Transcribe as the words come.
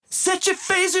Set your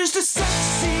phasers to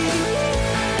succeed.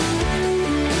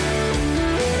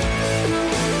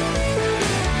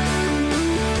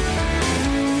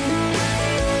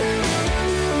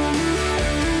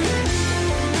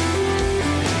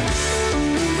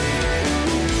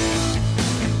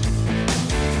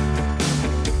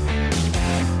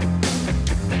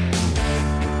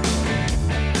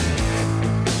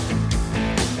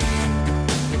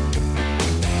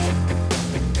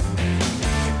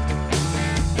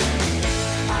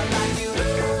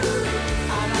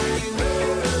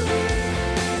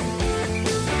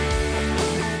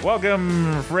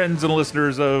 Welcome, friends and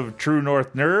listeners of True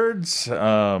North Nerds.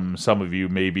 Some of you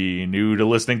may be new to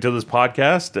listening to this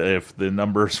podcast. If the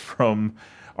numbers from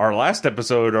our last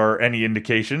episode are any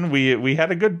indication, we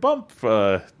had a good bump.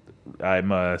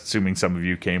 I'm assuming some of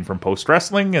you came from Post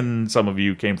Wrestling and some of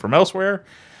you came from elsewhere.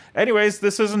 Anyways,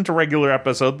 this isn't a regular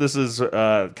episode. This is kind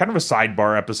of a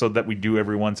sidebar episode that we do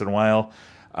every once in a while.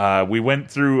 We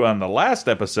went through on the last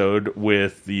episode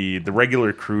with the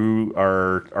regular crew,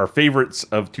 our favorites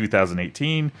of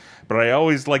 2018, but I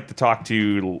always like to talk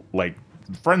to like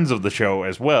friends of the show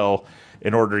as well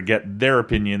in order to get their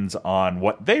opinions on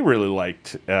what they really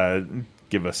liked.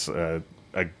 Give us a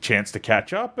chance to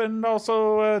catch up and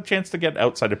also a chance to get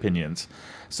outside opinions.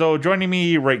 So joining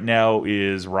me right now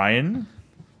is Ryan.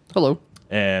 Hello.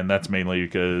 And that's mainly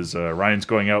because Ryan's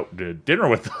going out to dinner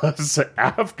with us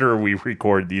after we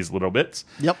record these little bits.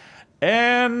 Yep.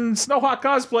 And Snowhawk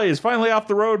Cosplay is finally off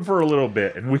the road for a little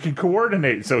bit, and we can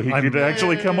coordinate so he could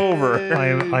actually come over.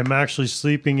 I'm actually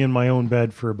sleeping in my own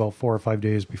bed for about 4 or 5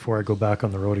 days before I go back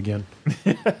on the road again.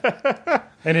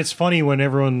 And it's funny when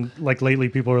everyone, like lately,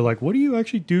 people are like, what do you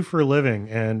actually do for a living?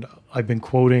 And I've been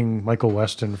quoting Michael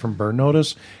Weston from Burn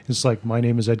Notice. It's like, my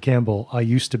name is Ed Campbell. I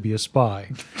used to be a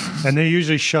spy. And they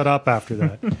usually shut up after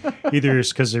that. Either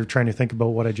it's because they're trying to think about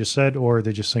what I just said, or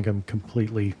they just think I'm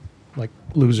completely like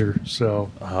loser.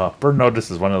 So Burn Notice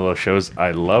is one of those shows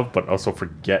I love, but also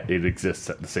forget it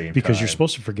exists at the same time. Because you're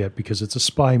supposed to forget, because it's a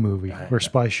spy movie or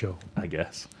spy show. I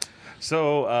guess.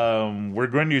 So we're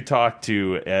going to talk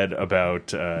to Ed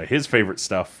about his favorite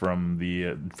stuff from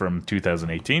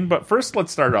 2018. But first,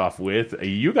 let's start off with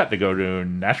you got to go to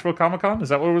Nashville Comic-Con. Is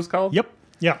that what it was called? Yep.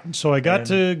 Yeah. So I got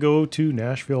to go to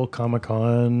Nashville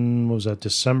Comic-Con. What was that?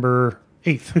 December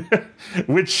 8th.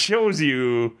 Which shows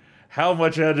you how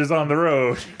much Ed is on the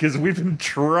road, because we've been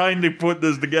trying to put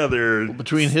this together.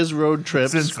 Between his road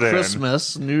trips, since then.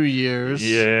 Christmas, New Year's.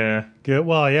 Yeah. Good.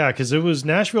 Well, yeah, because it was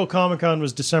Nashville Comic-Con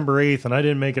was December 8th, and I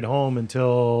didn't make it home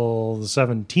until the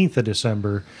 17th of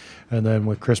December. And then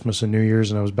with Christmas and New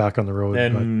Year's, and I was back on the road.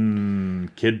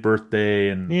 And kid birthday,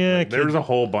 and there was a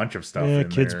whole bunch of stuff in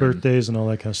kids' there. Birthdays and all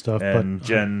that kind of stuff. And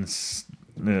Jen's,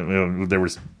 there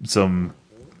was some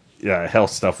health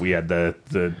stuff we had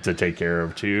to take care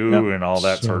of too, and all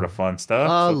that sort of fun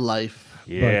stuff. Life.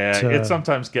 Yeah, it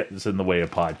sometimes gets in the way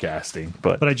of podcasting,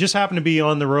 but I just happened to be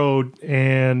on the road,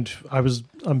 and I'm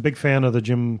a big fan of the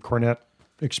Jim Cornette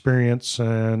experience,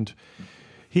 and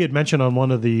he had mentioned on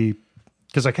one of the,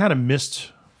 because I kind of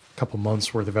missed a couple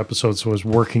months worth of episodes, so I was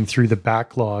working through the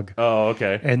backlog. Oh,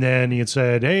 okay. And then he had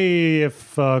said, "Hey,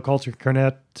 if Culture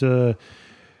Cornette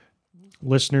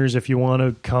listeners, if you want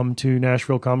to come to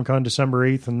Nashville Comic-Con December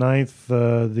 8th and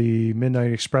 9th, the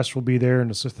Midnight Express will be there, and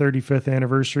it's the 35th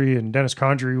anniversary, and Dennis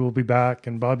Condrey will be back,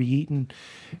 and Bobby Eaton."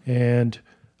 And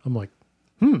I'm like,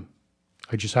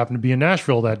 I just happened to be in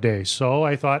Nashville that day. So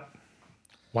I thought,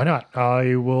 why not?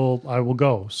 I will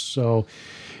go. So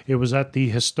it was at the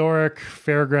historic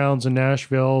fairgrounds in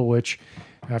Nashville, which,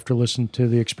 after listening to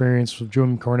the experience of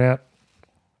Jim Cornette,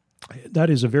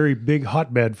 that is a very big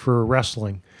hotbed for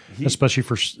wrestling. Especially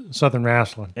for Southern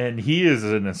wrestling. And he is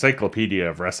an encyclopedia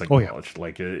of wrestling knowledge.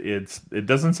 Like it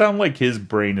doesn't sound like his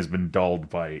brain has been dulled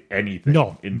by anything.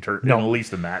 No. At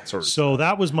least in that sort of So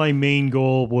that was my main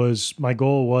goal. My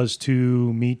goal was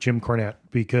to meet Jim Cornette,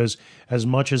 because as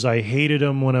much as I hated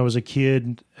him when I was a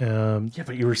kid, yeah,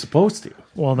 but you were supposed to.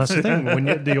 Well, that's the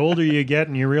thing. The older you get,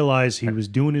 and you realize he was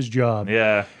doing his job.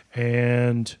 Yeah.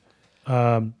 And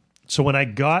so when I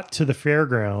got to the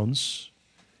fairgrounds,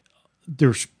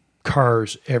 there's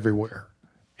cars everywhere,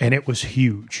 and it was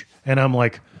huge. And I'm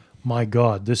like, my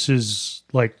God, this is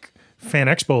like Fan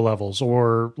Expo levels,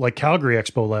 or like Calgary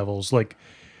Expo levels. Like,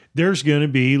 there's going to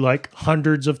be like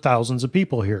hundreds of thousands of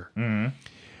people here. Mm-hmm.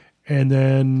 And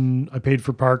then I paid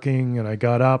for parking, and I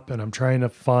got up, and I'm trying to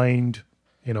find,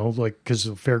 like, because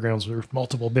the fairgrounds, there's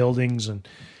multiple buildings,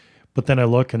 but then I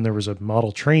look, and there was a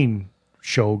model train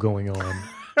show going on.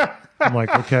 I'm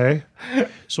like, okay.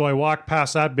 So I walked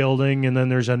past that building, and then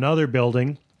there's another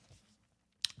building,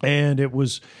 and it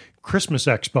was Christmas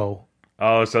Expo.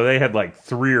 Oh, so they had like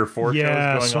 3 or 4 shows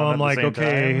Yeah, going so on I'm at the like, same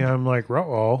okay, time? I'm like,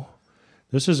 uh-oh,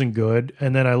 this isn't good.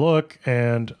 And then I look,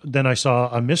 and then I saw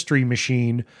a Mystery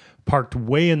Machine parked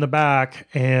way in the back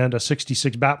and a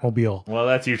 66 Batmobile. Well,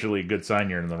 that's usually a good sign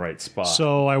you're in the right spot.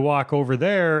 So I walk over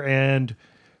there, and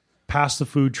past the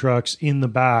food trucks in the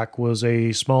back was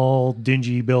a small,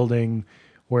 dingy building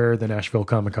where the Nashville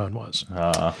Comic Con was.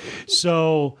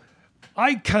 So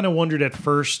I kind of wondered at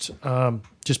first,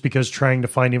 just because trying to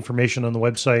find information on the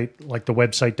website, like the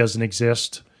website doesn't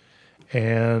exist.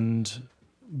 And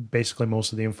basically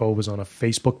most of the info was on a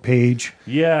Facebook page.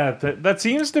 Yeah, that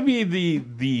seems to be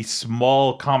the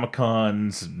small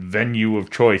Comic-Con's venue of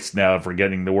choice now for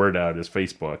getting the word out is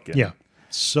Facebook. And Yeah.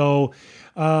 So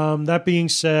that being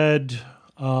said,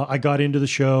 I got into the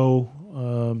show,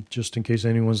 just in case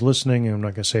anyone's listening. I'm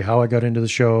not going to say how I got into the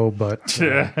show, but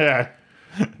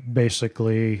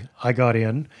basically I got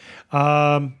in.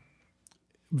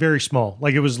 Very small.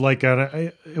 Like it was like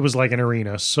an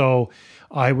arena. So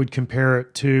I would compare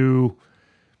it to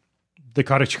the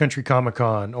Cottage Country Comic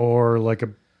Con or like a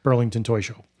Burlington Toy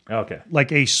Show. Okay.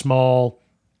 Like a small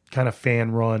kind of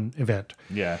fan run event.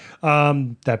 Yeah.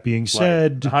 That being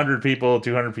said, 100 people,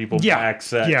 200 people max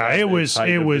set. yeah, it was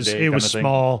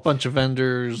small. Bunch of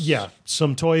vendors. Yeah,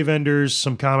 some toy vendors,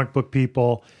 some comic book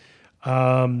people.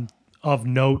 Of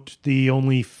note, the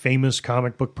only famous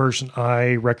comic book person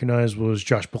I recognized was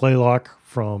Josh Blaylock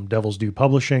from Devil's Due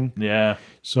Publishing. Yeah.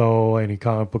 So any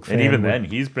comic book fan, And even then,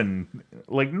 he's been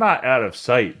like not out of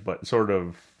sight, but sort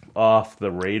of off the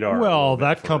radar. a well, little bit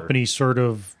that for- company sort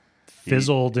of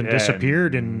fizzled and and-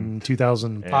 disappeared in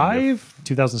 2005,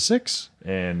 2006.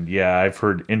 And yeah, I've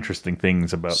heard interesting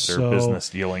things about their So- business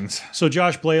dealings. So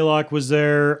Josh Blaylock was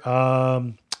there.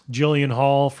 Jillian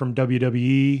Hall from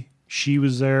WWE, she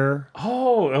was there.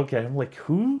 Oh, okay. I'm like,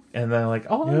 who? And then like,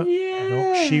 oh Yep. yeah,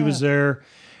 No, she was there.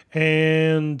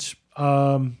 And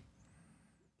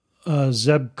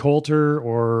Zeb Coulter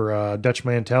or Dutch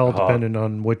Mantel, depending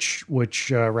on which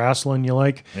wrestling you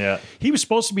like. Yeah. He was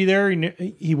supposed to be there.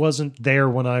 He wasn't there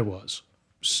when I was.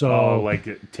 So Oh, like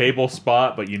a table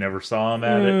spot, but you never saw him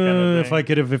at it. Kind of if I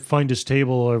could have find his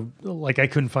table, or like I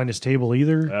couldn't find his table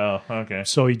either. Oh, okay.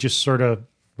 So he just sort of,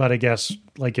 but I guess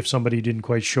like if somebody didn't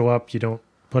quite show up, you don't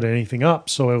put anything up.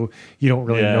 So you don't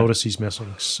really Yeah. notice he's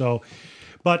missing. So,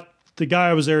 but the guy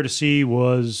I was there to see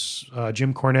was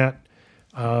Jim Cornette.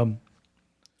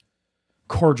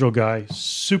 Cordial guy,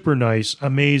 super nice,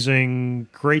 amazing,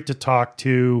 great to talk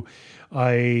to.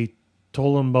 I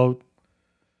told him about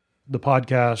the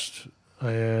podcast,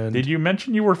 and Did you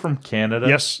mention you were from Canada?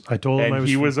 yes, I told him And I was.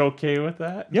 he was okay with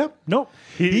that? Yep. No,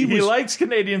 He was. likes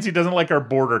Canadians. He doesn't like our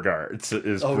border guards.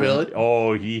 Oh, really?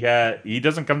 Oh, he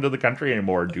doesn't come to the country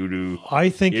anymore due to. I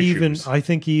think issues.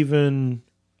 even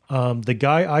the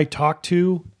guy I talked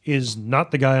to is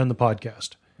not the guy on the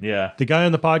podcast. Yeah, The guy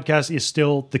on the podcast is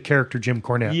still the character Jim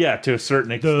Cornette. yeah, to a certain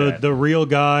The extent. the real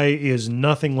guy is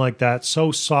nothing like that.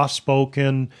 So soft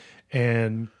spoken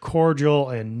and cordial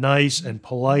and nice and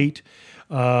polite.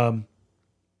 Couldn't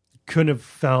have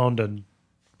found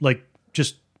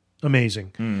just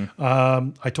amazing.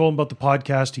 I told him about the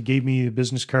podcast. He gave me a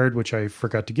business card, which I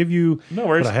forgot to give you. No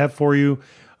worries. But I have for you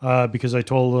because I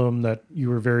told him that you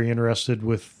were very interested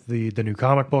with the new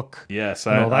comic book. Yes,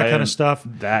 and all that kind am- of stuff.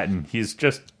 That and he's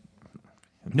just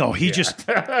No, he just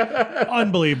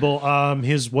unbelievable.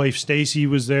 His wife Stacy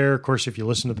was there. Of course, if you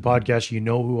listen to the podcast, you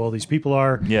know who all these people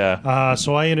are. yeah.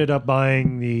 So I ended up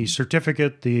buying the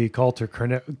certificate, the Coulter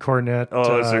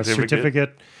Cornette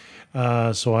certificate.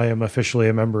 So I am officially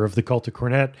a member of the Coulter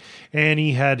Cornette, and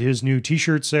he had his new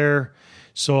T-shirts there.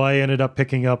 So I ended up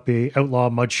picking up a Outlaw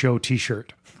Mud Show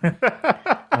T-shirt.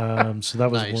 So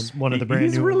that was Nice. one of the brand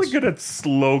He's new really ones. good at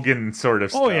slogan sort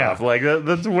of stuff. Oh, yeah. Like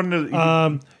that's one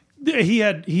of He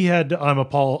had. I'm not a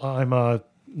Paul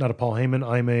Heyman.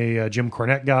 I'm a Jim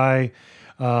Cornette guy.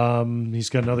 He's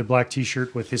got another black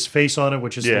T-shirt with his face on it,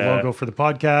 which is the Yeah. logo for the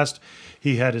podcast.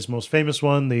 He had his most famous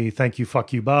one, the "Thank you,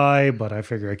 fuck you, bye," but I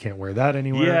figure I can't wear that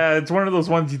anywhere. Yeah, it's one of those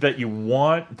ones that you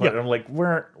want, but Yeah. I'm like,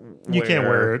 where You can't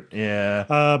wear it.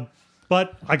 Yeah.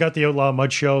 But I got the Outlaw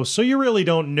Mud Show, so you really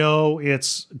don't know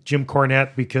it's Jim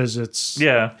Cornette because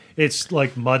it's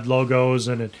like mud logos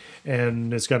and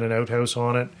it's got an outhouse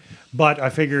on it. But I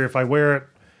figure if I wear it,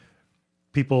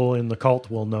 people in the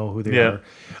cult will know who they Yeah.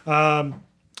 are.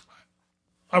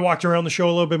 I walked around the show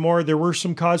a little bit more. There were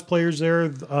some cosplayers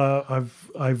there.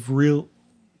 I've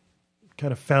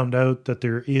kind of found out that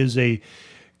there is a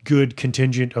good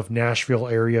contingent of Nashville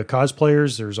area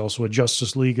cosplayers. There's also a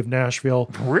Justice League of Nashville.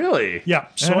 Really? Yeah,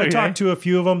 so I Okay. talked to a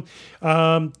few of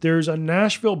them. There's a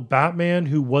Nashville Batman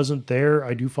who wasn't there.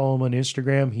 I do follow him on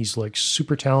Instagram. He's like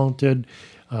super talented.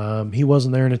 He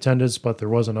wasn't there in attendance, but there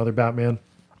was another Batman.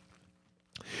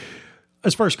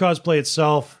 As far as cosplay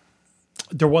itself,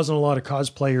 there wasn't a lot of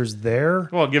cosplayers there.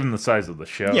 Well, given the size of the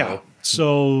show. Yeah.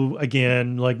 So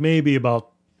again, like maybe about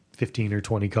 15 or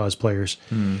 20 cosplayers.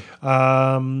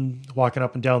 Walking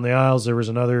up and down the aisles, there was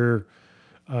another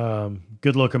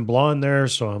good-looking blonde there.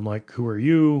 So I'm like, "Who are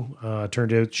you?"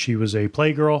 Turned out she was a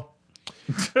Playgirl.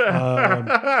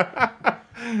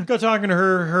 Got talking to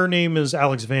her. Her name is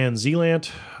Alex Van Zeeland.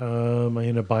 I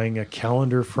ended up buying a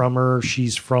calendar from her.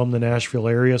 She's from the Nashville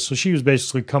area, so she was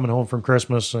basically coming home from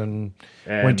Christmas and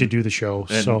went to do the show.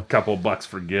 And So a couple bucks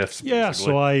for gifts. yeah,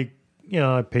 basically. so I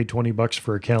paid $20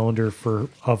 for a calendar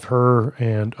of her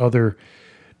and other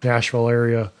Nashville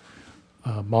area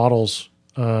models.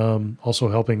 Also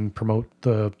helping promote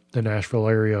the Nashville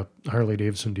area Harley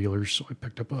Davidson dealers. So I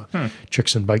picked up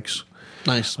Chicks and Bikes.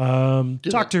 Nice.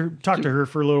 Talked to her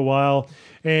for a little while,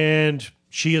 and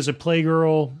she is a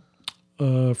Playgirl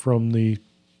from the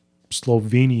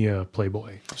Slovenia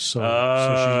Playboy. So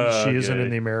she isn't okay.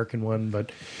 in the American one,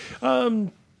 but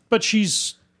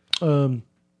she's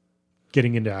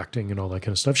getting into acting and all that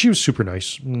kind of stuff. She was super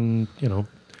nice.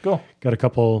 Cool. Got a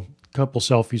couple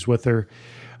selfies with her.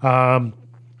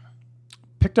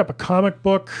 Picked up a comic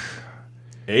book.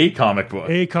 A comic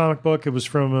book. It was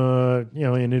from an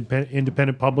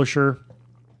independent publisher.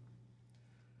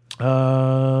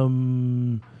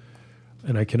 And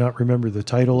I cannot remember the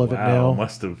title of it now.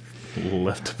 Must have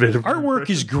left a bit of Artwork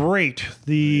is great.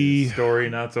 The story,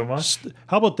 not so much.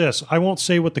 How about this? I won't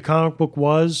say what the comic book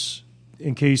was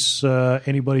in case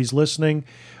anybody's listening.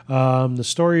 The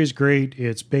story is great.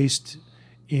 It's based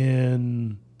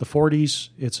in the 40s.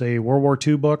 It's a World War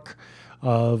II book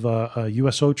of a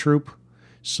USO troop.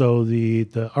 So the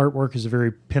artwork is a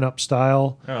very pinup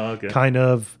style, Okay. kind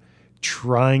of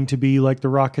trying to be like the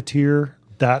Rocketeer,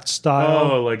 that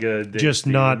style. Oh, like a Dave just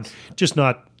Stevens.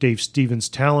 not Dave Stevens'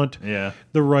 talent. Yeah.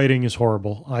 The writing is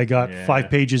horrible. I got 5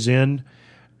 pages in,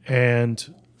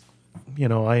 and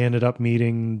I ended up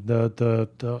meeting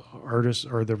the artist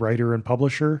or the writer and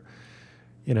publisher.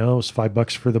 It was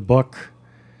 $5 for the book.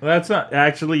 That's not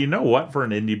actually. You know what? For an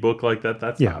indie book like that,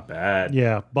 that's not bad.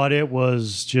 Yeah, but it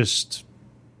was just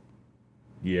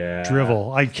Yeah.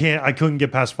 drivel. I couldn't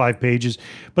get past 5 pages,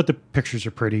 but the pictures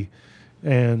are pretty,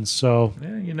 and so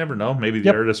Yeah, you never know. Maybe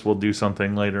the artist will do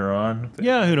something later on.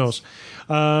 yeah, who knows.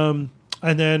 And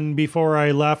then before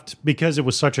I left, because it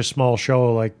was such a small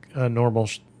show, like a normal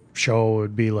show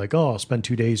would be like, oh, I'll spend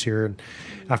 2 days here, and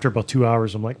after about 2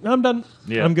 hours, I'm like, I'm done.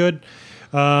 Yeah. I'm good.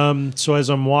 So as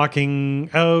I'm walking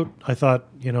out, I thought,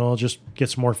 I'll just get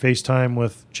some more FaceTime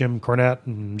with Jim Cornette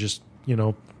and just,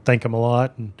 thank him a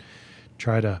lot and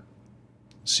try to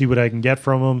see what I can get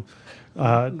from him.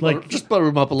 Just butter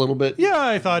him up a little bit. Yeah,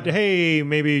 I thought, hey,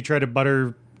 maybe try to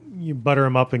butter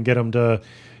him up and get him to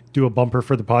do a bumper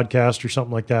for the podcast or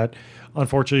something like that.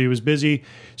 Unfortunately, he was busy.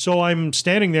 So I'm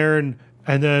standing there, and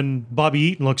then Bobby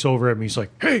Eaton looks over at me. He's like,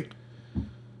 hey,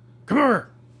 come here.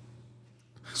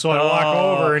 So I walk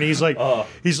over, and he's like,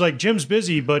 Jim's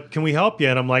busy, but can we help you?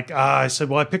 And I'm like, I said,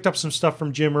 well, I picked up some stuff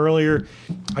from Jim earlier.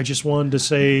 I just wanted to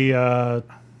say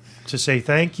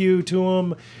thank you to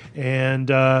him, and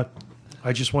I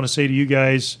just want to say to you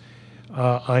guys,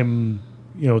 I'm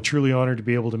truly honored to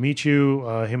be able to meet you.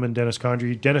 Him and Dennis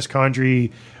Condrey. Dennis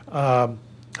Condrey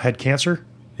had cancer,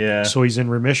 Yeah. so he's in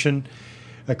remission.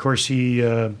 Of course, he's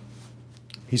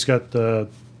got the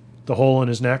hole in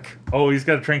his neck. Oh, he's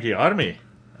got a tracheotomy.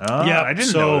 Oh, Yeah, I didn't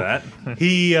so know that.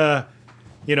 He,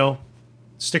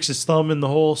 sticks his thumb in the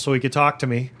hole so he could talk to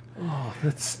me.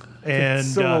 That's And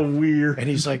so weird. And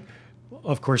he's like,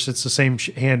 of course, it's the same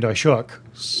hand I shook.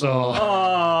 So,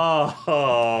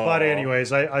 but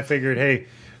anyways, I figured, hey,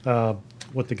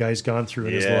 what the guy's gone through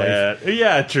in his life.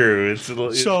 Yeah, true.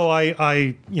 So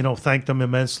I thanked them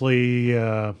immensely.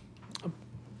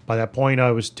 By that point,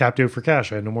 I was tapped out for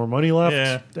cash. I had no more money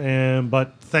left,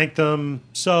 but thanked them.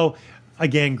 So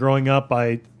again, growing up,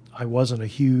 I wasn't I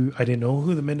didn't know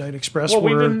who the Midnight Express Well,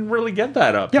 were. we didn't really get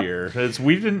that up Yep. here.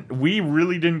 We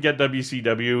really didn't get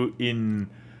WCW in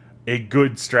a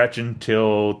good stretch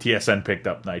until TSN picked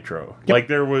up Nitro. Yep. Like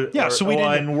there was, So we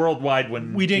didn't. and worldwide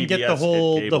when We didn't get TBS the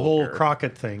whole hit cable here.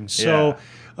 Crockett thing. So,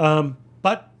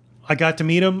 but I got to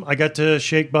meet him. I got to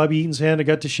shake Bobby Eaton's hand. I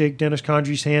got to shake Dennis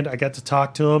Condrey's hand. I got to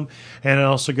talk to him, and I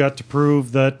also got to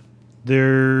prove that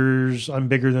I'm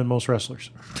bigger than most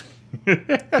wrestlers.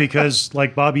 Because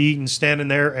like Bobby Eaton standing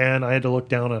there, and I had to look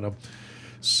down at him.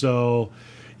 So,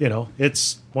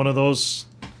 it's one of those.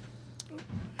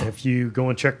 If you go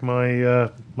and check my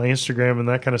my Instagram and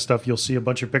that kind of stuff, you'll see a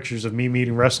bunch of pictures of me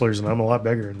meeting wrestlers, and I'm a lot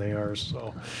bigger than they are.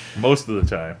 So most of the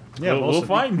time, yeah, we'll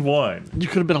find one. You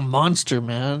could have been a monster,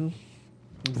 man.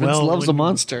 Vince loves a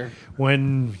monster.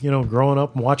 When growing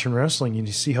up and watching wrestling, and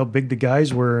you see how big the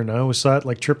guys were, and I always thought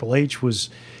like Triple H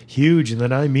was huge, and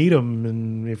then I meet him,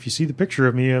 and if you see the picture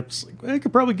of me, it's like I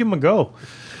could probably give him a go.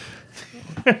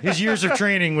 His years of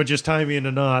training would just tie me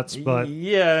into knots, but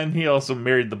yeah, and he also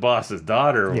married the boss's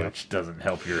daughter, which doesn't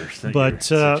help your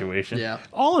situation. Yeah.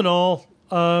 All in all,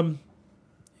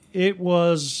 it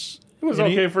was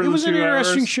okay for the 2 hours. It was an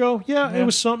interesting show. Yeah, it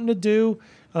was something to do.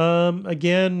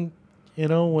 Again,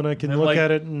 when I can look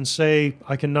at it and say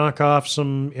I can knock off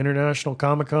some international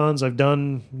Comic-Cons. I've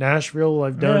done Nashville,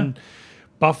 I've done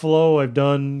Buffalo, I've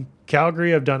done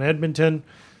Calgary, I've done Edmonton.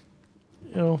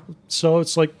 So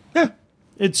it's like,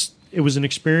 it was an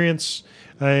experience.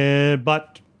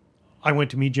 But I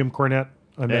went to meet Jim Cornette.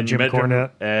 I met Jim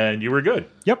Cornette. And you were good.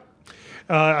 Yep.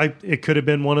 It could have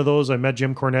been one of those. I met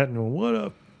Jim Cornette and what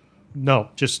up? No,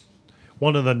 just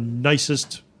one of the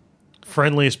nicest,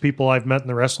 friendliest people I've met in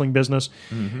the wrestling business.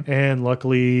 Mm-hmm. And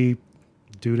luckily,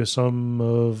 due to some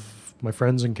of my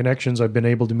friends and connections, I've been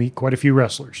able to meet quite a few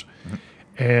wrestlers.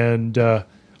 Mm-hmm. And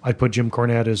I'd put Jim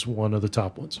Cornette as one of the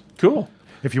top ones. Cool.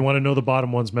 If you want to know the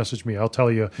bottom ones, message me. I'll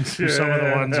tell you who some of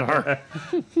the ones are.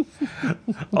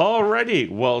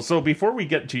 Alrighty. Well, so before we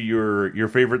get to your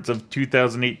favorites of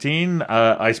 2018,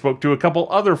 I spoke to a couple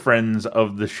other friends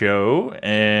of the show,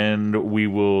 and we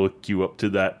will queue up to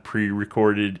that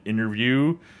pre-recorded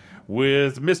interview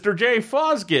with Mr. Jay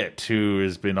Fosgitt, who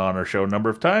has been on our show a number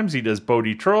of times. He does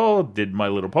Bodie Troll, did My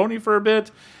Little Pony for a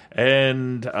bit,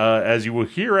 and as you will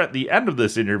hear at the end of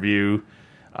this interview,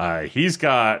 he's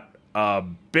got a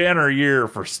banner year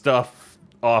for stuff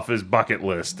off his bucket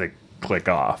list to click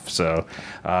off. So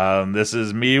this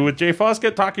is me with Jay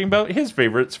Fosgitt talking about his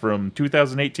favorites from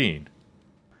 2018.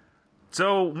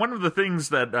 So one of the things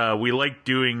that we like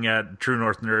doing at True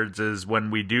North Nerds is when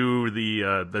we do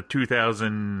the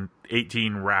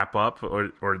 2018 wrap up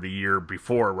or the year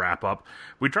before wrap up,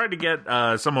 we try to get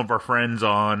some of our friends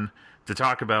on to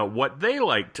talk about what they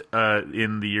liked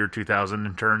in the year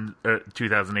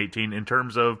 2018 in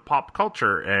terms of pop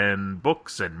culture and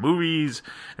books and movies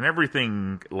and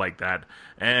everything like that.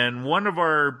 And one of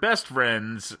our best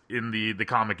friends in the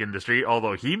comic industry,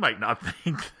 although he might not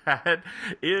think that,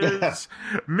 is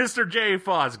Mr. Jay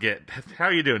Fosgitt. How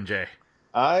you doing, Jay?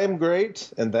 I'm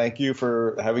great, and thank you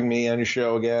for having me on your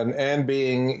show again and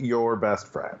being your best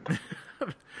friend.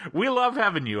 We love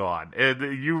having you on.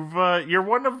 You're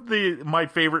one of my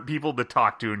favorite people to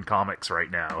talk to in comics right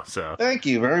now. So thank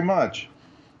you very much.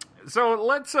 So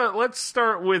let's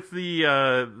start with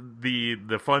the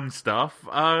fun stuff.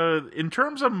 In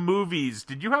terms of movies,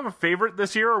 did you have a favorite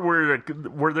this year, or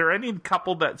were there any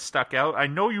couple that stuck out? I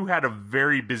know you had a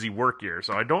very busy work year,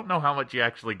 so I don't know how much you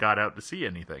actually got out to see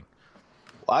anything.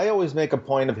 I always make a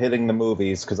point of hitting the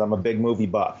movies because I'm a big movie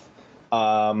buff,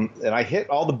 and I hit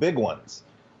all the big ones.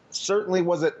 Certainly,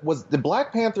 did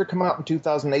Black Panther come out in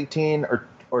 2018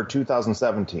 or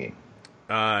 2017?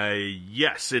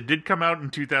 Yes, it did come out in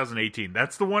 2018.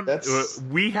 That's the one.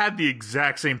 We had the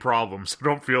exact same problem, so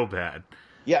don't feel bad.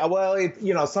 Yeah, well,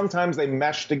 sometimes they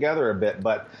mesh together a bit,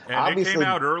 but obviously it came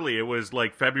out early. It was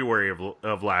like February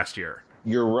of last year.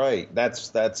 You're right.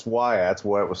 That's why it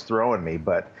was throwing me,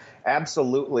 but.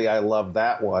 Absolutely, I love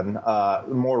that one.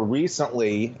 More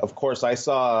recently, of course, I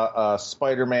saw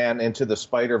Spider-Man Into the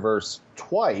Spider-Verse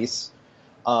twice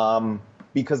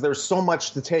because there's so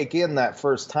much to take in that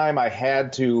first time. I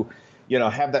had to,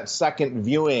 have that second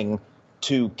viewing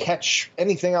to catch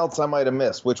anything else I might have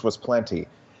missed, which was plenty.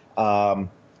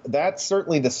 That's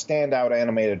certainly the standout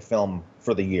animated film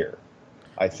for the year,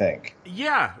 I think.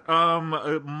 Yeah.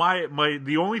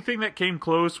 The only thing that came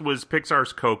close was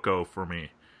Pixar's Coco for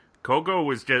me. Coco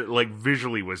was just,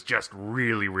 visually was just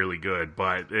really, really good,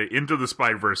 but Into the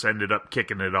Spider-Verse ended up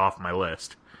kicking it off my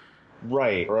list.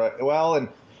 Right. Well, and,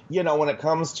 when it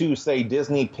comes to, say,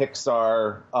 Disney,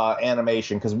 Pixar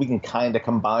animation, because we can kind of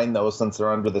combine those since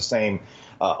they're under the same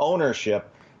ownership,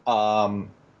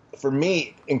 for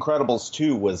me, Incredibles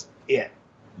 2 was it.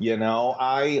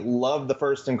 I love the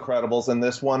first Incredibles, and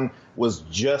this one was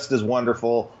just as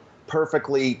wonderful,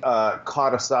 perfectly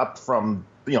caught us up from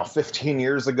 15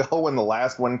 years ago when the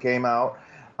last one came out.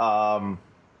 And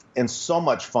so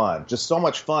much fun, just so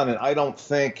much fun. And I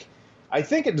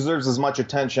think it deserves as much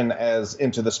attention as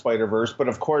Into the Spider-Verse. But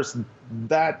of course,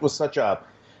 that was such a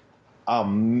a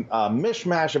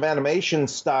mishmash of animation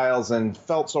styles and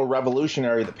felt so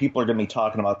revolutionary that people are going to be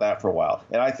talking about that for a while.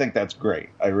 And I think that's great.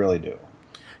 I really do.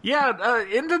 Yeah,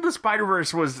 Into the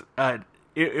Spider-Verse was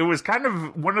it was kind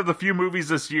of one of the few movies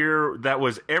this year that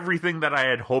was everything that I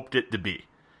had hoped it to be.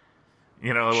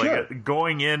 You know, Sure. like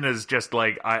going in as just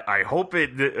like I hope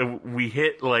we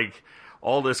hit like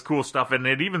all this cool stuff, and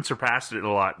it even surpassed it a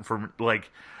lot. From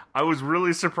like, I was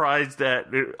really surprised at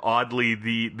oddly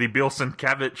the Bill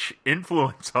Sienkiewicz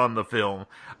influence on the film.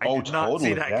 I did not see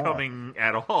totally, that yeah. coming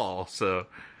at all. So,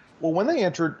 Well, when they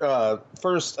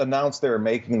first announced they were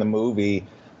making the movie,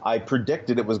 I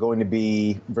predicted it was going to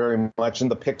be very much in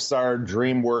the Pixar,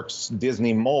 DreamWorks,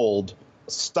 Disney mold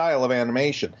style of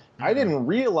animation. I didn't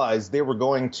realize they were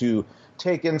going to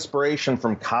take inspiration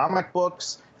from comic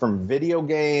books, from video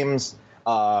games,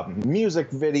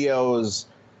 music videos,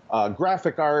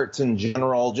 graphic arts in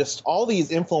general, just all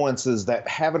these influences that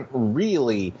haven't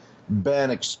really been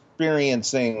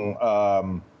experiencing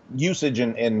usage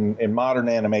in modern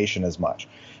animation as much.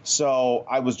 So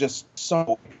I was just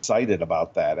so excited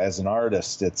about that. As an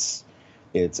artist, it's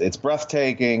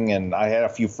breathtaking, and I had a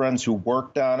few friends who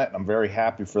worked on it, and I'm very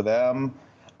happy for them.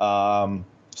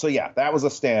 So yeah, that was a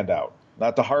standout.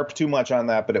 Not to harp too much on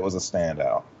that, but it was a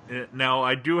standout. now,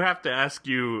 I do have to ask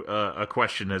you a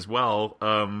question as well,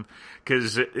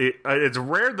 because it's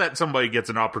rare that somebody gets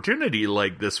an opportunity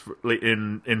like this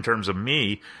in terms of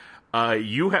me.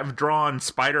 You have drawn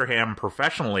Spider-Ham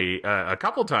professionally a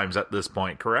couple times at this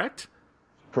point, correct?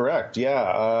 Correct,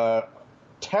 yeah.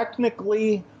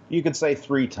 Technically, you could say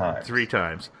 3 times. 3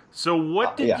 times. So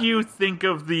what did yeah. you think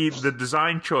of the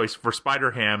design choice for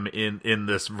Spider-Ham in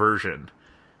this version?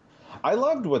 I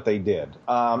loved what they did.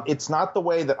 It's not the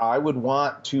way that I would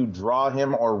want to draw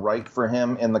him or write for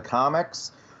him in the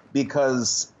comics,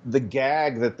 because the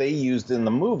gag that they used in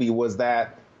the movie was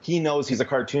that he knows he's a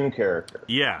cartoon character.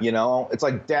 Yeah. You know, it's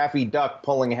like Daffy Duck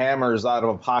pulling hammers out of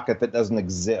a pocket that doesn't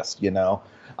exist, you know?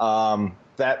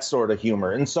 That sort of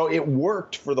humor. And so it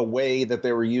worked for the way that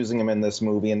they were using him in this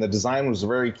movie, and the design was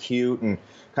very cute and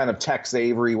kind of Tex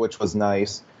Avery, which was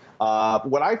nice.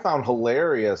 What I found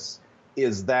hilarious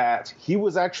is that he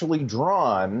was actually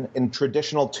drawn in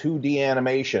traditional 2D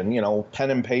animation, you know,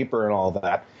 pen and paper and all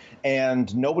that,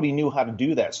 and nobody knew how to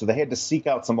do that, so they had to seek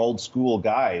out some old school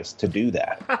guys to do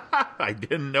that. I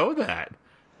didn't know that.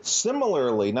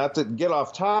 Similarly, not to get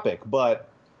off topic, but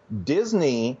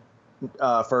Disney,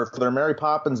 for their Mary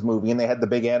Poppins movie, and they had the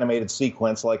big animated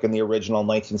sequence like in the original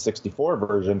 1964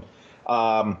 version,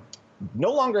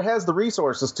 no longer has the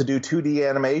resources to do 2D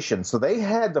animation. So they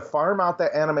had to farm out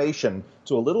that animation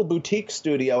to a little boutique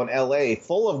studio in LA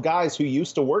full of guys who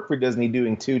used to work for Disney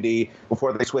doing 2D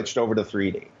before they switched over to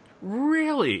 3D.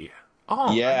 Really?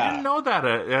 Oh, Yeah. I didn't know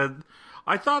that.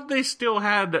 I thought they still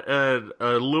had a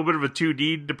little bit of a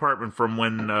 2D department from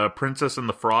when Princess and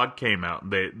the Frog came out.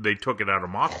 They took it out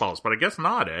of mothballs, but I guess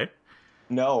not, eh?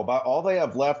 No, about all they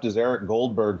have left is Eric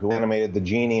Goldberg, who animated the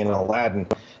genie in Aladdin.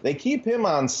 They keep him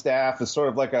on staff as sort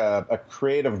of like a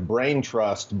creative brain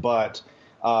trust, but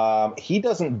he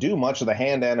doesn't do much of the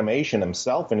hand animation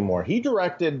himself anymore. He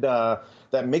directed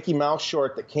that Mickey Mouse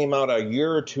short that came out a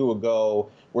year or two ago,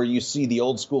 where you see the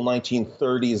old school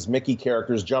 1930s Mickey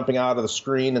characters jumping out of the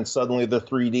screen and suddenly they're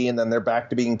 3D and then they're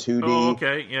back to being 2D. Oh,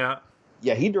 okay, yeah.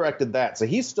 Yeah, he directed that. So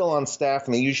he's still on staff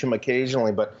and they use him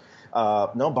occasionally, but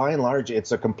no, by and large,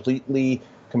 it's a completely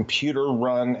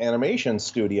computer-run animation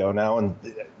studio now, and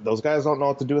those guys don't know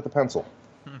what to do with the pencil.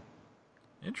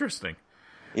 Interesting.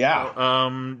 Yeah.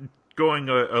 Going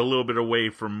a little bit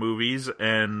away from movies,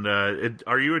 and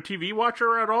are you a TV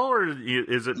watcher at all, or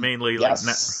is it mainly Yes.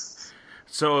 like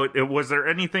So was there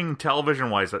anything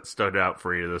television-wise that stood out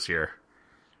for you this year?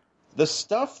 The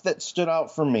stuff that stood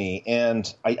out for me,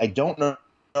 and I don't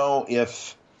know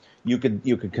if you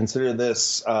could consider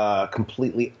this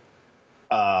completely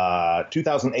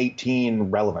 2018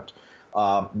 relevant,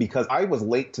 because I was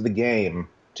late to the game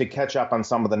to catch up on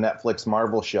some of the Netflix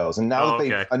Marvel shows. And now that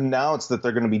they've announced that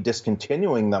they're going to be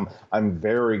discontinuing them, I'm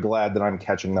very glad that I'm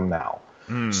catching them now.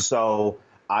 So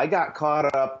I got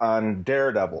caught up on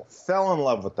Daredevil, fell in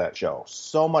love with that show.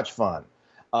 So much fun.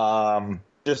 Having,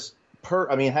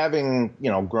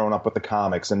 grown up with the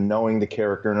comics and knowing the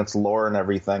character and its lore and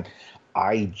everything,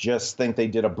 I just think they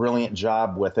did a brilliant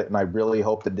job with it, and I really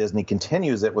hope that Disney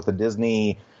continues it with the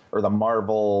Disney or the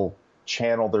Marvel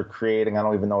channel they're creating. I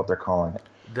don't even know what they're calling it.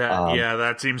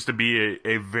 That seems to be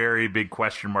a very big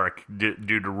question mark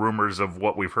due to rumors of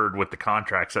what we've heard with the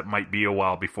contracts. It might be a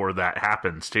while before that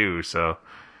happens too. So,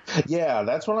 yeah,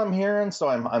 that's what I'm hearing. So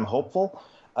I'm hopeful.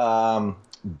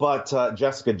 But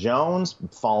Jessica Jones,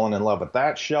 fallen in love with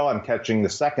that show. I'm catching the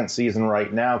second season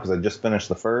right now because I just finished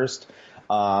the first.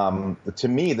 To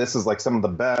me, this is like some of the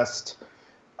best.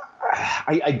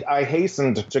 I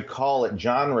hastened to call it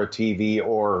genre TV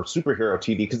or superhero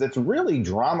TV because it's really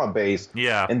drama based.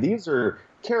 Yeah. And these are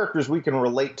characters we can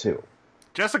relate to.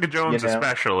 Jessica Jones,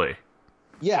 especially.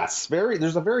 Yes,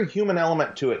 there's a very human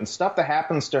element to it, and stuff that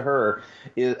happens to her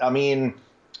is, I mean,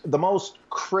 the most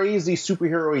crazy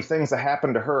superhero-y things that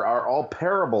happen to her are all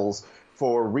parables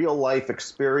for real life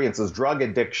experiences, drug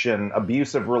addiction,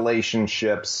 abusive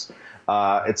relationships,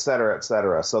 et cetera, et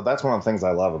cetera. So that's one of the things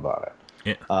I love about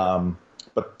it. Yeah.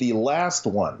 But the last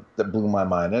one that blew my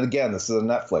mind, and again, this is a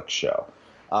Netflix show,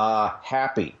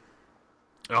 Happy.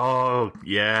 Oh,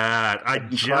 yeah. I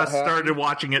just started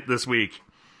watching it this week.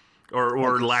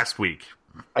 Or last week.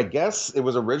 I guess it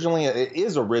is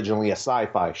originally a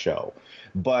sci-fi show,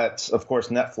 but of course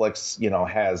Netflix,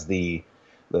 has the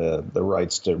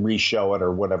rights to re-show it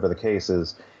or whatever the case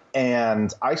is.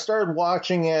 And I started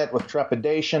watching it with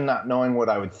trepidation, not knowing what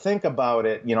I would think about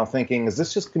it, thinking, is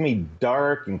this just going to be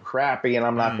dark and crappy and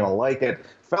I'm not going to like it?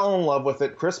 Fell in love with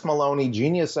it. Chris Maloney,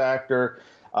 genius actor,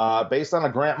 based on a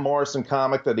Grant Morrison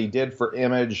comic that he did for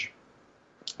Image,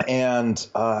 and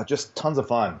just tons of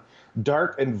fun.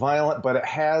 Dark and violent, but it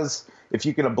has, if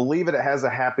you can believe it, it has a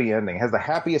happy ending. It has the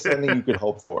happiest ending you could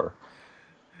hope for.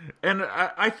 And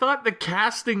I thought the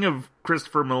casting of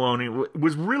Christopher Maloney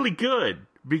was really good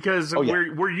because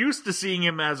we're used to seeing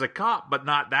him as a cop, but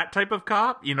not that type of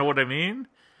cop. You know what I mean?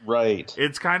 Right.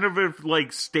 It's kind of if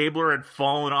like Stabler had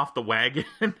fallen off the wagon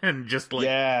and just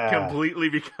completely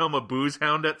become a booze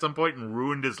hound at some point and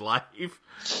ruined his life.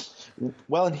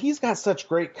 Well, and he's got such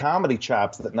great comedy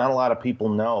chops that not a lot of people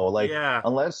know.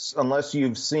 Unless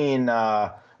you've seen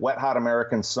Wet Hot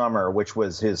American Summer, which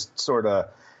was his sort of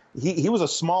he was a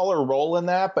smaller role in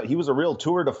that, but he was a real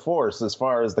tour de force as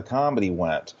far as the comedy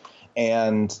went.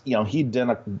 And he did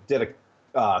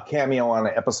a cameo on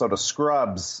an episode of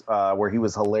Scrubs where he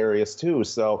was hilarious too.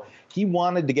 So he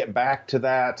wanted to get back to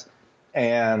that.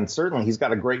 And certainly he's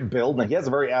got a great build, and he has a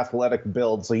very athletic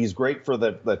build, so he's great for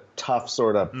the tough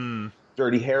sort of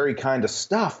Dirty Harry kind of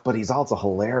stuff, but he's also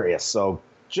hilarious. So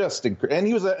and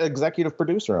he was an executive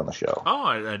producer on the show. Oh,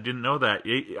 I didn't know that.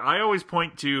 I always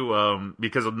point to,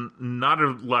 because not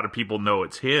a lot of people know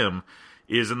it's him,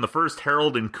 is in the first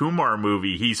Harold and Kumar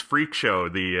movie, he's Freak Show,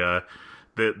 the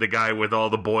guy with all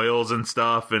the boils and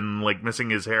stuff and like missing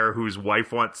his hair, whose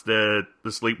wife wants to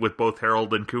sleep with both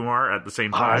Harold and Kumar at the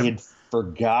same time. I had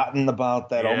forgotten about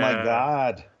that. Yeah. Oh my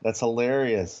God. That's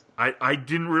hilarious. I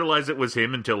didn't realize it was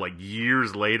him until like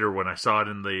years later when I saw it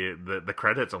in the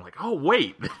credits. I'm like, oh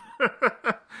wait.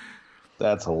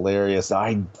 That's hilarious.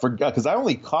 I forgot because I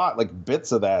only caught like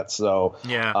bits of that. So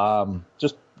yeah,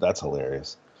 that's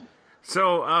hilarious.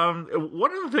 So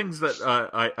one of the things that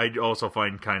I also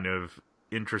find kind of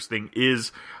interesting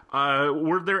is,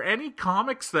 were there any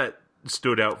comics that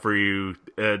stood out for you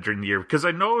during the year? Because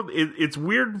I know it's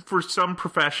weird for some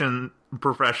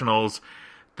professionals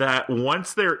that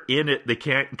once they're in it, they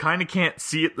can't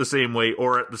see it the same way,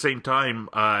 or at the same time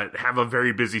have a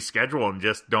very busy schedule and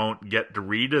just don't get to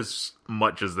read as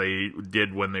much as they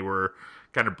did when they were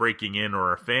kind of breaking in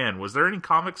or a fan. Was there any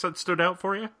comics that stood out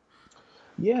for you?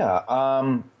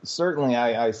 Yeah, certainly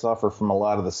I suffer from a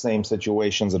lot of the same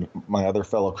situations that my other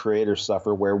fellow creators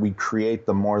suffer, where we create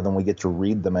them more than we get to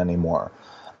read them anymore.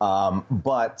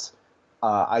 But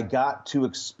I got to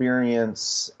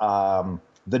experience the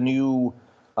new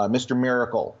Mr.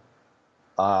 Miracle,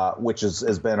 which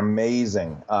has been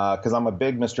amazing because I'm a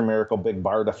big Mr. Miracle, big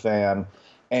Barda fan.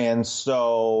 And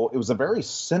so it was a very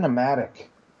cinematic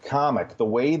comic, the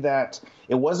way that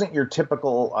it wasn't your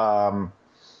typical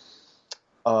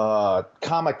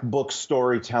comic book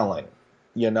storytelling.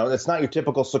 It's not your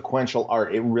typical sequential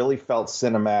art. It really felt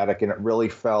cinematic, and it really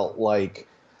felt like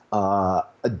a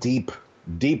deep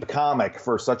comic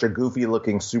for such a goofy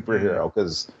looking superhero,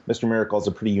 because Mr. Miracle is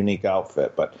a pretty unique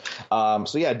outfit. But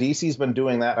so yeah, DC's been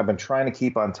doing that. I've been trying to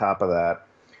keep on top of that.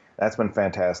 That's been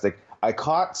fantastic. I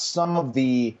caught some of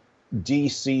the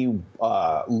DC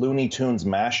Looney Tunes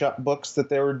mashup books that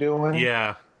they were doing.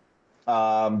 Yeah.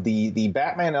 The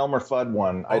Batman Elmer Fudd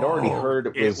one, I'd already heard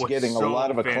it was getting a lot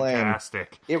of acclaim.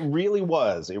 Fantastic. It really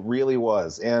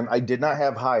was. And I did not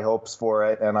have high hopes for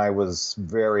it, and I was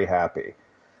very happy.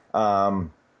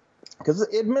 Because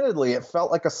admittedly, it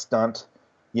felt like a stunt.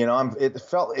 It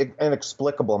felt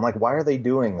inexplicable. I'm like, why are they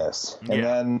doing this? And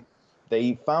then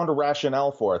they found a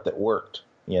rationale for it that worked,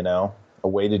 a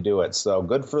way to do it. So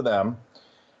good for them.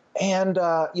 And,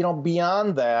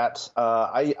 beyond that,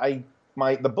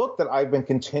 the book that I've been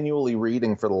continually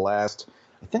reading for the last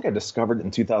I think I discovered it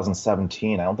in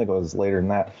 2017. I don't think it was later than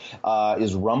that.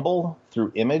 Is Rumble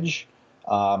through Image.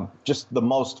 Just the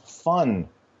most fun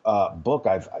book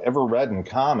I've ever read in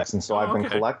comics. And so I've been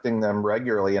collecting them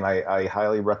regularly, and I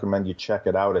highly recommend you check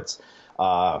it out. It's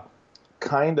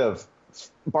kind of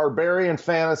barbarian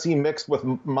fantasy mixed with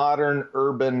modern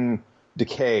urban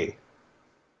decay.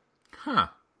 Huh.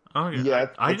 Oh, yeah.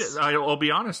 I'll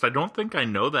be honest, I don't think I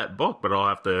know that book, but I'll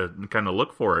have to kind of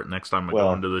look for it next time I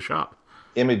go into the shop.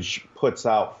 Image puts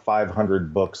out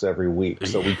 500 books every week,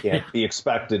 so we can't be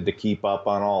expected to keep up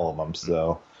on all of them.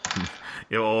 So,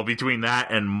 yeah, well, between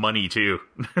that and money too.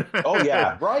 Oh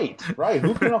yeah, right.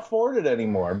 Who can afford it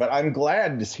anymore? But I'm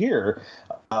glad it's here.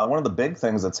 One of the big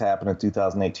things that's happened in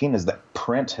 2018 is that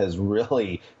print has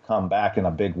really come back in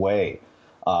a big way.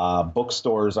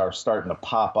 Bookstores are starting to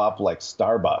pop up like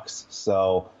Starbucks.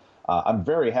 So I'm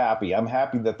very happy. I'm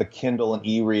happy that the Kindle and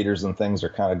e-readers and things are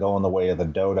kind of going the way of the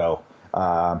dodo.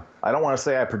 I don't want to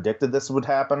say I predicted this would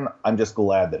happen. I'm just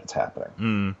glad that it's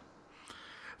happening.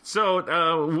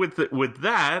 So with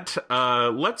that,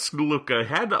 let's look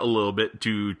ahead a little bit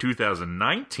to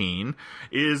 2019.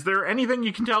 Is there anything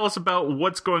you can tell us about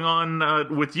what's going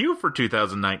on with you for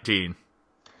 2019?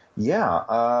 Yeah,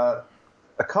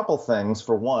 a couple things.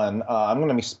 For one, I'm going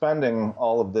to be spending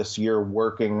all of this year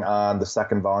working on the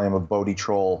second volume of Bodhi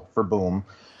Troll for Boom.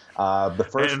 The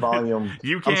first volume...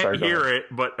 You can't hear it,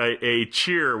 but a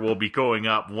cheer will be going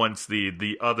up once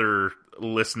the other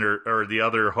listener or the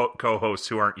other co-hosts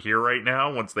who aren't here right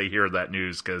now, once they hear that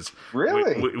news, because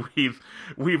really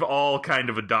we've all kind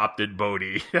of adopted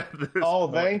Bodhi.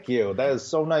 Thank you. That is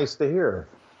so nice to hear.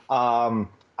 I'm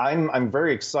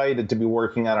very excited to be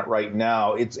working on it right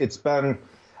now. It's been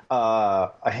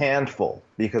a handful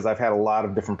because I've had a lot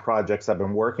of different projects I've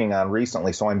been working on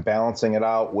recently, so I'm balancing it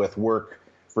out with work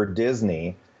for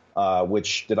Disney,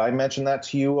 which, did I mention that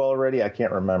to you already? I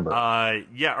can't remember.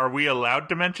 Yeah, are we allowed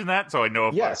to mention that? So I know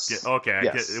if yes. Okay,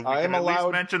 yes. I am allowed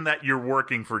to mention that you're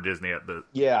working for Disney at the...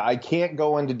 Yeah, I can't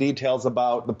go into details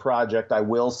about the project. I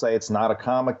will say it's not a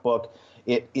comic book.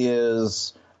 It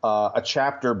is a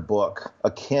chapter book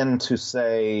akin to,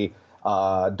 say,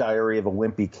 Diary of a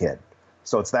Wimpy Kid.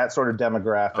 So it's that sort of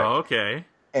demographic. Oh, okay.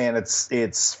 And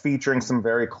it's featuring some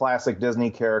very classic Disney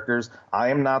characters.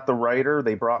 I am not the writer.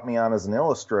 They brought me on as an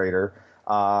illustrator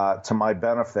to my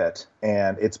benefit,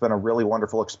 and it's been a really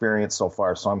wonderful experience so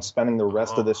far. So I'm spending the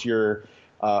rest of this year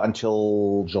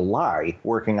until July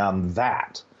working on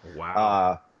that.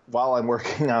 Wow. While I'm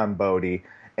working on Bodhi.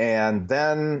 And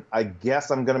then I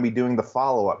guess I'm going to be doing the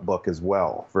follow-up book as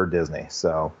well for Disney.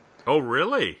 So. Oh,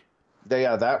 really?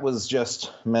 Yeah, that was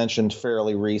just mentioned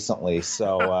fairly recently.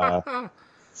 So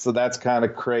so that's kind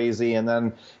of crazy. And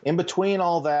then in between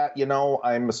all that,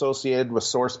 I'm associated with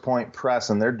Source Point Press,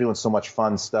 and they're doing so much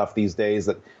fun stuff these days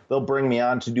that they'll bring me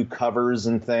on to do covers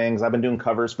and things. I've been doing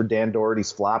covers for Dan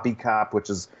Doherty's Floppy Cop, which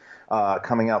is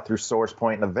coming out through Source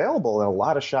Point and available in a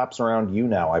lot of shops around you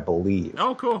now, I believe.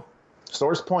 Oh, cool.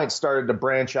 Source Point started to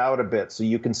branch out a bit, so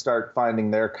you can start finding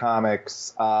their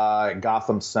comics at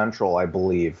Gotham Central, I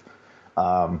believe.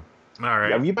 All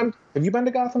right. Have you been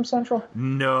to Gotham Central?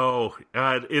 No.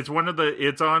 It's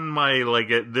it's on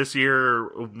my, this year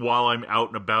while I'm out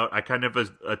and about, I kind of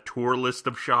have a tour list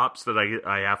of shops that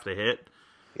I have to hit.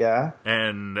 Yeah.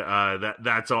 And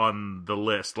that's on the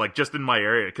list, just in my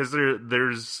area, because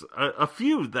there's a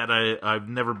few that I've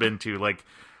never been to.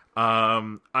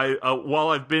 While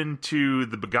I've been to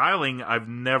the Beguiling, I've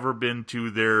never been to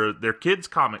their kids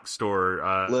comic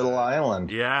store, Little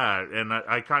Island. Yeah, and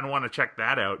I kind of want to check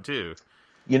that out too.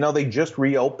 They just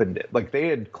reopened it. They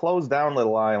had closed down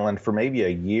Little Island for maybe a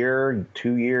year,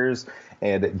 2 years,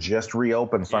 and it just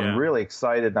reopened. So I'm really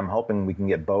excited. I'm hoping we can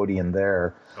get Bodhi in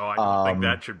there. Oh, I don't think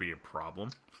that should be a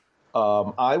problem.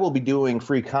 I will be doing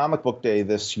Free Comic Book Day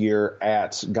this year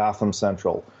at Gotham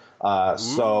Central.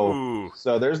 So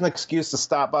there's an excuse to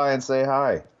stop by and say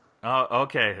hi.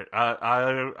 Okay.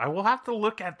 I will have to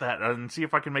look at that and see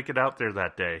if I can make it out there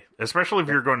that day, especially if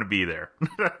you're going to be there.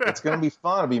 It's going to be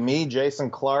fun. It'll be me, Jason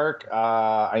Clark.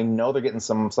 I know they're getting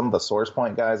some of the Source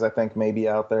Point guys, I think, maybe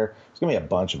out there. There's going to be a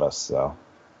bunch of us, so.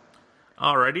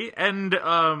 Alrighty. And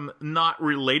not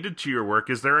related to your work,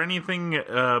 is there anything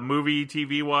movie,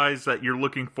 TV-wise that you're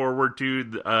looking forward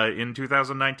to in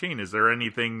 2019? Is there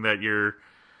anything that you're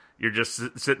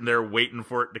just sitting there waiting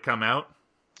for it to come out?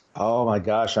 Oh my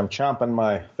gosh, I'm chomping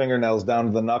my fingernails down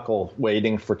to the knuckle,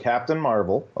 waiting for Captain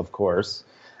Marvel, of course.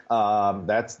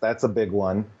 That's a big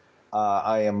one.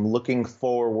 I am looking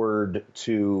forward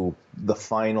to the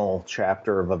final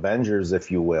chapter of Avengers,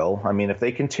 if you will. I mean, if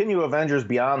they continue Avengers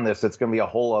beyond this, it's going to be a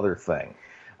whole other thing.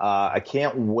 I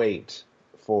can't wait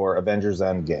for Avengers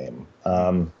Endgame.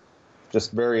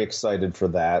 Just very excited for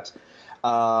that.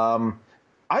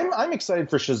 I'm excited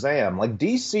for Shazam. Like,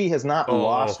 DC has not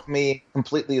lost me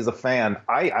completely as a fan.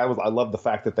 I love the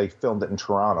fact that they filmed it in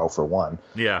Toronto, for one.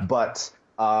 Yeah. But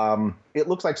it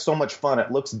looks like so much fun.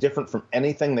 It looks different from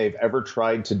anything they've ever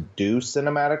tried to do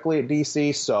cinematically at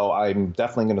DC, so I'm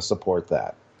definitely going to support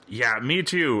that. Yeah, me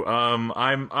too.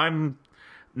 I'm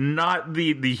not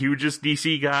the hugest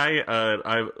DC guy.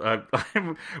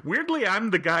 I'm weirdly, I'm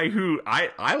the guy who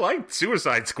I liked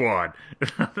Suicide Squad.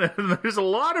 There's a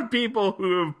lot of people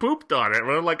who have pooped on it.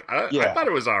 But I'm like, I thought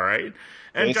it was all right,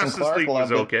 and Jason Justice Clarke League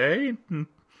was okay.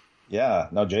 Yeah,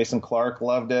 no, Jason Clarke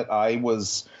loved it. I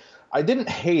didn't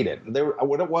hate it.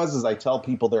 What it was is I tell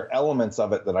people there are elements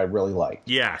of it that I really liked.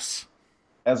 Yes.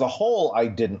 As a whole, I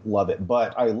didn't love it,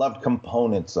 but I loved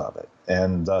components of it,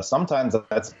 and sometimes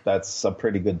that's a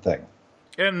pretty good thing.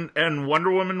 And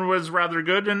Wonder Woman was rather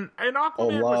good, and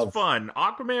Aquaman was fun.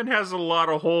 Aquaman has a lot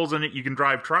of holes in it you can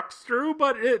drive trucks through,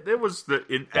 but it was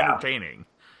entertaining.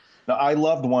 No, I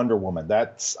loved Wonder Woman.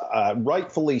 That's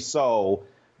rightfully so.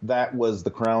 That was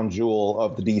the crown jewel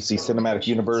of the DC Cinematic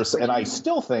Universe, and I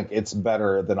still think it's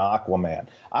better than Aquaman.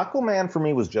 Aquaman for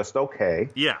me was just okay.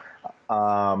 Yeah.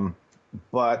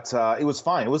 But it was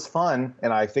fine. It was fun,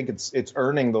 and I think it's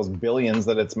earning those billions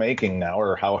that it's making now,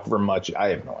 or however much. I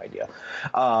have no idea.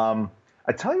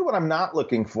 I tell you what I'm not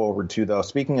looking forward to, though,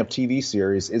 speaking of TV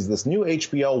series, is this new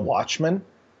HBO Watchmen.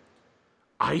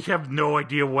 I have no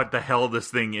idea what the hell this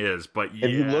thing is, but yeah.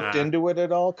 Have you looked into it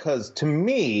at all? Because to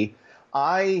me,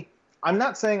 I'm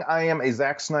not saying I am a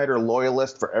Zack Snyder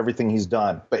loyalist for everything he's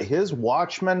done, but his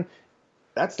Watchmen,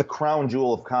 that's the crown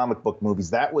jewel of comic book movies.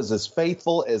 That was as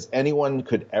faithful as anyone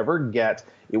could ever get.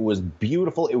 It was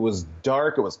beautiful. It was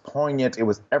dark. It was poignant. It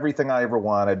was everything I ever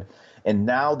wanted. And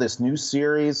now this new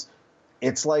series,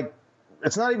 it's like,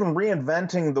 it's not even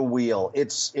reinventing the wheel.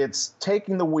 It's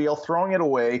taking the wheel, throwing it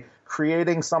away,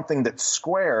 creating something that's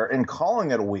square and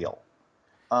calling it a wheel.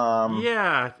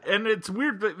 Yeah, and it's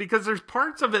weird because there's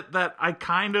parts of it that I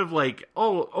kind of like,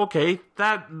 oh, okay,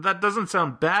 that doesn't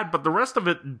sound bad, but the rest of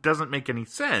it doesn't make any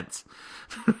sense.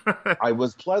 I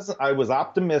was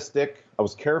optimistic. I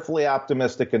was carefully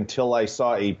optimistic until I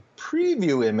saw a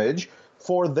preview image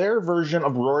for their version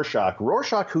of Rorschach.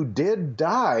 Rorschach, who did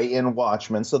die in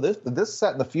Watchmen. So this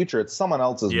set in the future, it's someone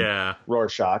else's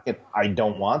Rorschach, and I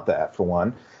don't want that, for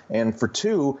one. And for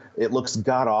two, it looks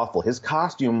god-awful. His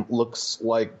costume looks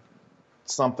like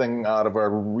something out of a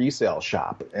resale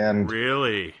shop. And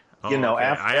really? You know, okay.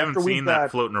 I haven't seen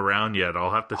that floating around yet. I'll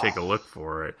have to take a look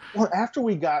for it. Well, after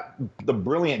we got the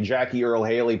brilliant Jackie Earle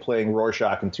Haley playing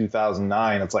Rorschach in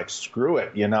 2009, it's like, screw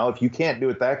it. You know, if you can't do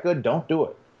it that good, don't do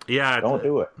it. Yeah. Don't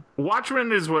do it.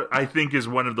 Watchmen is what I think is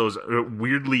one of those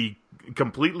weirdly,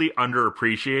 completely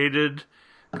underappreciated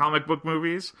comic book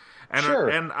movies. And, sure.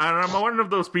 and I'm one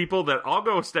of those people that I'll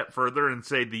go a step further and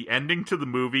say the ending to the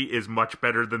movie is much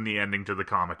better than the ending to the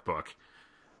comic book.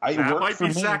 That might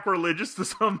be sacrilegious to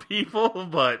some people,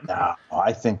 but no,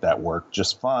 I think that worked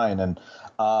just fine. And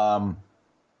so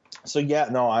yeah,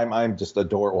 no, I'm just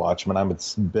adore Watchmen. I'm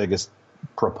its biggest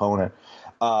proponent.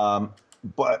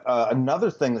 But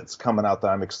another thing that's coming out that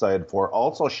I'm excited for,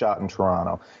 also shot in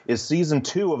Toronto, is season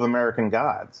 2 of American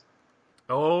Gods.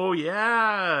 Oh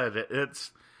yeah,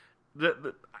 it's.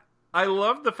 I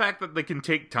love the fact that they can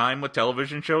take time with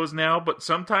television shows now, but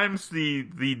sometimes the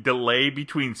delay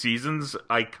between seasons,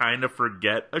 I kind of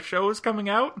forget a show is coming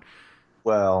out.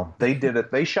 Well, they did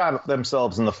it. They shot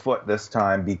themselves in the foot this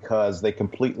time because they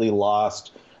completely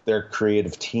lost their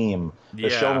creative team. The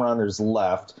showrunners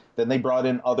left. Then they brought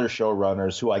in other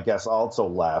showrunners who I guess also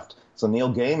left. So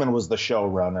Neil Gaiman was the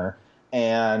showrunner,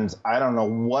 and I don't know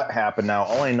what happened now.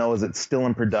 All I know is it's still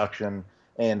in production.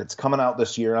 And it's coming out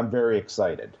this year, and I'm very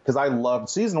excited. Because I loved...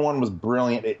 Season 1 was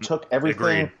brilliant. It took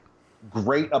everything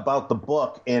great about the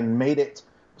book and made it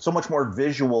so much more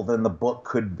visual than the book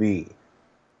could be.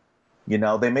 You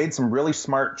know, they made some really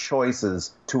smart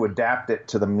choices to adapt it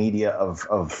to the media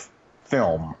of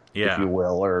film, if you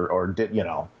will, or you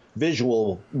know,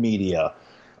 visual media.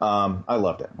 I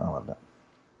loved it.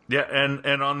 Yeah,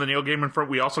 and on the Neil Gaiman front,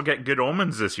 we also get Good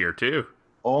Omens this year, too.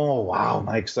 Oh, wow.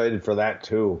 I'm excited for that,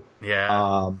 too.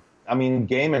 Yeah. I mean,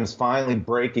 Gaiman's finally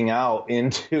breaking out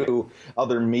into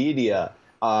other media.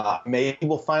 Maybe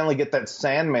we'll finally get that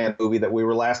Sandman movie that we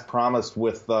were last promised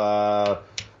with Joseph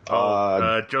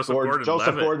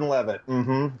Gordon-Levitt,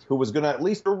 who was going to at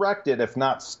least direct it, if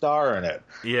not star in it.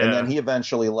 Yeah. And then he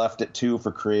eventually left it, too,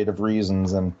 for creative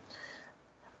reasons. And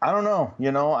I don't know.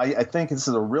 You know, I think this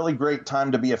is a really great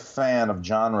time to be a fan of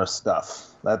genre stuff.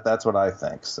 That's what I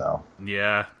think. So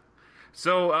yeah,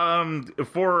 So,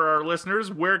 for our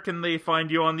listeners, where can they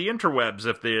find you on the interwebs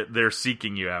if they're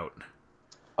seeking you out?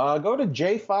 Go to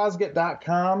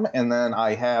jfosgett.com, and then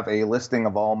I have a listing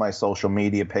of all my social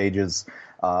media pages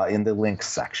in the links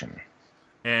section.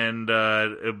 And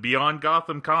beyond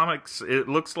Gotham Comics, it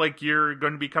looks like you're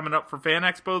going to be coming up for Fan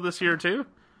Expo this year, too?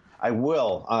 I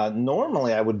will.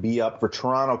 Normally, I would be up for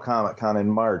Toronto Comic Con in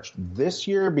March. This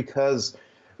year, because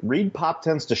Reed Pop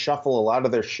tends to shuffle a lot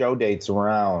of their show dates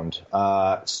around.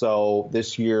 So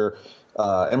this year,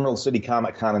 Emerald City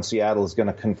Comic Con in Seattle is going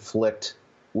to conflict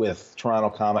with Toronto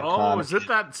Comic Con. Oh, is it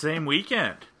that same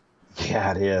weekend?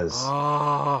 Yeah, it is.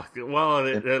 Oh,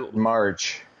 well,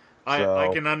 March. I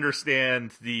can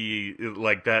understand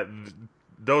that.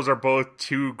 Those are both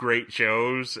two great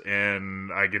shows,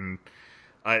 and I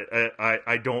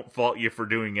don't fault you for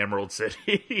doing Emerald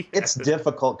City. It's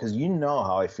difficult because you know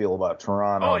how I feel about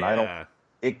Toronto, Oh, and yeah.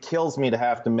 it kills me to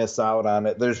have to miss out on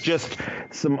it. There's just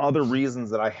some other reasons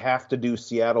that I have to do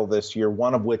Seattle this year,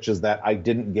 one of which is that I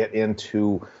didn't get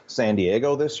into San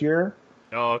Diego this year.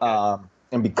 Oh, okay.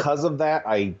 And because of that,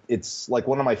 it's like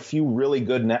one of my few really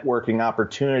good networking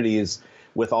opportunities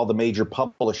with all the major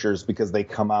publishers because they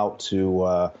come out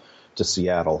to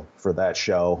Seattle for that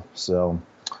show. So,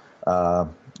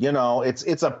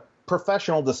 it's a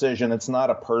professional decision. It's not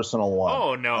a personal one.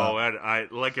 Oh no, I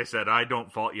like I said, I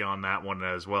don't fault you on that one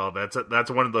as well.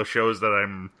 That's one of those shows that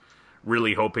I'm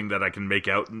really hoping that I can make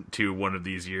out to one of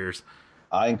these years.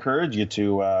 I encourage you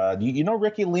to. You know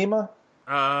Ricky Lima?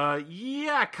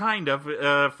 Yeah, kind of.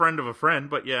 Friend of a friend,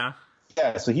 but yeah.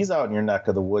 Yeah, so he's out in your neck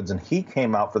of the woods, and he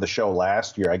came out for the show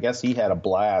last year. I guess he had a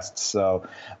blast. So,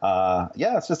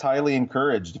 it's just highly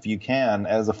encouraged if you can,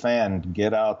 as a fan,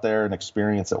 get out there and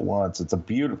experience it once.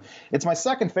 It's my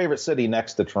second favorite city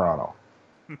next to Toronto.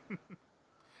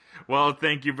 Well,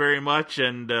 thank you very much,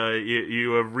 and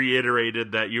you have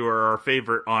reiterated that you are our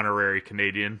favorite honorary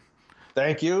Canadian.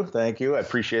 Thank you. I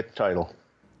appreciate the title.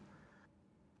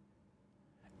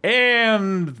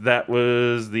 And that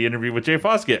was the interview with Jay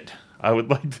Foskett. I would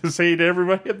like to say to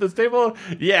everybody at this table,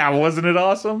 yeah, wasn't it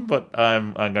awesome? But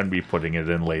I'm going to be putting it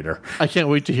in later. I can't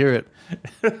wait to hear it.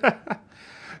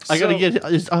 I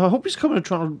hope he's coming to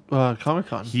Toronto Comic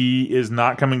Con. He is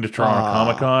not coming to Toronto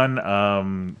Comic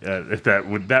Con.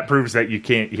 That proves that you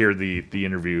can't hear the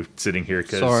interview sitting here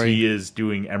because he is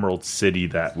doing Emerald City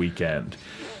that weekend.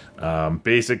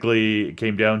 Basically, it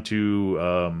came down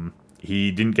to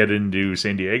he didn't get into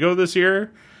San Diego this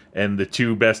year. And the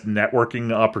two best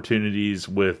networking opportunities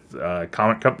with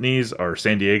comic companies are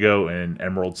San Diego and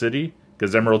Emerald City,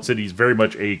 because Emerald City is very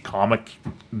much a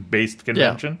comic-based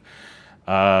convention.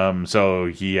 Yeah. So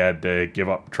he had to give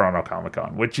up Toronto Comic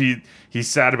Con, which he's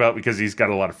sad about because he's got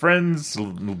a lot of friends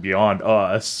beyond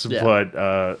us, but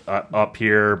up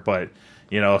here. But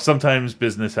sometimes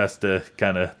business has to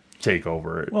kind of take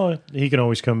over it. Well, he can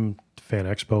always come to Fan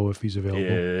Expo if he's available.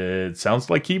 It sounds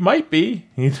like he might be.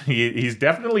 He's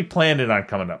definitely planning on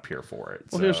coming up here for it.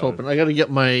 Well, here's hoping. I got to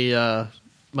get my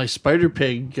my Spider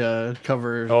Pig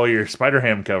cover. Oh, your Spider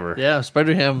Ham cover. Yeah,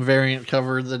 Spider Ham variant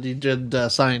cover that he did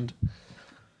signed.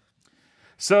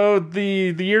 So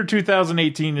the year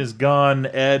 2018 is gone,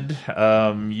 Ed.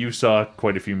 You saw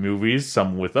quite a few movies,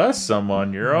 some with us, some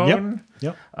on your own.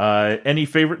 Yep. Any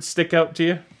favorites stick out to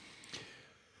you?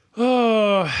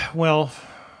 Well,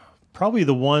 probably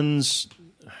the ones.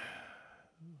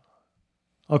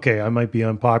 Okay, I might be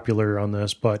unpopular on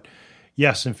this, but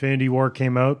yes, Infinity War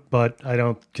came out, but I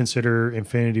don't consider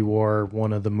Infinity War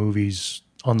one of the movies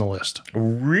on the list.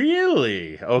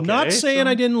 Really? Okay. Not saying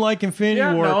I didn't like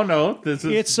Infinity War. No.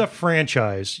 It's a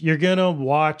franchise. You're gonna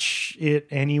watch it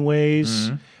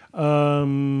anyways.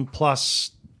 Mm-hmm.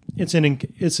 Plus, it's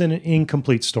an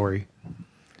incomplete story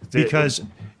because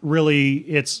really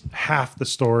it's half the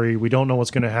story. We don't know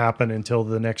what's going to happen until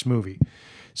the next movie.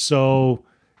 So,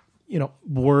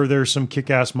 were there some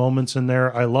kick-ass moments in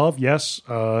there I love? Yes.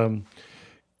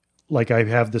 Like I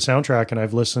have the soundtrack and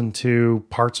I've listened to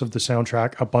parts of the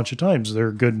soundtrack a bunch of times.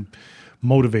 They're good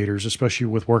motivators, especially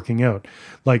with working out.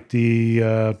 Like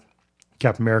the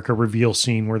Captain America reveal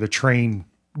scene where the train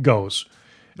goes.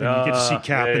 And you get to see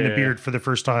Cap in the beard for the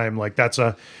first time. Like that's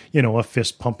a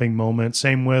fist pumping moment.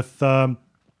 Same with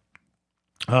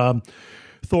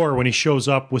Thor when he shows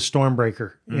up with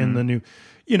Stormbreaker in the new,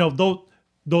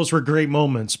 those were great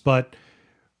moments. But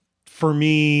for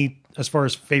me, as far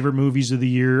as favorite movies of the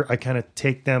year, I kind of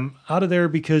take them out of there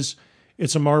because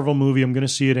it's a Marvel movie. I'm going to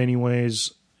see it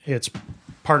anyways. It's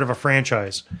part of a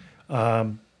franchise.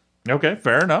 Okay,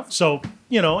 fair enough. So,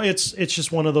 it's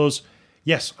just one of those,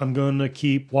 yes, I'm going to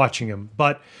keep watching them.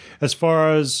 But as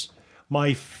far as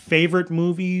my favorite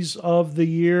movies of the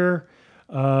year,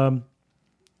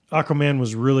 Aquaman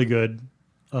was really good.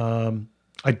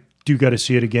 I do got to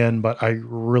see it again, but I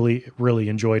really, really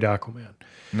enjoyed Aquaman.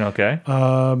 Okay.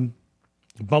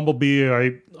 Bumblebee,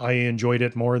 I enjoyed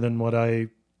it more than what I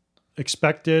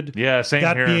expected. Yeah, same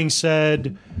That here. being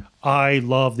said, I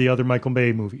love the other Michael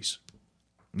Bay movies.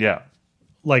 Yeah.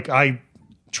 Like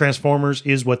Transformers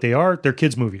is what they are. They're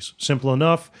kids' movies. Simple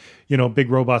enough. Big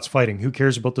robots fighting. Who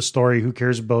cares about the story? Who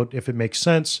cares about if it makes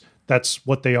sense? That's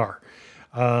what they are.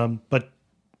 But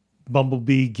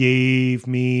Bumblebee gave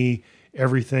me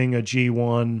everything a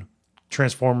G1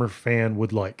 Transformer fan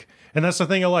would like. And that's the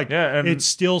thing I like. Yeah, and it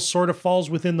still sort of falls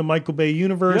within the Michael Bay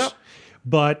universe, Yep.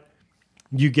 but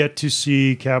you get to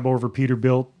see Cab over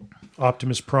Peterbilt,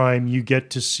 Optimus Prime. You get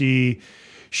to see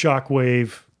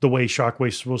Shockwave the way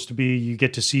Shockwave's supposed to be. You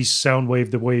get to see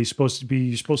Soundwave the way he's supposed to be.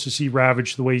 You're supposed to see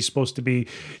Ravage the way he's supposed to be.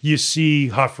 You see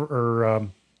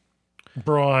Brawn.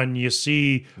 You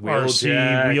see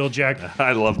RC, Wheeljack.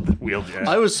 I love the Wheeljack.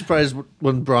 I was surprised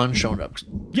when Braun showed up.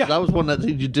 Yeah. That was one that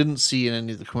you didn't see in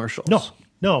any of the commercials.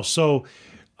 No. So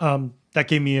that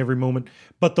gave me every moment.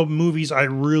 But the movies I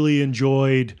really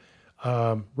enjoyed,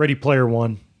 Ready Player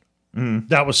One.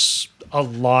 That was a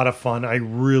lot of fun. I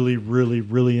really, really,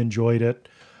 really enjoyed it.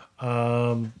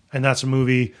 And that's a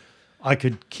movie I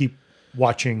could keep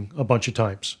watching a bunch of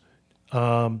times.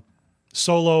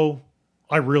 Solo,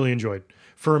 I really enjoyed.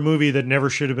 For a movie that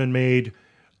never should have been made,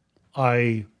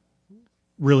 I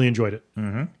really enjoyed it.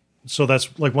 So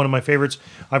that's like one of my favorites.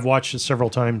 I've watched it several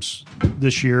times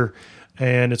this year,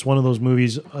 and it's one of those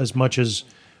movies, as much as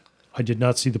I did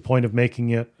not see the point of making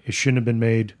it, it shouldn't have been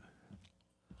made.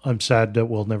 I'm sad that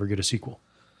we'll never get a sequel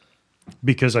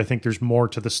because I think there's more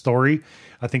to the story.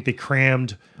 I think they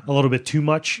crammed a little bit too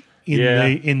much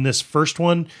in this first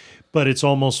one, but it's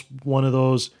almost one of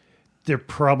those, they're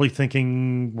probably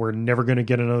thinking we're never going to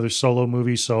get another Solo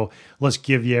movie, so let's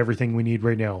give you everything we need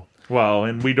right now. Well,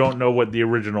 and we don't know what the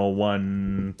original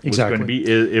one was Exactly. going to be,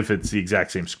 if it's the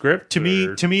exact same script. To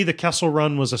me, the Kessel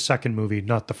Run was a second movie,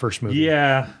 not the first movie.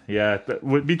 Yeah.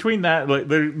 Between that, like,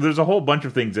 there's a whole bunch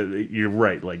of things that you're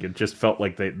right. Like, it just felt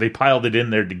like they piled it in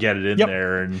there to get it in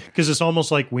there, and Because it's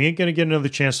almost like we ain't going to get another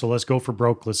chance, so let's go for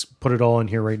broke. Let's put it all in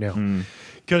here right now.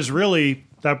 Because really,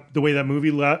 the way that movie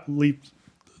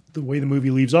the way the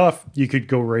movie leaves off, you could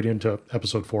go right into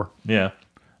episode 4. yeah.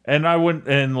 And I wouldn't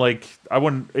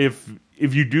if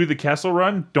you do the Kessel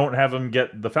Run, don't have him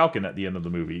get the Falcon at the end of the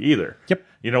movie either. Yep.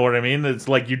 You know what I mean? It's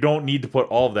like you don't need to put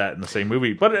all of that in the same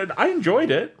movie. But I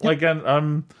enjoyed it. Yep. Like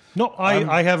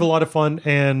I have a lot of fun,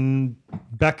 and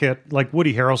Beckett, like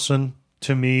Woody Harrelson,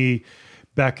 to me,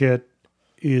 Beckett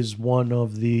is one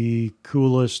of the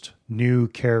coolest new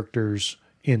characters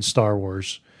in Star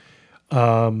Wars.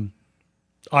 If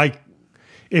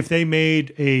they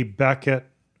made a Beckett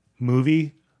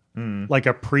movie, like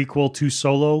a prequel to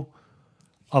Solo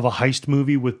of a heist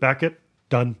movie with Beckett,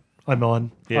 done. I'm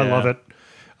on. Yeah. I love it.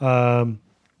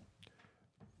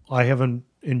 I haven't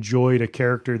enjoyed a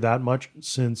character that much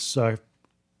since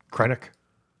Krennic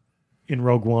in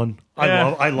Rogue One.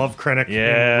 Yeah. I love Krennic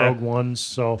in Rogue One.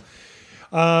 So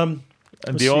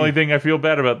the only thing I feel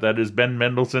bad about that is Ben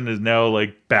Mendelsohn is now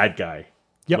like bad guy.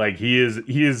 Yep. Like he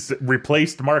is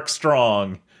replaced Mark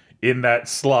Strong in that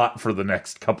slot for the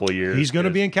next couple of years. he's going to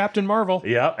be in Captain Marvel.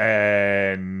 Yeah,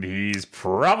 and he's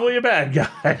probably a bad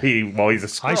guy. Well, he's a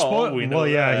Skrull. We know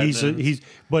that.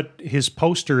 But his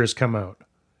poster has come out.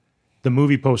 The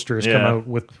movie poster has come out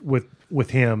with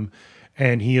him,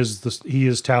 and he is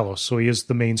Talos, so he is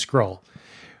the main Skrull.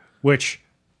 Which,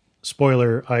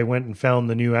 spoiler, I went and found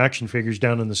the new action figures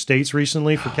down in the States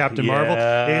recently for Captain Marvel.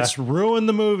 It's ruined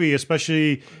the movie,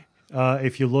 especially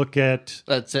if you look at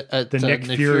the Nick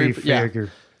Fury figure.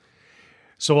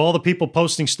 So all the people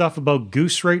posting stuff about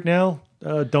Goose right now,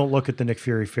 don't look at the Nick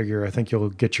Fury figure. I think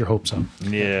you'll get your hopes up.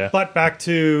 Yeah. But back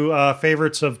to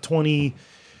favorites of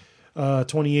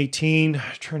 2018.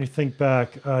 Trying to think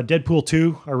back. Deadpool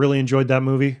 2. I really enjoyed that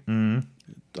movie. I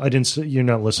didn't say, you're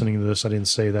not listening to this. I didn't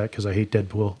say that because I hate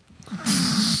Deadpool.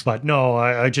 But no,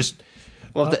 I just...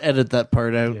 We'll have to edit that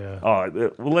part out. Yeah.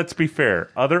 Well, let's be fair.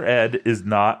 Other Ed is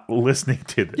not listening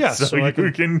to this. Yeah, so I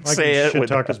you can say it. Shit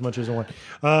talk as much as I want.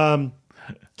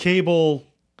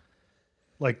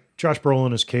 Like Josh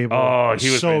Brolin as Cable. Oh, he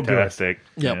was so fantastic.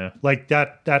 Good. Yep. Yeah. Like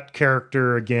that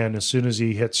character again. As soon as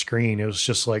he hit screen, it was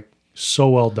just like so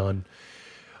well done.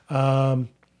 Trying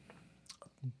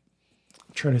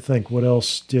to think, what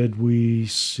else did we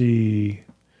see?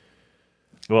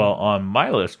 Well, on my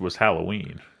list was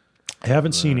Halloween. I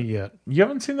haven't seen it yet. You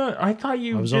haven't seen that? I thought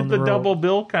you was on did the the road. double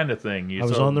bill kind of thing. I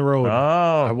was on the road.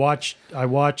 I Oh, watched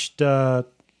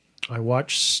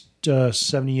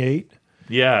 78.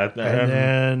 Yeah. And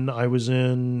then I was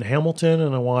in Hamilton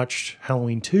and I watched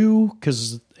Halloween 2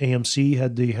 because AMC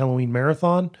had the Halloween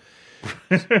marathon.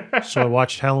 So I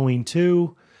watched Halloween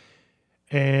 2.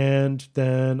 And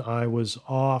then I was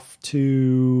off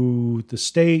to the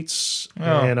States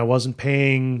and I wasn't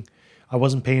paying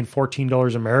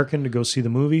 $14 American to go see the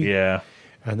movie. Yeah.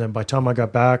 And then by the time I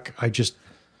got back, I just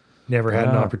never had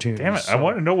an opportunity. Damn it. I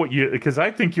want to know what because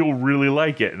I think you'll really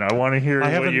like it. And I want to hear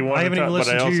what you want I haven't to even talk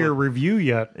listened to your review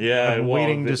yet. Yeah. I'm well,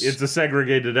 waiting to. It's a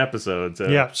segregated episode. So.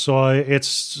 Yeah. So it's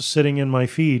sitting in my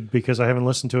feed because I haven't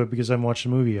listened to it because I haven't watched the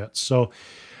movie yet. So,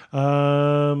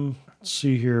 let's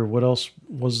see here. What else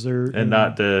was there? And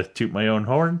not to toot my own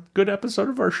horn, good episode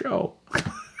of our show.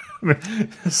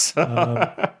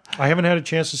 I haven't had a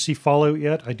chance to see Fallout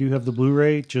yet. I do have the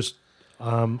Blu-ray. Just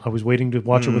I was waiting to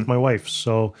watch it with my wife,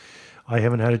 so I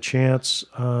haven't had a chance.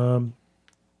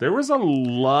 There was a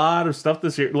lot of stuff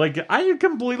this year. Like I had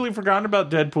completely forgotten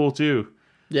about Deadpool 2.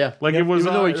 Yeah. Like it was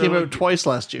even though it came like, out twice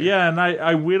last year. Yeah, and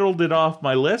I whittled it off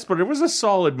my list, but it was a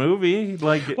solid movie.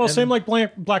 Like Same like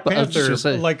Black I was just Panther. gonna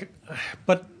say. Like,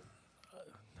 but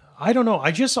I don't know.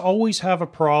 I just always have a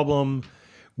problem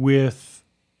with.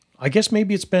 I guess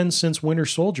maybe it's been since Winter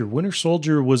Soldier. Winter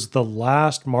Soldier was the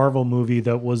last Marvel movie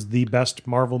that was the best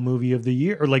Marvel movie of the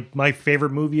year, or like my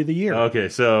favorite movie of the year. Okay,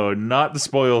 so not to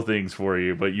spoil things for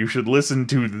you, but you should listen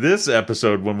to this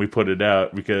episode when we put it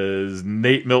out because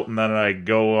Nate Milton and I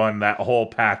go on that whole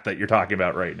path that you're talking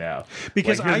about right now.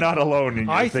 Because like, you're not alone in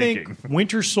your thinking. think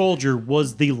Winter Soldier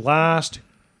was the last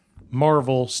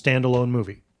Marvel standalone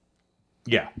movie.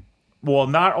 Yeah. Well,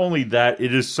 not only that,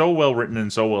 it is so well written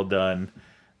and so well done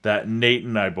that Nate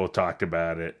and I both talked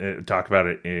about it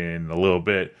in a little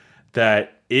bit,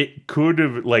 that it could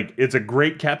have, like, it's a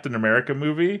great Captain America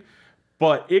movie,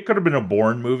 but it could have been a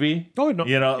Bourne movie. Oh, no.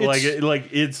 You know,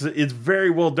 it's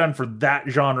very well done for that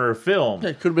genre of film. Yeah,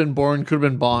 it could have been Bourne, could have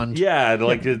been Bond. Yeah,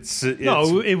 like it's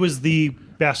No, it was the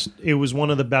best. It was one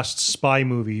of the best spy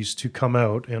movies to come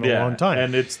out in a long time.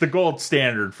 and it's the gold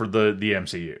standard for the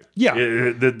MCU.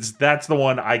 Yeah. That's the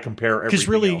one I compare everything Because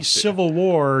really, else to. Civil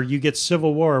War, you get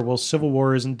Civil War. Well, Civil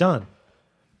War isn't done.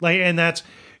 And that's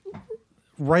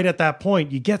right at that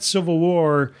point. You get Civil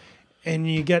War, and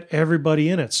you get everybody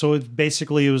in it. So it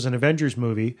was an Avengers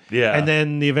movie. Yeah. And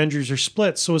then the Avengers are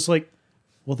split. So it's like,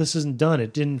 well, this isn't done.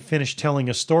 It didn't finish telling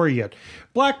a story yet.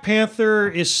 Black Panther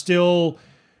is still.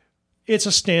 It's a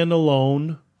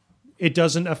standalone. It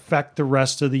doesn't affect the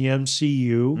rest of the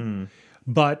MCU.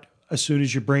 But as soon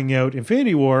as you bring out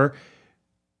Infinity War,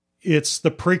 it's the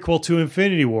prequel to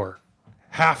Infinity War.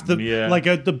 Half the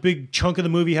the big chunk of the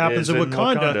movie happens in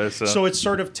Wakanda. So it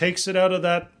sort of takes it out of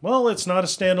that, well, it's not a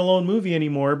standalone movie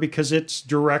anymore because it's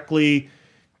directly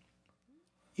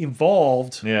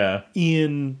involved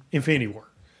in Infinity War.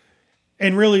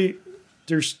 And really,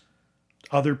 there's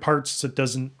other parts that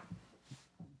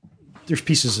there's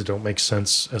pieces that don't make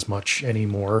sense as much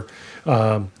anymore.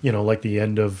 Like the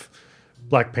end of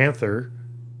Black Panther.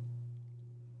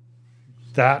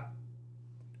 That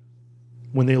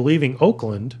when they're leaving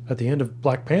Oakland at the end of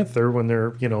Black Panther, when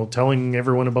they're, telling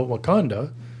everyone about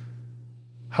Wakanda,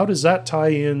 how does that tie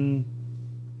in?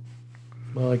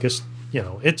 Well, I guess,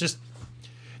 it just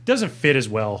doesn't fit as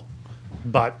well.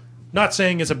 But not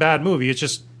saying it's a bad movie. It's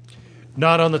just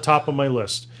not on the top of my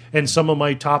list. And some of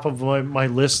my top of my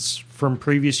lists from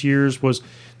previous years was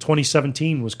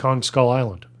 2017 was Kong Skull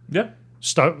Island. Yep.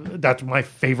 That's my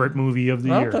favorite movie of the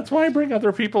year. That's why I bring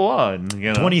other people on.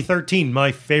 2013,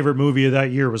 my favorite movie of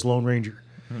that year was Lone Ranger.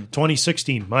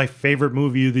 2016, my favorite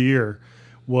movie of the year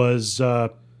was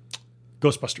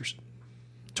Ghostbusters.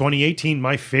 2018,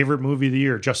 my favorite movie of the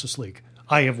year, Justice League.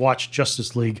 I have watched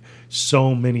Justice League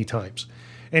so many times.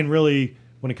 And really,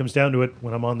 when it comes down to it,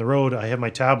 when I'm on the road, I have my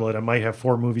tablet. I might have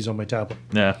 4 movies on my tablet.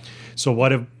 Yeah. So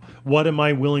what am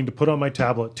I willing to put on my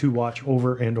tablet to watch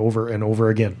over and over and over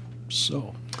again?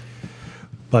 So,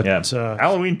 but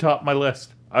Halloween topped my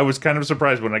list. I was kind of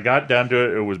surprised when I got down to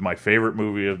it. It was my favorite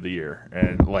movie of the year,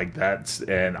 and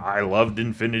and I loved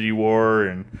Infinity War,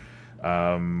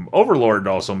 and Overlord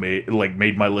also made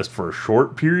my list for a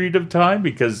short period of time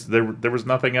because there was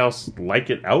nothing else like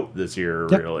it out this year,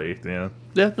 really. Yeah,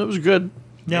 that was good.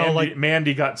 Now,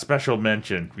 Mandy got special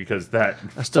mention because that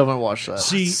I still haven't watched that.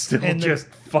 See, still and just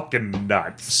fucking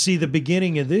nuts. See, the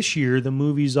beginning of this year, the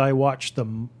movies I watched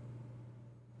the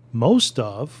most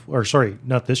of, or sorry,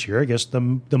 not this year, I guess the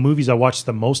movies I watched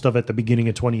the most of at the beginning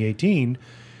of 2018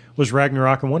 was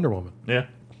Ragnarok and Wonder Woman. Yeah.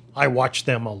 I watched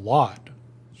them a lot.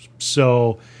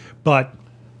 So, but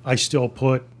I still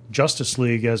put Justice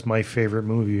League as my favorite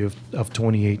movie of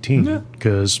 2018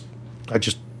 because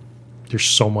there's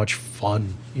so much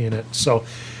fun in it. So,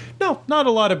 no,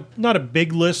 not a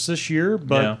big list this year,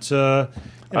 but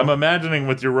I'm imagining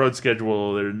with your road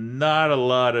schedule, there's not a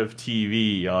lot of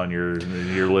TV on your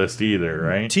list either,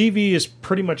 right? TV is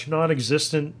pretty much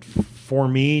non-existent for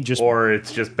me. Or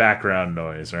it's just background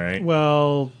noise, right?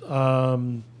 Well,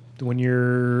 when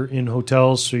you're in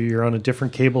hotels, so you're on a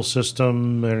different cable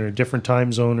system and a different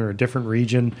time zone or a different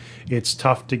region, it's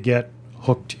tough to get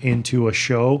hooked into a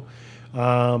show.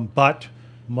 But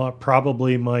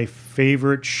probably my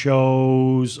favorite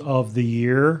shows of the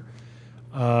year,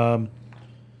 The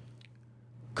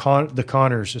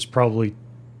Conners is probably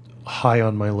high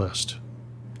on my list.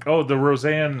 Oh, the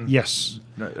Roseanne. Yes.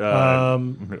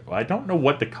 I don't know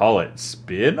what to call it.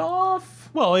 Spin-off?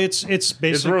 Well, it's basically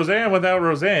It's Roseanne without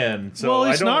Roseanne. So well,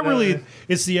 it's I don't not know. really.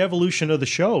 It's the evolution of the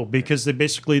show because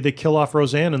they kill off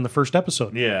Roseanne in the first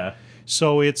episode. Yeah.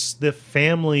 So it's the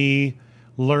family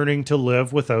learning to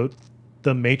live without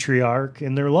the matriarch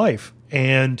in their life,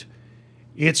 and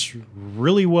it's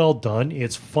really well done.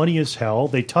 It's funny as hell.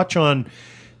 They touch on.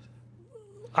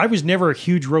 I was never a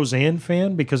huge Roseanne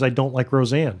fan because I don't like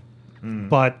Roseanne,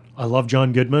 but I love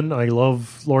John Goodman. I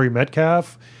love Laurie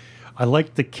Metcalf. I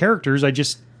like the characters. I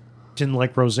just didn't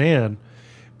like Roseanne.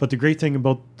 But the great thing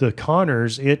about the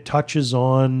Conners, it touches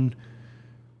on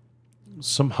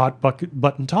some hot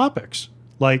button topics.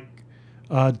 Like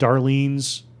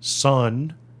Darlene's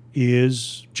son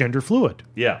is gender fluid.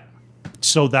 Yeah.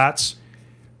 So that's,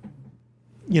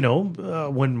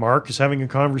 when Mark is having a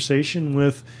conversation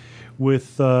with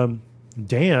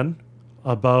Dan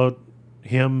about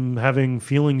him having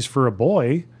feelings for a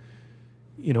boy,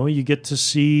 you get to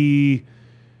see,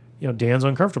 Dan's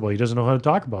uncomfortable. He doesn't know how to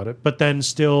talk about it, but then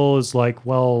still is like,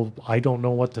 well, I don't know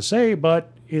what to say,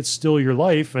 but it's still your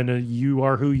life and you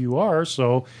are who you are.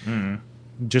 So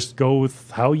just go with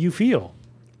how you feel.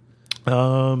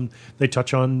 They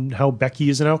touch on how Becky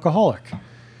is an alcoholic.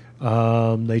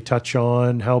 They touch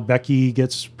on how Becky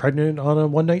gets pregnant on a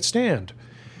one-night stand.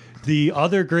 The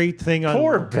other great thing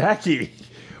Poor Becky.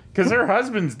 Because her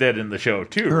husband's dead in the show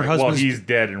too. Her right? husband's- Well, he's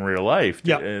dead in real life.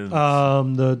 Yeah. And-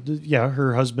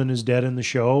 Her husband is dead in the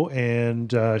show,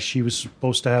 and she was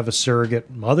supposed to have a surrogate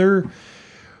mother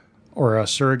or a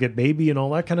surrogate baby and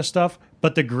all that kind of stuff.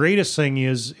 But the greatest thing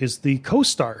is the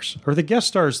co-stars or the guest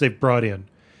stars they've brought in.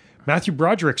 Matthew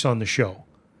Broderick's on the show.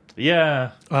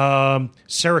 yeah.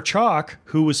 Sarah Chalk,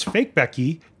 who was fake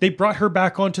Becky, they brought her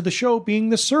back onto the show being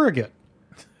the surrogate.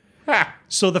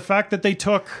 So the fact that they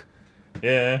took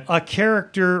Yeah. a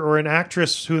character or an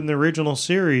actress who in the original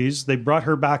series, they brought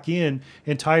her back in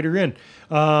and tied her in.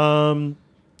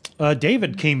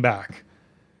 David came back.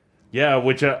 Yeah,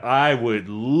 which I would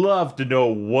love to know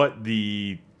what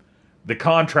the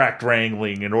contract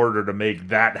wrangling in order to make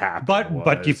that happen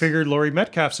But you was. figured Laurie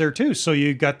Metcalf's there too. So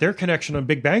you got their connection on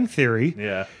Big Bang Theory.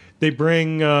 Yeah. They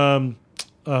bring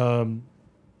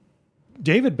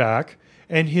David back,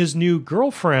 and his new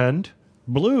girlfriend,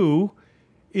 Blue,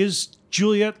 is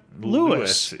Juliette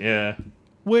Lewis. Yeah.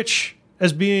 Which,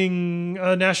 as being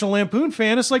a National Lampoon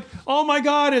fan, it's like, oh my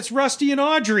God, it's Rusty and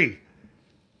Audrey.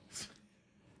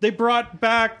 They brought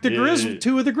back two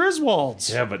of the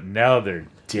Griswolds. Yeah, but now they're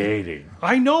dating.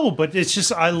 I know, but it's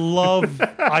just I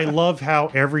love how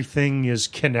everything is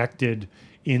connected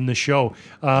in the show.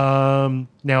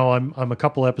 Now I'm a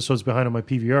couple episodes behind on my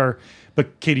PVR,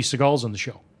 but Katie Seagal's on the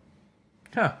show.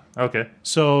 Huh. Okay.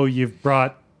 So you've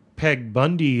brought Peg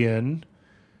Bundy in,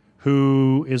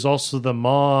 who is also the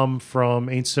mom from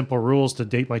Ain't Simple Rules to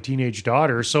Date My Teenage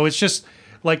Daughter. So it's just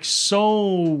like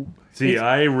so. See,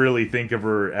 I really think of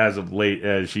her as of late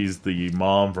as she's the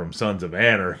mom from Sons of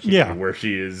Anarchy, Yeah. where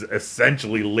she is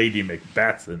essentially Lady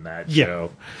Macbeth in that Yeah.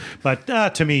 show. But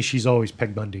to me, she's always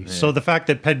Peg Bundy. So the fact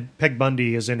that Peg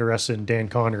Bundy is interested in Dan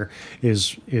Connor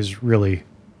is really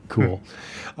cool.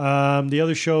 The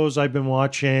other shows I've been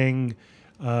watching,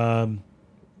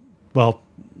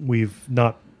 we've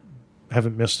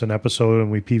haven't missed an episode,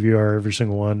 and we PVR every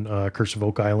single one. Curse of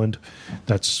Oak Island.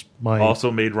 That's my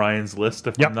Also made Ryan's list,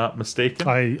 if Yep. I'm not mistaken.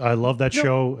 I love that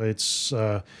show. It's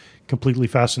completely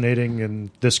fascinating,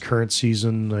 and this current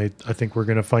season, I think we're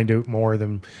going to find out more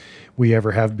than we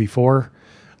ever have before.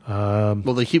 Well,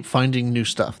 they keep finding new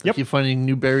stuff. They Yep. keep finding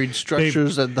new buried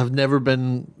structures that have never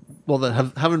been,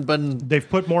 haven't been They've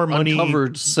put more money.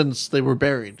 uncovered since they were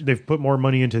buried. They've put more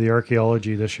money into the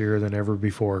archaeology this year than ever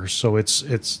before. So it's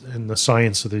and the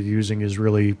science that they're using is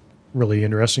really, really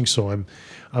interesting. So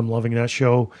I'm loving that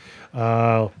show.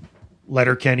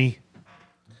 Letterkenny.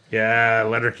 Yeah,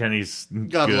 Letterkenny's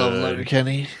Gotta good. love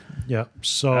Letterkenny. Yeah.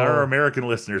 So Our American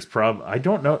listeners probably, I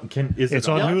don't know, is it's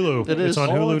it on Yeah, Hulu. it It's is. on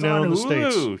Oh, Hulu it's now on in the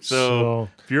Hulu. States. So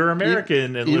if you're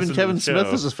American and Even listen Kevin to the Smith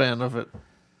show, is a fan of it.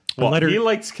 Well, Letter- he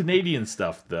likes Canadian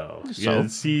stuff, though. So?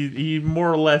 Yes, he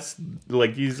more or less,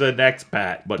 like, he's an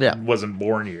expat, but Yeah. wasn't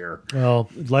born here. Well,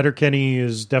 Letterkenny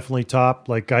is definitely top.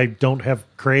 Like, I don't have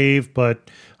Crave, but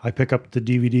I pick up the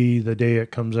DVD the day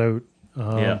it comes out.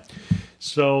 Yeah.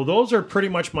 So those are pretty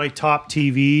much my top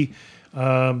TV.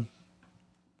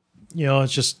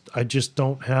 It's just I just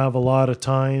don't have a lot of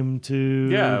time to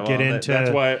get into.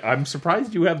 That's why I'm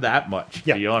surprised you have that much,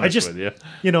 to be honest with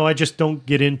you. I just don't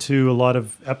get into a lot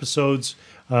of episodes.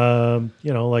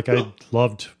 Like I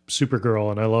loved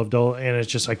Supergirl and I loved and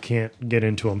it's just I can't get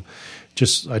into them.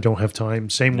 Just I don't have time.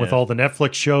 Same with all the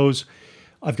Netflix shows.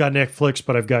 I've got Netflix,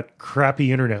 but I've got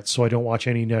crappy internet, so I don't watch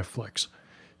any Netflix.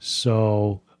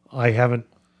 So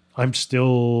I'm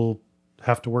still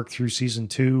have to work through season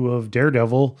 2 of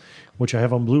Daredevil, which I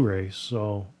have on Blu-ray.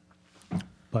 So,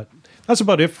 but that's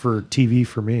about it for TV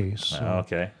for me. So.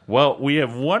 Okay. Well, we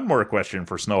have one more question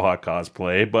for Snowhawk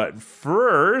Cosplay, but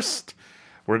first,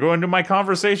 we're going to my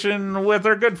conversation with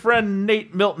our good friend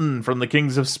Nate Milton from the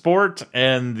Kings of Sport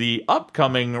and the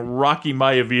upcoming Rocky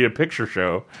Maivia picture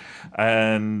show.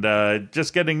 And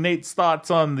just getting Nate's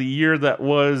thoughts on the year that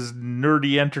was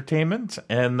nerdy entertainment,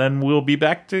 and then we'll be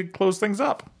back to close things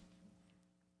up.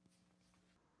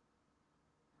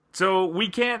 So we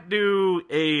can't do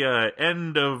a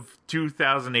end of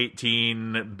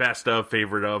 2018 best of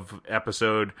favorite of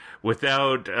episode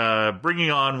without bringing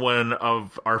on one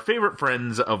of our favorite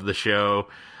friends of the show.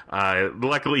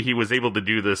 Luckily, he was able to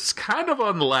do this kind of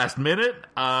on the last minute.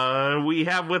 We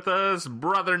have with us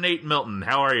brother Nate Milton.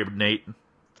 How are you, Nate?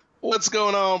 What's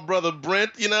going on, brother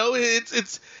Brent?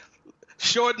 It's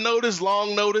short notice,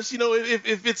 long notice.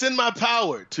 If it's in my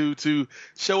power to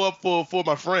show up for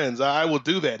my friends, I will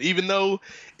do that. Even though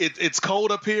it's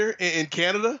cold up here in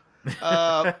Canada.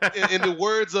 In the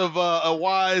words of a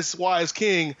wise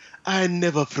king, I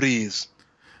never freeze.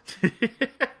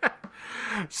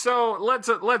 So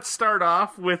let's start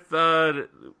off with the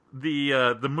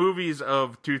movies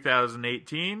of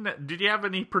 2018. Did you have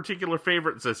any particular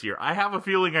favorites this year? I have a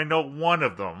feeling I know one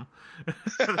of them.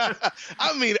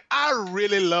 I mean, I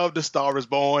really loved The Star Is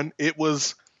Born. It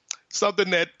was something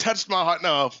that touched my heart.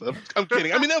 No, I'm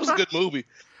kidding. I mean, that was a good movie.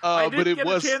 I didn't get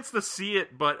a chance to see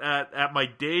it, but at my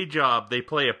day job, they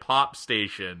play a pop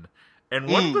station. And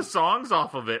one of the songs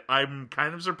off of it, I'm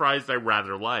kind of surprised I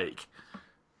rather like.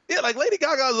 Yeah, like Lady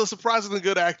Gaga is a surprisingly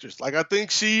good actress. Like I think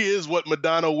she is what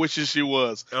Madonna wishes she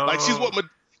was. Oh. Like she's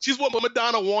what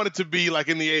Madonna wanted to be like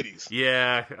in the 80s.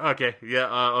 Yeah. Okay.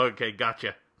 Yeah. Okay.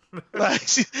 Gotcha. Like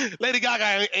Lady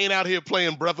Gaga ain't out here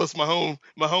playing Breathless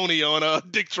Mahoney on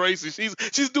Dick Tracy.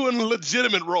 She's doing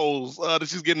legitimate roles that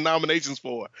she's getting nominations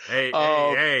for.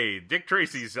 Hey, Dick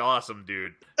Tracy's awesome,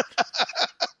 dude.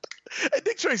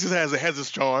 Dick Tracy has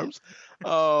his charms.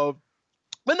 But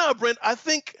no, Brent, I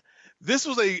think this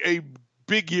was a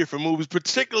big year for movies,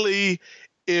 particularly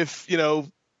if,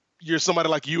 you're somebody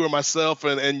like you or myself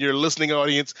and your listening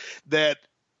audience that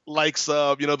likes,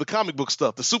 the comic book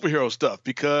stuff, the superhero stuff,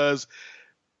 because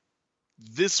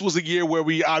this was a year where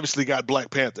we obviously got Black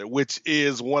Panther, which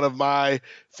is one of my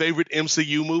favorite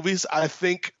MCU movies. I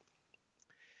think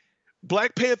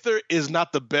Black Panther is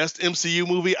not the best MCU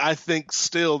movie. I think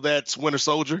still that's Winter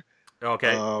Soldier.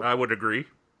 Okay, I would agree.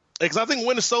 Because I think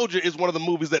Winter Soldier is one of the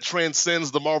movies that transcends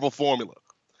the Marvel formula.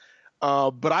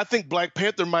 But I think Black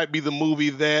Panther might be the movie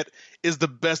that is the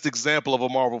best example of a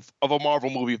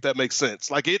Marvel movie, if that makes sense.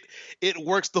 Like it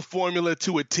works the formula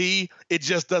to a T. It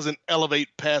just doesn't elevate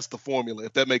past the formula,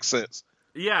 if that makes sense.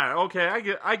 Yeah.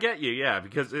 Okay. I get you. Yeah,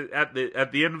 because at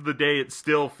the end of the day, it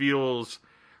still feels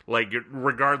like,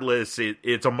 regardless,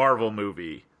 it's a Marvel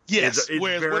movie. Yes, it's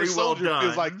whereas very Winter Soldier well done.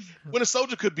 feels like Winter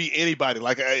Soldier could be anybody.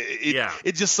 Like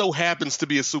it just so happens to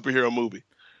be a superhero movie.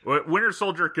 Winter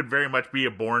Soldier could very much be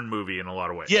a Bourne movie in a lot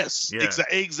of ways. Yes, yeah.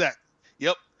 Exactly.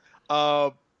 Yep.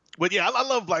 But yeah, I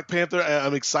love Black Panther.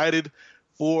 I'm excited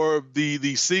for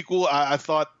the sequel. I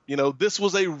thought this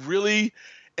was a really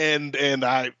and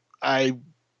I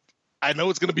know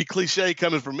it's going to be cliche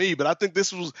coming from me, but I think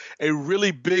this was a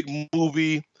really big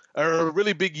movie. A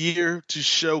really big year to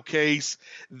showcase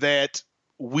that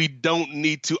we don't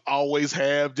need to always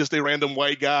have just a random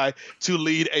white guy to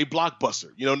lead a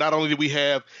blockbuster. Not only did we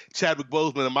have Chadwick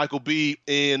Boseman and Michael B.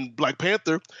 in Black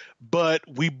Panther, but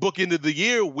we bookended the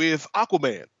year with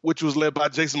Aquaman, which was led by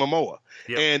Jason Momoa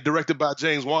and directed by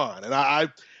James Wan. And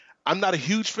I'm not a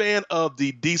huge fan of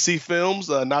the DC films,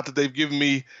 not that they've given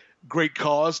me great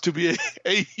cause to be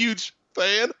a huge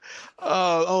fan.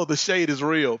 The shade is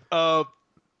real.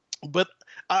 But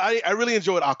I really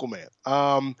enjoyed Aquaman.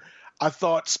 I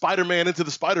thought Spider-Man Into the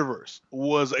Spider-Verse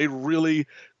was a really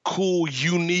cool,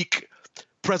 unique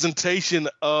presentation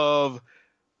of,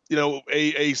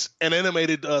 an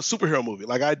animated superhero movie.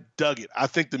 Like, I dug it. I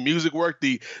think the music worked,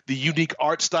 the unique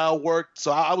art style worked.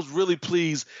 So I was really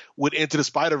pleased with Into the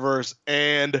Spider-Verse.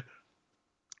 And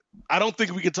I don't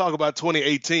think we can talk about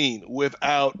 2018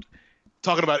 without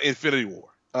talking about Infinity War.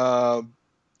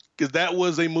 Because that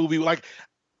was a movie, like,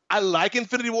 I like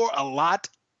Infinity War a lot,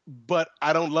 but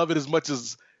I don't love it as much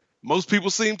as most people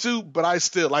seem to. But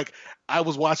I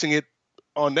was watching it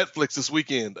on Netflix this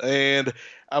weekend, and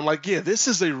I'm like, yeah, this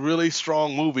is a really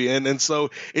strong movie. And so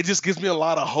it just gives me a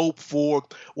lot of hope for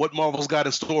what Marvel's got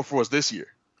in store for us this year.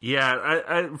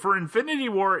 Yeah, for Infinity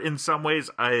War, in some ways,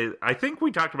 I think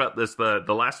we talked about this the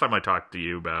last time I talked to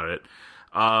you about it.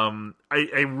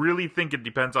 I really think it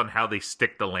depends on how they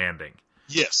stick the landing.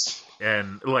 Yes.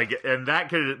 And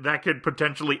that could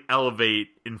potentially elevate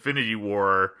Infinity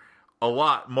War a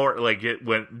lot more,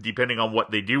 depending on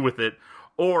what they do with it.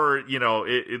 Or,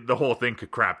 the whole thing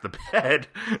could crap the bed.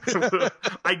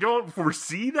 I don't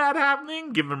foresee that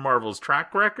happening, given Marvel's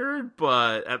track record,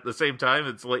 but at the same time,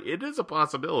 it's like, it is a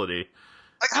possibility.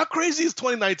 Like, how crazy is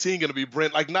 2019 going to be,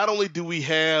 Brent? Like, not only do we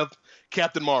have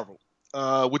Captain Marvel,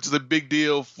 which is a big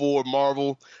deal for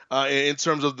Marvel in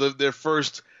terms of their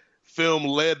first film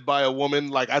led by a woman.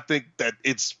 Like, I think that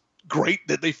it's great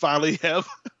that they finally have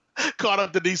caught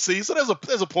up to DC. So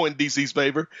there's a point in DC's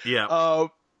favor. Yeah.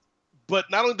 But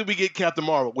not only do we get Captain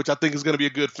Marvel, which I think is going to be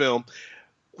a good film,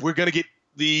 we're going to get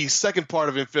the second part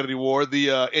of Infinity War, the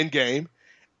Endgame.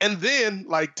 And then,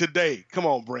 like, today, come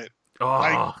on, Brent.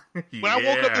 Oh, when I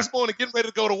woke up this morning getting ready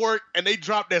to go to work and they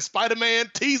dropped that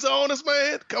Spider-Man teaser on us,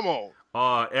 man, come on.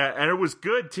 And it was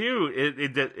good, too.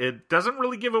 It doesn't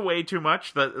really give away too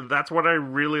much. That's what I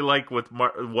really like with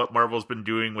what Marvel's been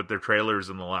doing with their trailers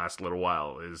in the last little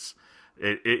while is...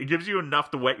 It gives you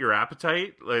enough to whet your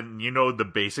appetite, and the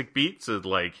basic beats is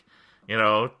like,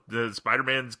 the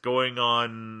Spider-Man's going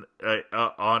on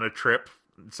a trip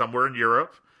somewhere in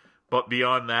Europe, but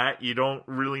beyond that, you don't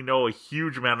really know a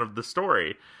huge amount of the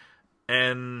story.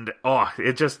 And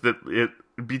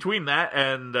between that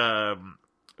and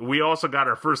we also got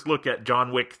our first look at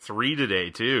John Wick 3 today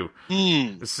too.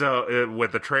 So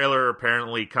with the trailer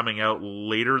apparently coming out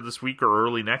later this week or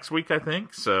early next week, I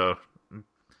think. So.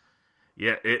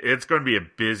 Yeah, it's going to be a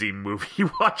busy movie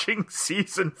watching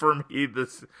season for me.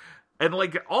 And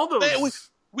like all those, man,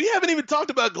 we haven't even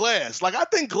talked about Glass. Like, I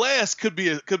think Glass could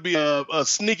be a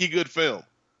sneaky good film.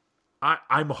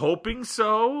 I'm hoping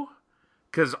so,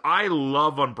 because I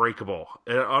love Unbreakable.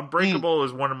 Unbreakable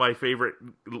is one of my favorite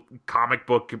comic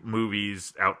book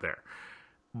movies out there.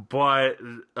 But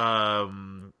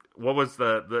what was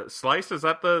the Slice? Is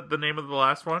that the name of the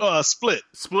last one? Split.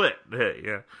 Hey,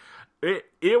 yeah.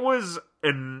 It was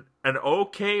an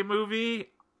okay movie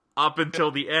up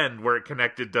until the end where it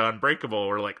connected to Unbreakable.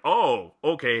 We're like, oh,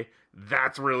 okay,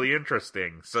 that's really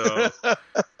interesting. So,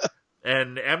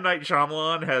 and M. Night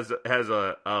Shyamalan has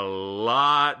a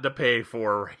lot to pay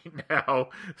for right now,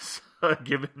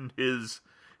 given his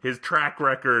track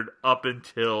record up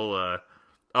until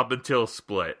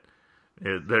Split.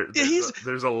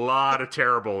 There's a lot of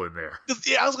terrible in there.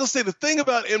 Yeah, I was gonna say the thing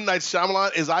about M. Night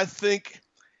Shyamalan is I think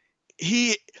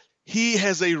he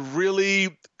has a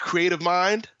really creative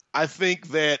mind. I think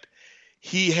that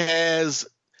he has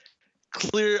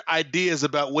clear ideas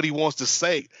about what he wants to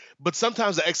say, but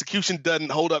sometimes the execution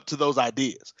doesn't hold up to those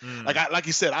ideas. Like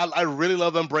you said, I really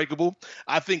love Unbreakable.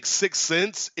 I think Sixth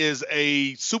Sense is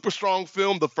a super strong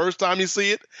film the first time you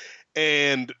see it,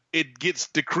 and it gets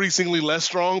decreasingly less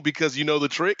strong because you know the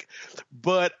trick.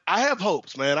 But I have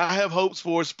hopes, man. I have hopes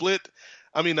for Split.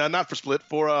 I mean, not for Split,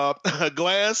 for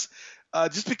Glass,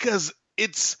 just because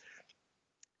it's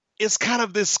kind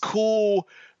of this cool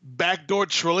backdoor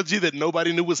trilogy that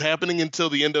nobody knew was happening until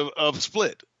the end of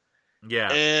Split.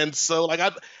 Yeah. And so, like,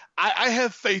 I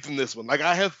have faith in this one. Like,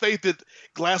 I have faith that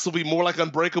Glass will be more like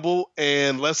Unbreakable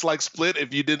and less like Split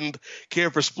if you didn't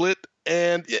care for Split.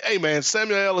 And hey, man,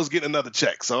 Samuel L. is getting another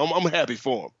check, so I'm happy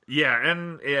for him. Yeah,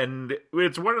 and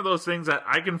it's one of those things that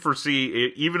I can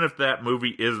foresee. Even if that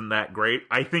movie isn't that great,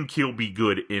 I think he'll be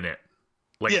good in it.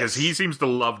 Like, because he seems to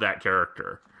love that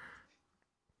character.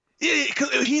 Yeah,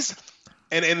 because he's.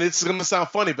 And it's going to sound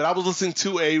funny, but I was listening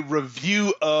to a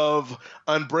review of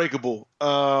Unbreakable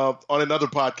on another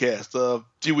podcast a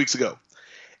few weeks ago.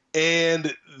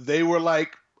 And they were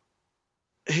like,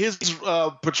 his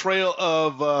portrayal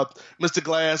of Mr.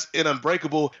 Glass in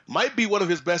Unbreakable might be one of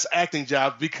his best acting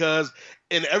jobs because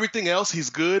in everything else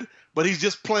he's good, but he's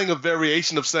just playing a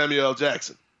variation of Samuel L.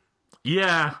 Jackson.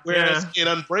 Yeah. Whereas in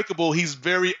Unbreakable, he's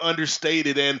very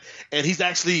understated and he's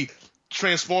actually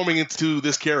transforming into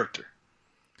this character.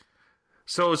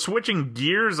 So switching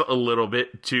gears a little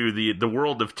bit to the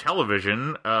world of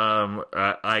television,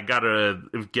 I gotta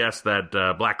guess that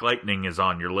Black Lightning is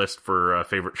on your list for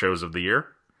favorite shows of the year.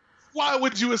 Why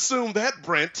would you assume that,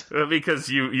 Brent? Because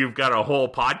you've got a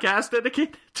whole podcast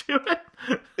dedicated to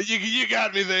it. You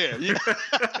got me there.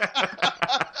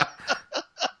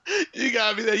 You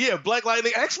got me there. Yeah, Black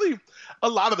Lightning. Actually, a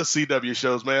lot of the CW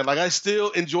shows, man. Like, I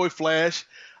still enjoy Flash,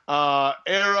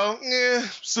 Arrow,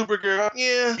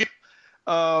 Supergirl,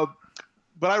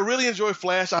 but I really enjoy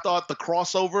Flash. I thought the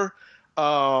crossover,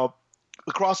 the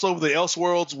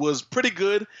Elseworlds was pretty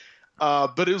good,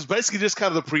 but it was basically just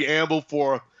kind of the preamble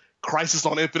for Crisis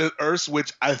on Infinite Earths,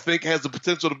 which I think has the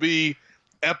potential to be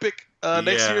epic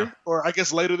next year, or I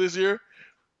guess later this year.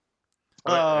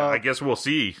 I guess we'll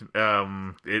see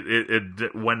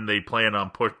when they plan on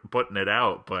putting it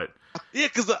out. But yeah,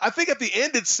 because I think at the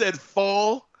end it said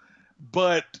fall,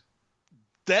 but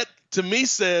that to me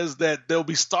says that they'll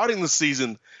be starting the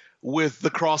season with the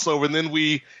crossover, and then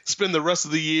we spend the rest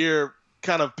of the year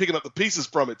kind of picking up the pieces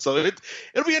from it. So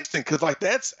it'll be interesting because like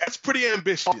that's pretty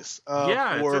ambitious.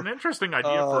 It's an interesting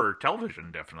idea for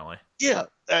television, definitely. Yeah,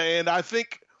 and I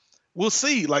think we'll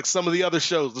see like some of the other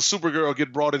shows. The Supergirl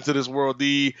get brought into this world.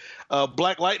 The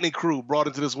Black Lightning crew brought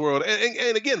into this world.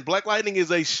 And again, Black Lightning is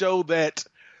a show that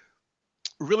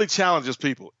really challenges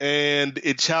people, and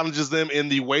it challenges them in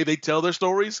the way they tell their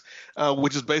stories,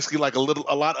 which is basically like a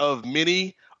lot of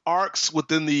mini arcs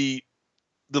within the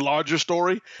larger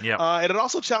story. Yeah. And it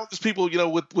also challenges people,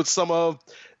 with some of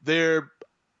their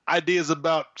ideas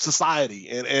about society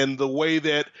and the way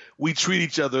that we treat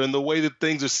each other and the way that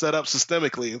things are set up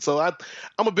systemically. And so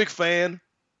I'm a big fan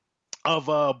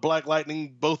of Black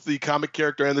Lightning, both the comic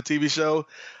character and the TV show.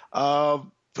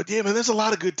 But yeah, man, there's a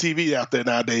lot of good TV out there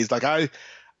nowadays. Like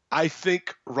I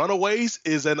think Runaways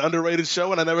is an underrated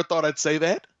show, and I never thought I'd say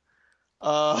that.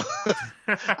 I'm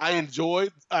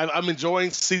enjoying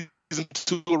season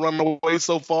 2 of Runaways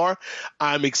so far.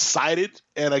 I'm excited,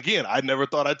 and again, I never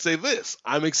thought I'd say this.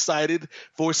 I'm excited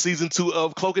for season 2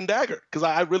 of Cloak and Dagger because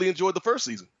I really enjoyed the first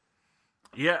season.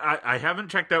 Yeah, I haven't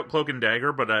checked out Cloak and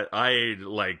Dagger, but I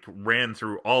ran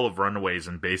through all of Runaways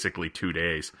in basically 2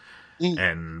 days.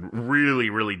 And really,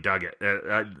 really dug it.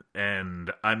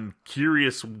 And I'm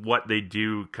curious what they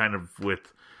do kind of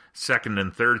with second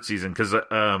and third season, because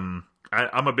I'm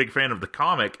a big fan of the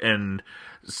comic, and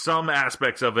some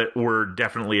aspects of it were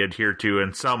definitely adhered to,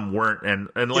 and some weren't,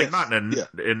 and like not in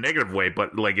a negative way,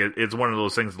 but like it's one of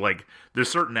those things, like there's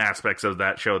certain aspects of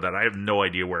that show that I have no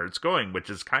idea where it's going,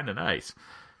 which is kind of nice.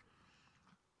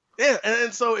 Yeah,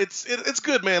 and so it's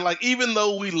good, man. Like, even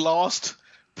though we lost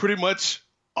pretty much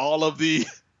all of the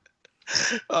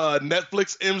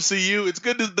Netflix MCU, it's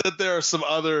good that there are some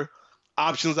other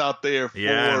options out there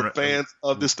for fans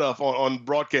of this stuff on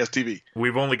broadcast TV.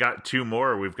 We've only got 2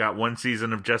 more. We've got 1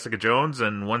 season of Jessica Jones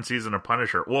and 1 season of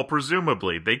Punisher. Well,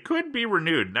 presumably they could be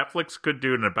renewed. Netflix could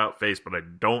do an about face, but I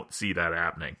don't see that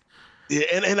happening. Yeah,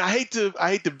 and I hate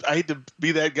to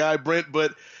be that guy, Brent,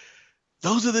 but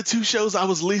those are the 2 shows I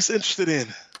was least interested in.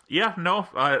 Yeah, no,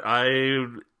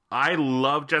 I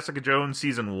love Jessica Jones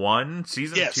season 1.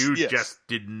 Season 2 just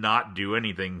did not do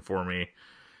anything for me.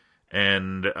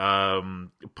 And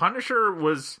Punisher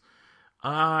was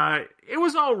it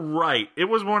was all right. It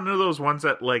was one of those ones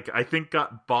that like I think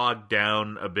got bogged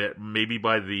down a bit, maybe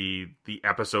by the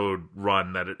episode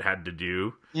run that it had to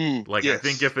do. I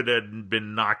think if it had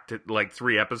been knocked, like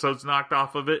 3 episodes knocked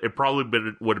off of it, it probably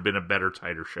would have been a better,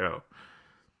 tighter show.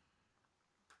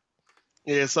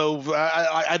 Yeah, so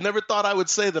I never thought I would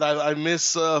say that I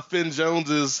miss Finn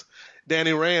Jones's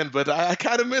Danny Rand, but I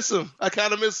kind of miss him.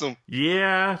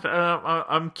 Yeah,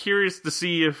 I'm curious to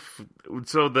see if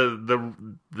so.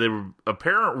 The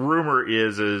apparent rumor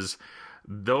is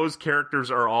those characters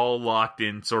are all locked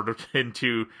in sort of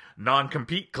into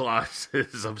non-compete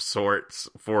clauses of sorts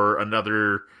for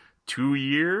another 2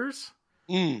 years.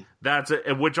 That's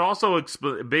it. Which also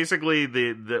basically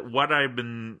the what I've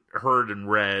been heard and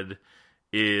read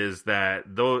is that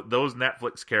those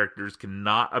Netflix characters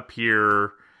cannot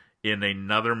appear in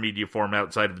another media form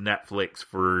outside of Netflix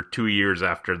for 2 years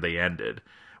after they ended,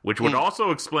 which would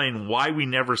also explain why we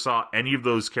never saw any of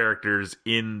those characters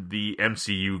in the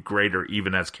MCU greater,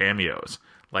 even as cameos.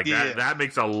 Like that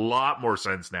makes a lot more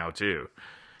sense now too.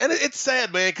 And it's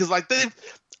sad, man, because like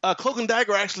Cloak and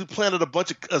Dagger actually planted a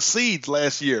bunch of seeds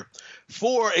last year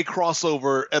for a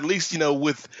crossover, at least,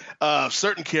 with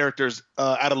certain characters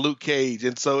out of Luke Cage.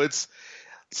 And so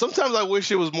sometimes I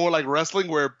wish it was more like wrestling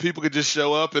where people could just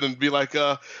show up and be like,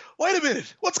 wait a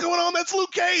minute, what's going on? That's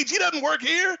Luke Cage. He doesn't work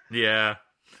here. Yeah.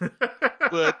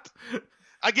 But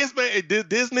I guess, man,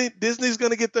 Disney's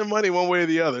going to get their money one way or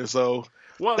the other. So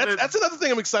Well, that's another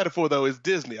thing I'm excited for, though, is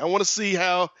Disney. I want to see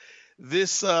how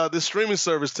this streaming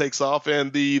service takes off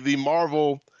and the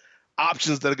Marvel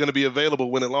options that are going to be available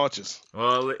when it launches.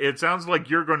 Well, it sounds like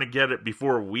you're going to get it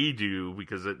before we do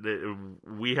because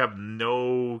we have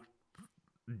no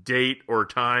date or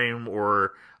time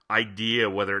or idea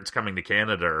whether it's coming to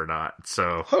Canada or not.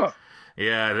 So,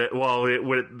 yeah,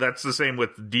 that's the same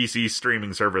with DC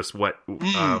streaming service. We're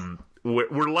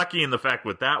lucky in the fact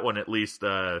with that one, at least,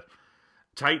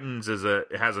 Titans has a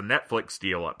Netflix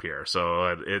deal up here,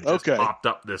 so it just popped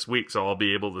up this week, so I'll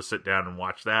be able to sit down and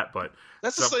watch that. But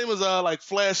that's the same as like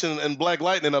Flash and Black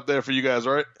Lightning up there for you guys,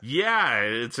 right? Yeah,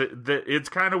 it's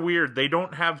kind of weird. They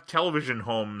don't have television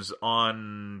homes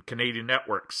on Canadian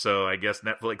networks, so I guess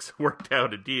Netflix worked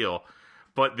out a deal.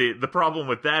 But the problem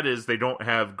with that is they don't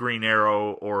have Green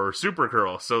Arrow or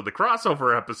Supergirl, so the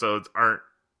crossover episodes aren't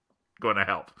going to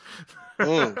help.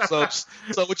 So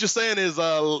what you're saying is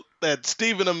that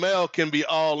Stephen Amell can be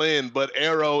all in, but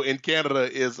Arrow in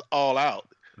Canada is all out.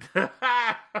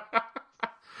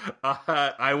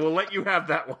 I will let you have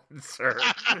that one, sir.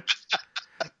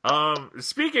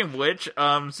 Speaking of which,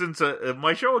 since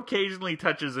my show occasionally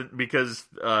touches it because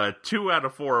 2 out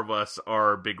of 4 of us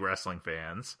are big wrestling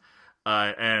fans,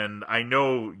 and I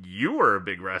know you are a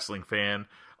big wrestling fan,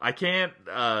 I can't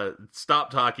stop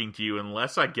talking to you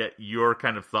unless I get your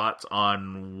kind of thoughts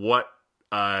on what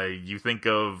you think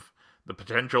of the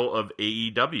potential of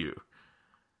AEW.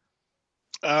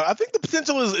 I think the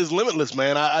potential is limitless,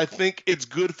 man. I think it's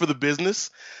good for the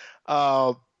business.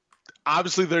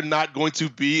 Obviously, they're not going to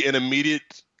be an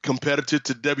immediate competitor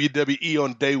to WWE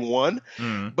on day one,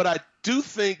 but I do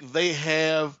think they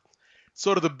have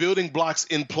sort of the building blocks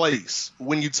in place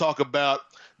when you talk about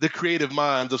the creative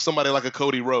minds of somebody like a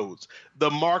Cody Rhodes,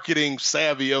 the marketing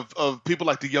savvy of people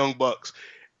like the Young Bucks,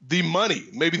 the money,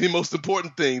 maybe the most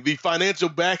important thing, the financial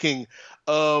backing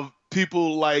of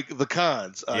people like the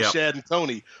Khans, Shad and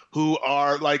Tony, who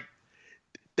are like,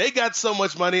 they got so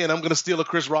much money, and I'm going to steal a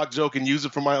Chris Rock joke and use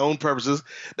it for my own purposes.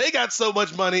 They got so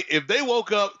much money, if they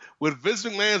woke up with Vince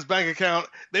McMahon's bank account,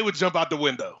 they would jump out the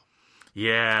window.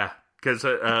 Yeah, because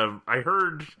I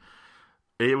heard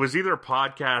it was either a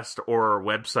podcast or a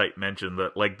website mentioned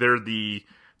that like they're the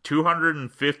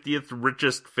 250th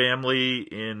richest family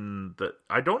in the,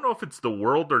 I don't know if it's the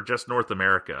world or just North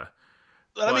America.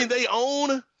 I mean, they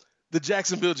own the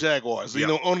Jacksonville Jaguars. You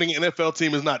know, owning an NFL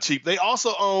team is not cheap. They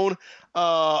also own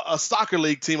a soccer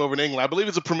league team over in England. I believe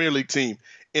it's a Premier League team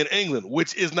in England,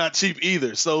 which is not cheap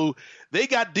either. So they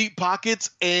got deep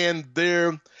pockets, and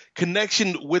their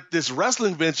connection with this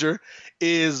wrestling venture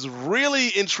is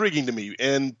really intriguing to me.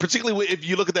 And particularly if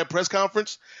you look at that press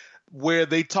conference where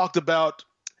they talked about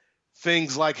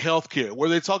things like healthcare, where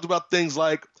they talked about things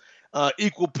like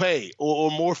equal pay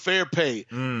or more fair pay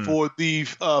for the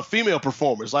female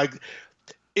performers. Like,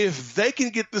 if they can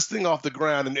get this thing off the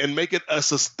ground and make it a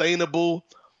sustainable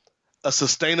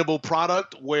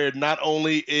product where not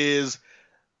only is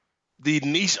the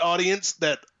niche audience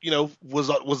that, you know,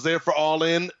 was there for All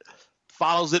In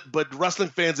follows it, but wrestling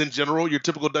fans in general, your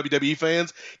typical WWE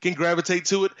fans, can gravitate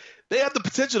to it, they have the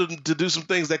potential to do some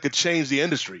things that could change the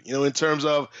industry, you know, in terms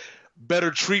of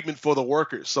better treatment for the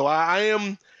workers. So I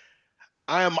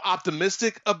am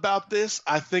optimistic about this.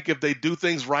 I think if they do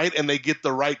things right and they get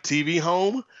the right TV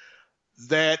home,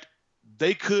 that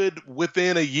they could,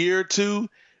 within a year or two,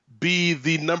 be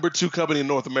the number 2 company in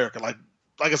North America. Like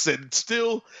I said,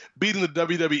 still beating the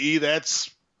WWE,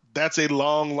 that's a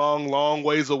long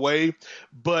ways away.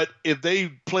 But if they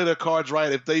play their cards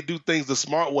right, if they do things the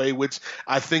smart way, which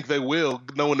I think they will,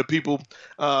 knowing the people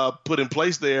put in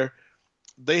place there,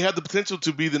 they have the potential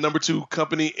to be the number 2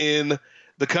 company in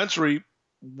the country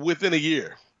within a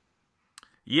year.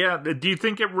 Yeah. Do you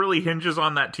think it really hinges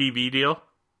on that TV deal?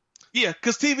 Yeah,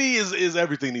 because TV is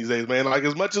everything these days, man. Like,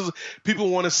 as much as people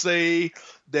want to say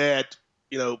that,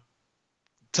 you know,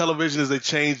 television is a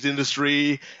changed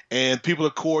industry and people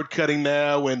are cord cutting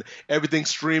now and everything's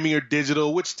streaming or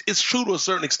digital, which is true to a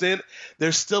certain extent,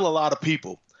 there's still a lot of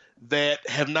people that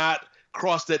have not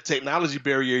crossed that technology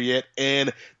barrier yet,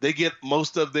 and they get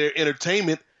most of their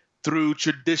entertainment through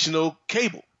traditional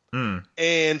cable.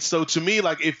 And so to me,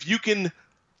 like, if you can,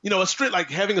 you know, like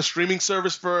having a streaming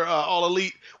service for All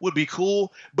Elite would be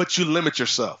cool, but you limit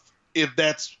yourself if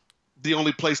that's the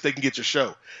only place they can get your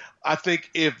show. I think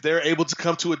if they're able to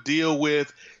come to a deal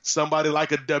with somebody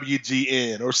like a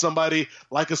WGN or somebody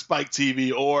like a Spike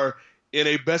TV, or in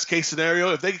a best case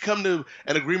scenario, if they could come to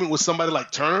an agreement with somebody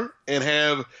like Turner and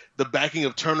have the backing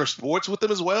of Turner Sports with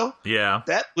them as well,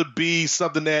 that would be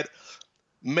something that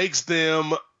makes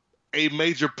them a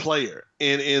major player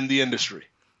in the industry.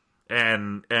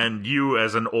 and you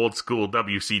as an old school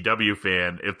WCW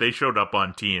fan, if they showed up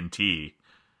on TNT.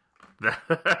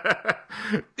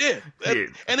 Yeah,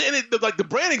 and like the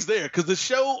branding's there because the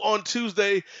show on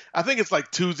Tuesday, I think it's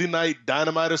like Tuesday Night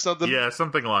Dynamite or something. Yeah,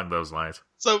 something along those lines.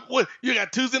 So what you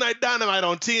got Tuesday Night Dynamite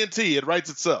on TNT? It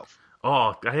writes itself.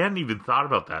 Oh, I hadn't even thought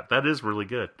about that. That is really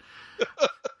good.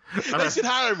 They should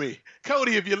hire me,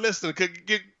 Cody. If you're listening,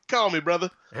 call me,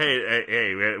 brother.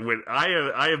 Hey! When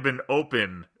I have been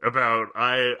open about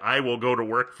I will go to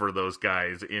work for those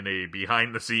guys in a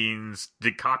behind the scenes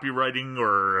copywriting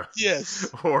or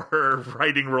or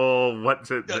writing role.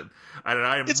 What's it? And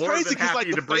I am more than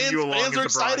happy to bring you along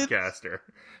as a broadcaster.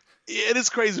 It is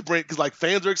crazy, Brent, because like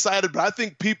fans are excited, but I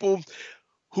think people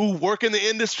who work in the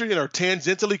industry and are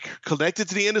tangentially connected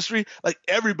to the industry, like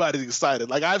everybody's excited.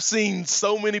 Like I've seen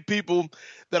so many people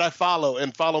that I follow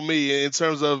and follow me in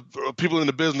terms of people in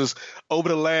the business over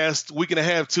the last week and a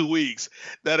half, 2 weeks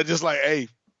that are just like, hey,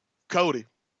 Cody,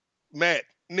 Matt,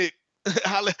 Nick,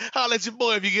 holla at your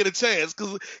boy if you get a chance.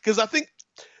 Because I think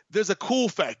there's a cool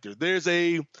factor. There's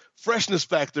a freshness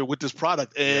factor with this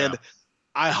product. And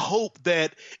I hope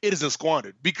that it isn't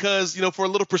squandered because, for a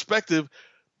little perspective,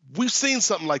 we've seen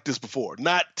something like this before,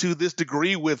 not to this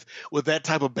degree with that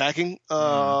type of backing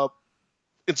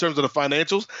in terms of the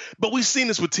financials, but we've seen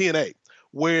this with TNA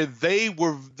where they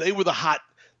were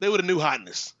the new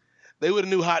hotness. They were the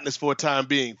new hotness for a time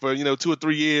being for 2 or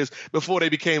 3 years before they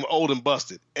became old and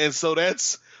busted. And so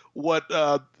that's what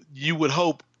you would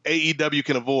hope AEW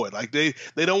can avoid. Like they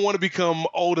don't want to become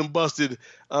old and busted.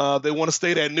 They want to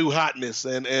stay that new hotness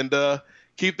and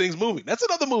keep things moving. That's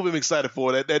another movie I'm excited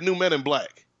for, that new Men in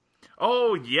Black.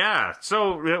 Oh, yeah.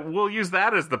 So we'll use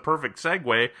that as the perfect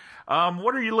segue.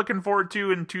 What are you looking forward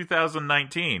to in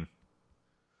 2019?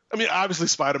 I mean, obviously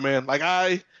Spider-Man. Like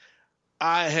I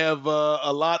have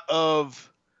a lot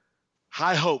of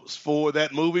high hopes for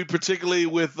that movie, particularly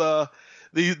with the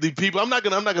people. I'm not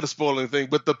gonna spoil anything,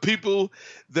 but the people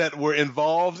that were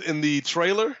involved in the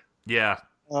trailer. Yeah.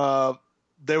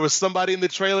 There was somebody in the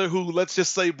trailer who, let's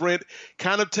just say, Brent,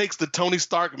 kind of takes the Tony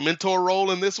Stark mentor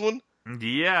role in this one.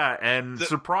 Yeah, and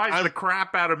surprised the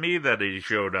crap out of me that he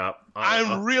showed up.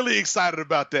 I'm really excited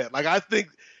about that. Like, I think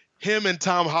him and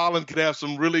Tom Holland could have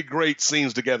some really great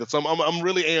scenes together. So I'm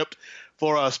really amped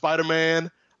for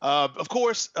Spider-Man. Of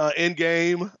course,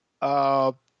 Endgame,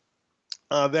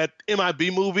 that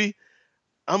MIB movie.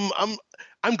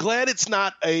 I'm glad it's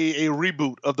not a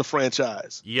reboot of the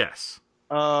franchise. Yes.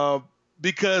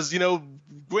 Because,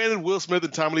 granted, Will Smith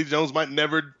and Tommy Lee Jones might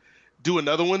never do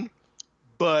another one,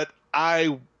 but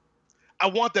I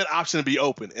want that option to be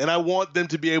open, and I want them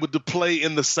to be able to play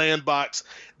in the sandbox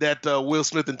that Will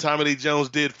Smith and Tommy Lee Jones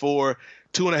did for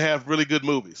 2.5 really good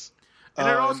movies. And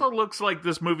it also looks like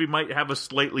this movie might have a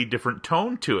slightly different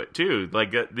tone to it, too.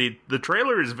 Like, the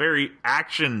trailer is very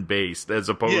action-based as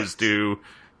opposed to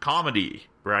comedy,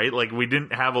 right? Like, we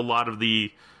didn't have a lot of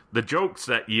the jokes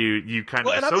that you kind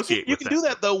of associate with you can do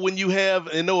that, though, when you have,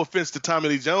 and no offense to Tommy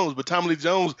Lee Jones, but Tommy Lee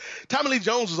Jones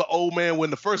was an old man when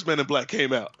the first Men in Black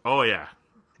came out. Oh, yeah.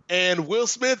 And Will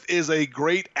Smith is a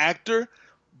great actor,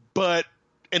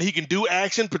 and he can do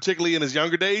action, particularly in his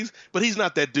younger days, but he's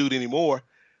not that dude anymore.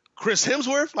 Chris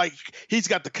Hemsworth, like, he's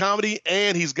got the comedy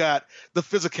and he's got the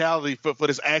physicality for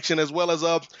this action, as well as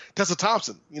Tessa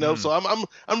Thompson, So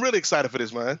I'm really excited for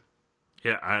this, man.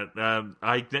 Yeah,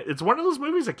 it's one of those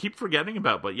movies I keep forgetting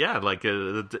about, but yeah, like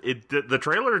the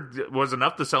trailer was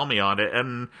enough to sell me on it,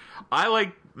 and I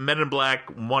like Men in Black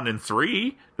 1 and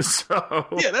 3, so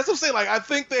yeah, that's what I'm saying. Like, I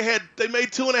think they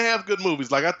made 2.5 good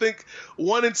movies. Like, I think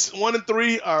 1 and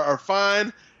 3 are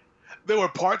fine. There were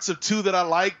parts of 2 that I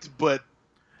liked, but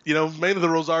mainly the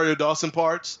Rosario Dawson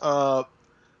parts.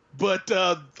 But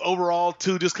overall,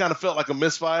 2 just kind of felt like a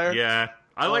misfire. Yeah.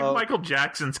 I like Michael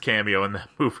Jackson's cameo in that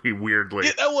movie, weirdly.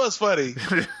 Yeah, that was funny.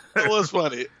 That was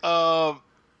funny.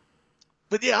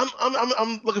 But yeah,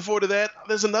 I'm looking forward to that.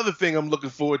 There's another thing I'm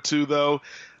looking forward to, though.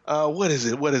 What is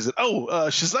it? Oh,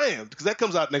 Shazam, because that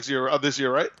comes out this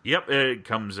year, right? Yep, it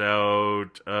comes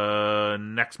out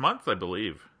next month, I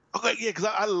believe. Okay, yeah, because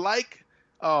I like.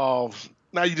 Oh,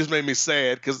 now you just made me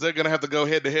sad because they're gonna have to go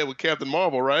head to head with Captain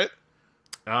Marvel, right?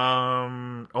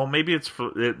 Oh, maybe it's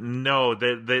no,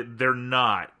 they're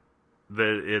not.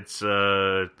 It's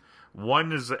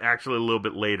one is actually a little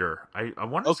bit later. I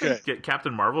want to say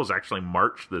Captain Marvel is actually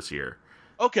March this year.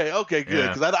 Okay, good.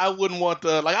 Because I wouldn't want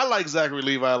I like Zachary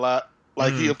Levi a lot.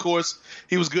 Like he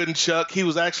was good in Chuck. He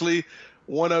was actually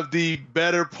one of the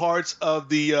better parts of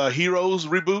the Heroes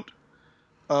reboot,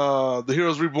 the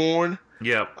Heroes Reborn.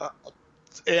 Yeah,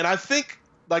 and I think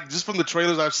just from the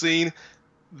trailers I've seen,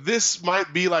 this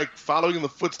might be like following in the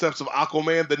footsteps of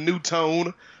Aquaman, the new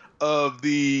tone of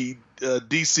the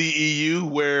DCEU,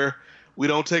 where we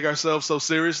don't take ourselves so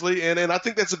seriously, and I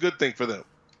think that's a good thing for them.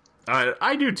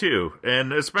 I do too,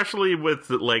 and especially with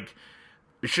like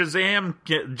Shazam,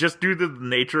 just due to the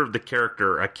nature of the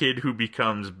character, a kid who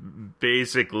becomes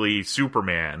basically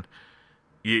Superman.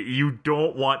 You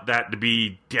don't want that to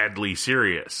be deadly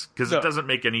serious, because it doesn't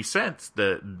make any sense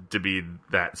to be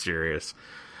that serious.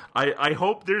 I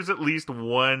hope there's at least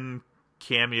one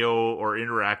cameo or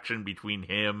interaction between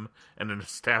him and an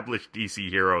established DC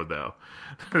hero, though.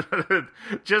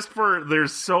 Just for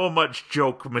there's so much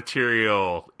joke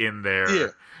material in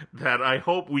there that I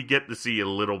hope we get to see a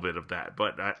little bit of that,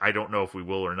 but I don't know if we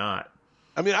will or not.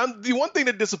 I mean, the one thing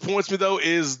that disappoints me though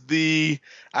is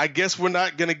I guess we're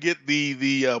not gonna get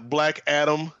the Black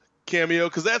Adam cameo,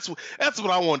 because that's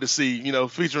what I wanted to see,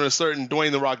 featuring a certain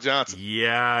Dwayne "The Rock" Johnson.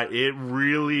 Yeah, it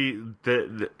really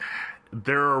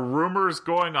there are rumors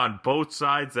going on both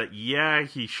sides that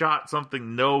he shot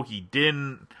something. No, he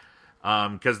didn't,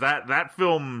 because that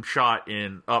film shot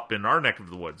up in our neck of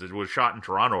the woods. It was shot in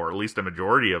Toronto, or at least a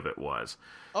majority of it was.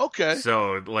 Okay.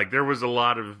 So like there was a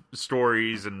lot of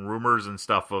stories and rumors and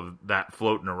stuff of that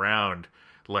floating around.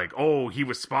 Like, oh, he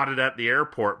was spotted at the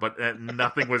airport, but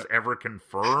nothing was ever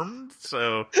confirmed.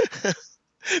 So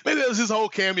maybe that was his whole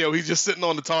cameo. He's just sitting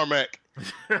on the tarmac.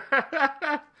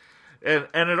 And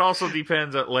it also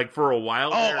depends on, like, for a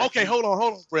while. Oh, okay. Hold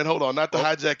on, Brent. Hold on. Not to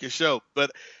hijack your show,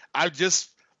 but I just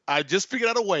figured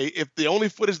out a way. If the only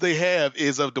footage they have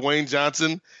is of Dwayne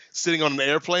Johnson sitting on an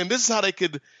airplane, this is how they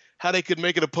could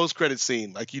make it a post-credit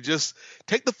scene. Like, you just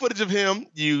take the footage of him,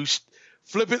 you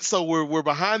flip it so we're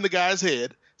behind the guy's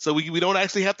head, so we don't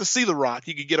actually have to see the Rock.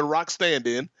 You could get a Rock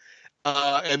stand-in,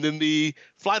 and then the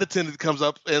flight attendant comes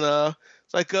up and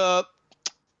it's like,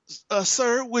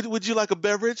 sir, would you like a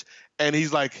beverage? And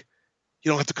he's like, you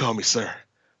don't have to call me sir.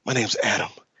 My name's Adam,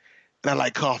 and I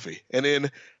like coffee. And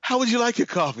then, how would you like your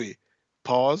coffee?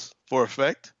 Pause for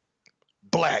effect.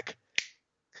 Black.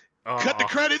 Oh. Cut the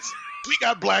credits. We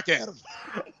got Black Adam.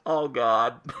 Oh,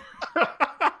 God.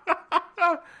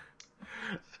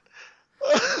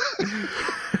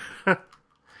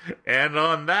 And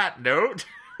on that note...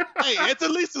 Hey, it's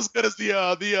at least as good as the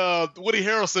Woody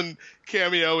Harrelson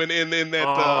cameo in that.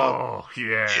 Oh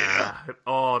yeah.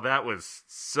 Oh, that was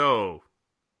so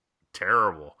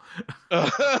terrible.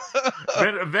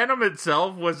 Venom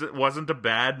itself wasn't a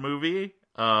bad movie.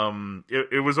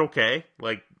 It was okay.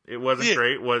 Like, it wasn't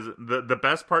great. Was the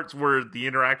best parts were the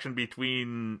interaction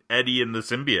between Eddie and the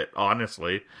symbiote,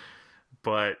 honestly.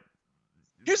 But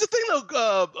here's the thing,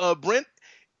 though, Brent.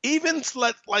 Even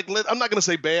I'm not going to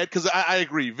say bad, because I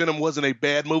agree, Venom wasn't a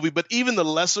bad movie, but even the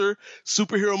lesser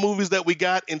superhero movies that we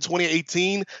got in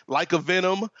 2018, like a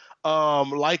Venom,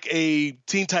 like a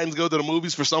Teen Titans Go to the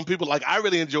Movies for some people, like, I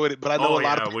really enjoyed it, but I know a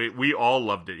lot of people, we all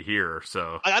loved it here.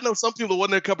 So I know some people it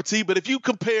wasn't their cup of tea, but if you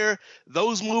compare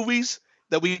those movies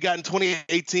that we got in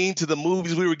 2018 to the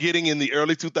movies we were getting in the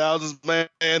early 2000s,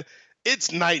 man,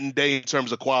 it's night and day in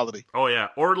terms of quality. Oh yeah,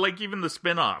 or like even the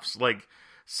spin-offs, like.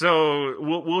 So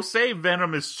we'll say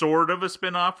Venom is sort of a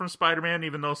spin-off from Spider-Man,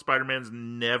 even though Spider-Man's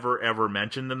never ever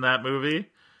mentioned in that movie.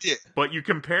 Yeah. But you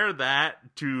compare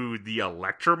that to the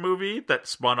Elektra movie that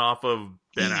spun off of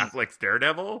Ben Affleck's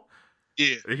Daredevil.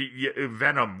 Yeah.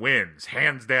 Venom wins,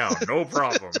 hands down, no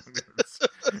problem.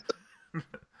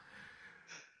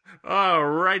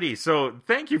 Alrighty, so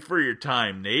thank you for your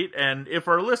time, Nate. And if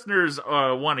our listeners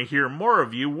want to hear more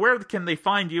of you, where can they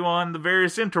find you on the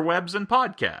various interwebs and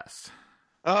podcasts?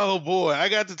 Oh boy, I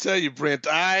got to tell you, Brent,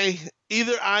 I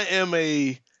am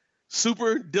a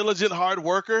super diligent hard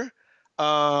worker,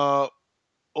 or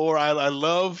I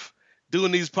love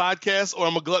doing these podcasts, or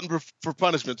I'm a glutton for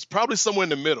punishments. Probably somewhere in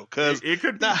the middle, because it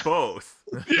could be both.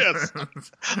 Yes,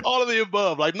 all of the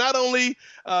above. Like, not only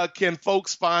can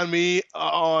folks find me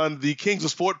on the Kings of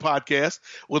Sport podcast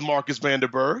with Marcus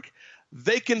Vanderberg,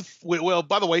 they can. Well,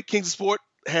 by the way, Kings of Sport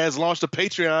has launched a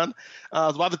Patreon.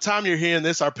 By the time you're hearing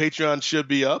this, our Patreon should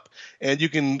be up, and you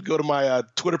can go to my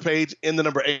Twitter page in the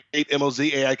number 8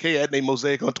 MOZAIK at name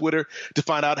Mosaic on Twitter to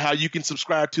find out how you can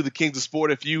subscribe to the Kings of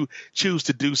Sport if you choose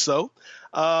to do so.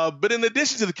 But in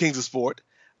addition to the Kings of Sport,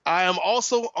 I am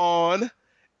also on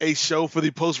a show for the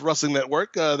Post Wrestling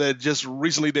Network that just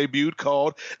recently debuted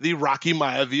called the Rocky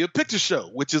Maivia Picture Show,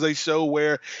 which is a show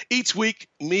where each week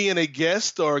me and a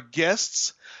guest or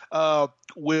guests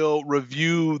will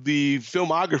review the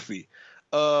filmography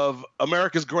of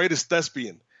America's greatest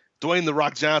thespian, Dwayne "The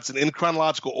Rock" Johnson, in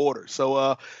chronological order.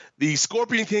 So the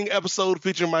Scorpion King episode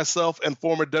featuring myself and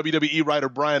former WWE writer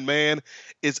Brian Mann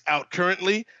is out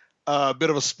currently. A bit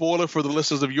of a spoiler for the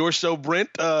listeners of your show, Brent.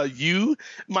 You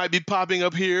might be popping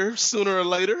up here sooner or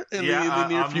later in the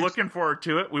near future. I'm looking forward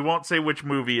to it. We won't say which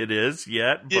movie it is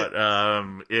yet, but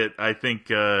I think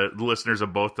the listeners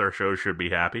of both our shows should be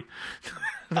happy.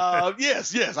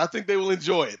 Yes, I think they will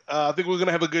enjoy it. I think we're going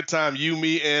to have a good time, you,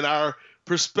 me, and our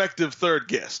prospective third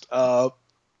guest.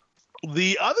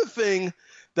 The other thing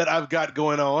that I've got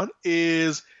going on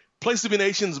is Place to Be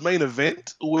Nation's main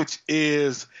event, which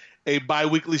is a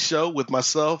bi-weekly show with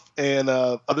myself and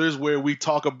others where we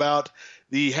talk about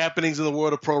the happenings in the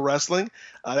world of pro wrestling.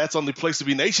 That's on the Place to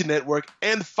Be Nation network.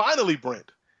 And finally,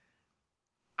 Brent,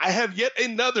 I have yet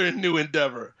another new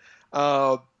endeavor.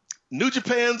 New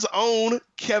Japan's own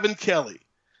Kevin Kelly,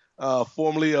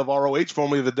 formerly of ROH,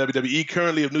 formerly of the WWE,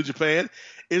 currently of New Japan,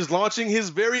 is launching his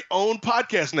very own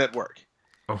podcast network.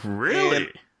 Oh, really?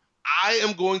 And I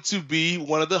am going to be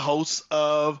one of the hosts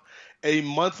of a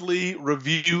monthly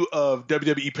review of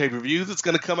WWE pay-per-views. It's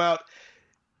going to come out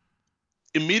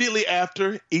immediately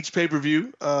after each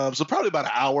pay-per-view, so probably about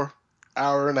an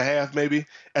hour and a half maybe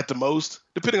at the most,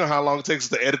 depending on how long it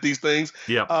takes us to edit these things.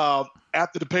 Yeah.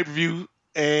 After the pay-per-view,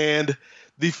 and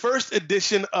the first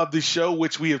edition of the show,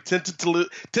 which we have tentatively,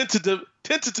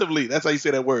 that's how you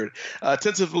say that word,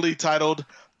 tentatively titled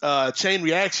Chain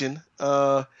Reaction,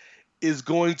 is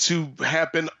going to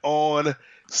happen on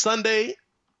Sunday,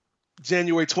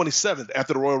 January 27th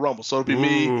after the Royal Rumble. So it'll be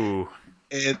me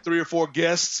and 3 or 4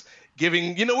 guests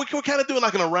giving, we're kind of doing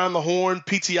like an around the horn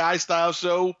PTI style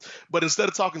show, but instead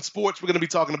of talking sports, we're going to be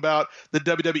talking about the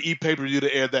WWE pay-per-view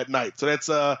to air that night. So that's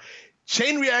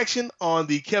Chain Reaction on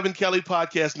the Kevin Kelly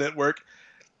Podcast Network,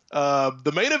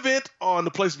 the main event on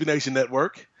the Place to Be Nation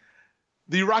Network,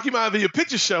 the Rocky Maivia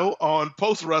Picture Show on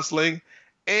Post Wrestling,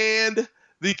 and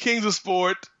the Kings of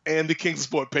Sport and the Kings of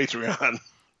Sport Patreon.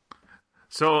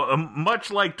 So much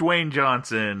like Dwayne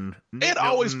Johnson, and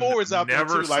Always Forward's out there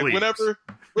too. Like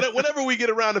whenever we get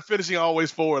around to finishing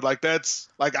Always Forward, like that's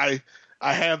like I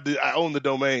own the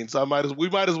domain, so we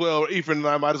might as well, Ethan and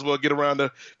I might as well get around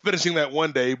to finishing that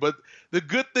one day. But the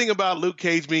good thing about Luke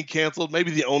Cage being canceled,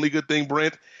 maybe the only good thing,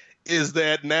 Brent, is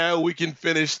that now we can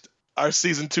finish our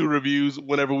season 2 reviews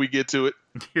whenever we get to it.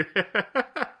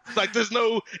 Like there's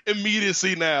no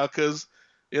immediacy now because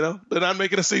they're not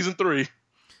making a season 3.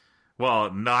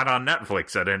 Well, not on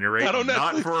Netflix at any rate.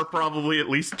 Not for probably at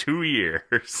least 2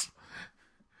 years.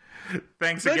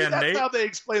 Thanks Maybe again, that's Nate. That's how they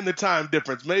explain the time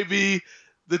difference. Maybe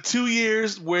the 2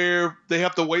 years where they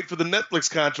have to wait for the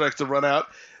Netflix contracts to run out,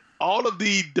 all of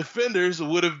the defenders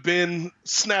would have been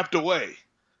snapped away.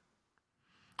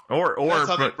 Or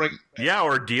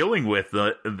dealing with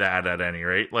that at any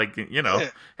rate. Like,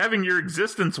 having your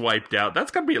existence wiped out, that's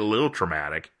got to be a little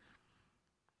traumatic.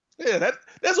 Yeah,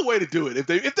 that's a way to do it. If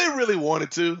they really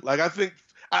wanted to, like I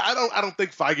don't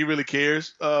think Feige really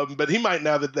cares, but he might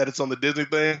now that it's on the Disney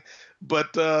thing.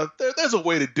 But there's a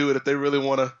way to do it if they really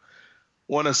want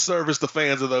to service the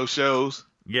fans of those shows.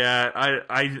 Yeah,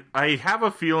 I have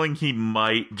a feeling he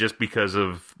might, just because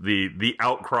of the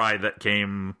outcry that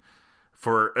came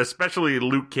for especially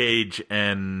Luke Cage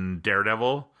and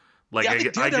Daredevil. Like I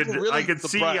could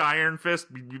see Iron Fist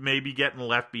maybe getting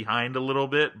left behind a little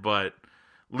bit, but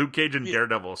Luke Cage and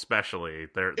Daredevil especially.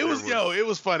 It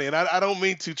was funny, and I don't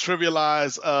mean to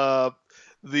trivialize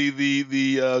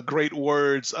the great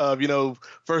words of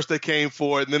first they came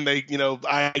for it, and then they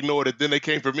I ignored it, then they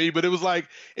came for me. But it was like,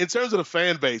 in terms of the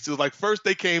fan base, it was like first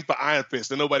they came for Iron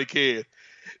Fist and nobody cared.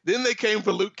 Then they came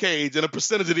for Luke Cage and a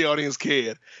percentage of the audience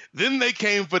cared. Then they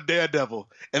came for Daredevil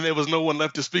and there was no one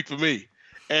left to speak for me.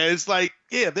 And it's like,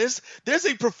 there's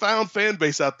a profound fan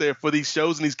base out there for these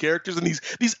shows and these characters and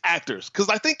these actors. Because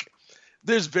I think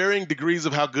there's varying degrees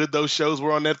of how good those shows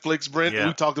were on Netflix, Brent. Yeah.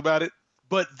 We talked about it.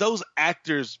 But those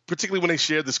actors, particularly when they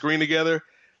shared the screen together,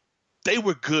 they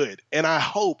were good. And I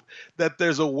hope that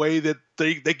there's a way that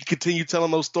they can continue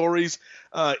telling those stories,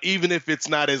 even if it's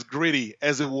not as gritty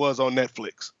as it was on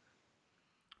Netflix.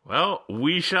 Well,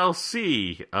 we shall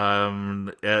see.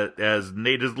 As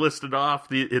Nate has listed off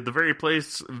the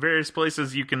various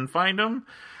places you can find them.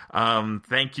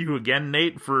 Thank you again,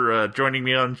 Nate, for joining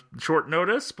me on short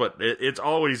notice. But it's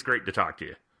always great to talk to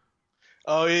you.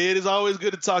 Oh, it is always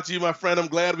good to talk to you, my friend. I'm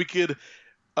glad we could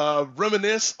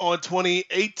reminisce on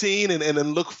 2018 and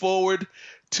then look forward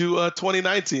to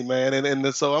 2019, man.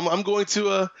 And so I'm going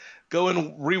to go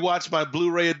and rewatch my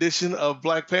Blu-ray edition of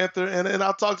Black Panther, and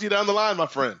I'll talk to you down the line, my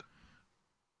friend.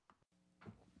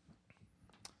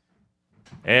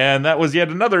 And that was yet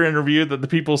another interview that the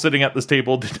people sitting at this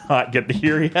table did not get to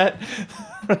hear yet.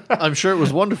 I'm sure it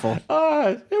was wonderful.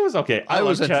 It was okay. I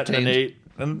was chatting to Nate.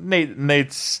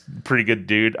 Nate's pretty good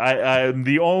dude. I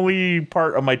the only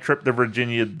part of my trip to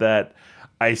Virginia that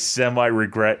I semi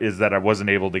regret is that I wasn't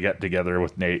able to get together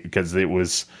with Nate because there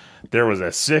was a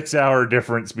 6-hour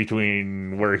difference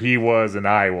between where he was and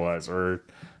I was, or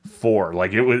 4.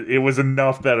 Like it was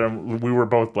enough that we were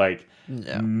both like,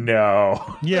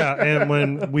 no. Yeah, and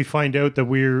when we find out that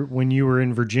when you were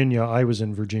in Virginia, I was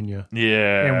in Virginia.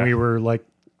 Yeah. And we were like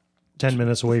 10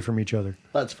 minutes away from each other.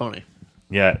 That's funny.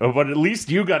 Yeah, but at least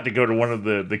you got to go to one of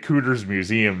the Cooters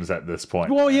museums at this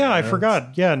point. Well, yeah, I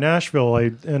forgot. Yeah, Nashville.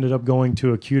 I ended up going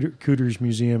to a Cooters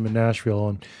museum in Nashville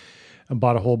and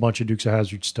bought a whole bunch of Dukes of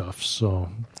Hazzard stuff. So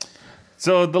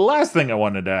the last thing I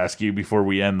wanted to ask you before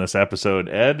we end this episode,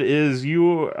 Ed, is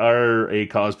you are a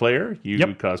cosplayer. You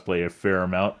cosplay a fair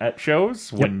amount at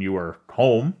shows when you are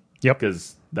home. Yep.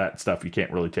 Because that stuff you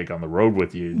can't really take on the road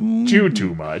with you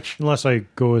too much. Unless I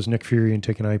go as Nick Fury and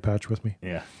take an eye patch with me.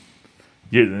 Yeah.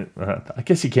 I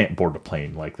guess you can't board a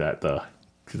plane like that, though.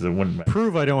 Because it wouldn't matter.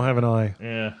 Prove I don't have an eye.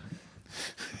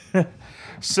 Yeah.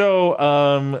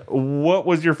 So, what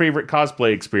was your favorite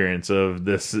cosplay experience of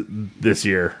this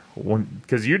year?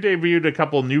 Because you debuted a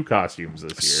couple new costumes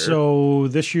this year. So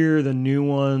this year, the new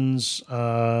ones,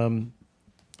 it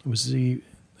was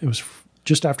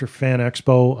just after Fan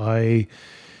Expo. I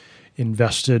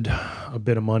invested a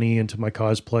bit of money into my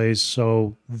cosplays.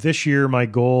 So this year, my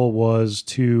goal was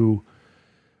to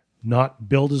not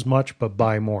build as much, but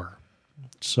buy more.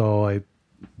 So I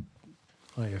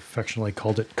affectionately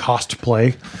called it cost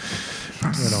play.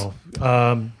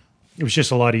 It was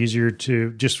just a lot easier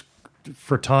to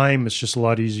for time. It's just a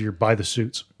lot easier to buy the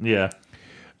suits. Yeah.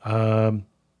 I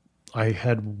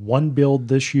had one build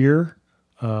this year.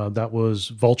 That was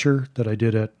Vulture that I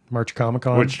did at March Comic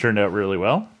Con, which turned out really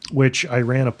well. Which I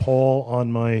ran a poll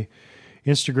on my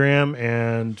Instagram,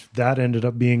 and that ended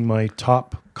up being my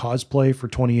top cosplay for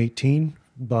 2018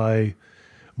 by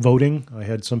voting. I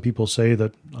had some people say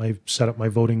that I set up my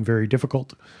voting very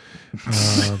difficult.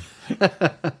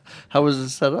 How was it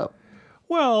set up?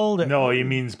 Well, no, he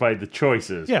means by the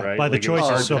choices, yeah, right? by the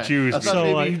choices. Hard to choose. I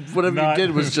thought maybe whatever you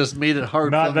did was just made it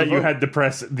hard. Not that you had to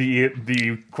press the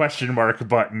question mark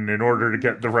button in order to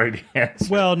get the right answer.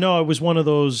 Well, no, it was one of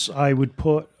those. I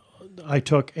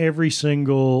took every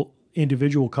single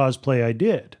individual cosplay I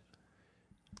did.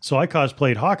 So I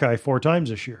cosplayed Hawkeye 4 times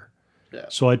this year. Yeah.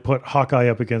 So I'd put Hawkeye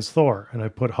up against Thor, and I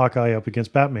put Hawkeye up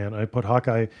against Batman. I put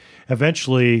Hawkeye.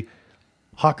 Eventually,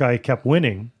 Hawkeye kept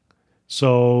winning,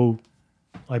 so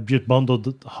I just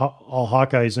bundled all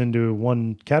Hawkeyes into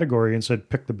one category and said,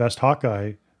 pick the best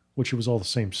Hawkeye, which was all the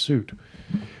same suit.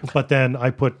 But then I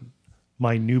put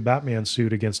my new Batman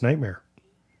suit against Nightmare.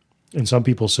 And some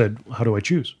people said, how do I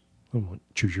choose? I went,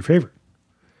 choose your favorite.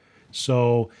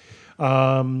 So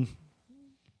Batman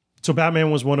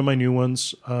was one of my new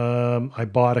ones. I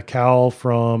bought a cowl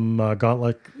from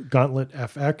Gauntlet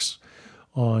FX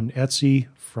on Etsy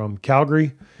from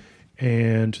Calgary,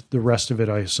 and the rest of it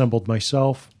I assembled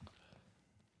myself.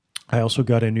 I also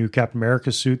got a new Captain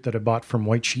America suit that I bought from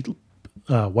White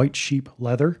Sheep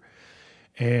Leather,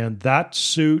 and that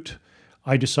suit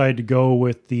I decided to go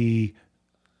with the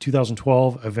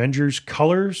 2012 Avengers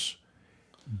colors,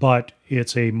 but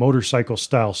it's a motorcycle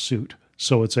style suit,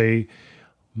 so it's a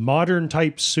modern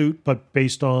type suit, but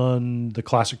based on the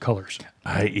classic colors.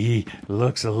 I.e.,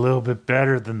 looks a little bit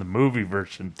better than the movie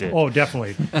version did. Oh,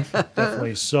 definitely.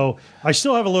 Definitely. So I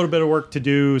still have a little bit of work to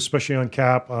do, especially on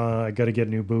Cap. I got to get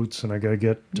new boots, and I got to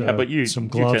get some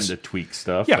gloves. You tend to tweak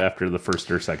stuff after the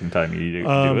first or second time you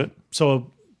do it.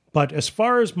 So, but as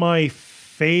far as my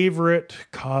favorite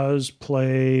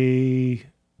cosplay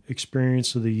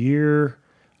experience of the year,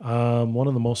 one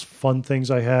of the most fun things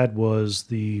I had was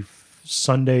the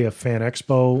Sunday of Fan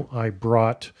Expo. I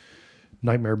brought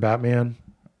Nightmare Batman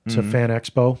to Fan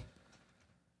Expo,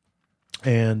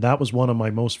 and that was one of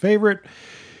my most favorite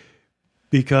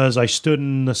because I stood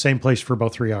in the same place for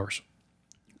about 3 hours,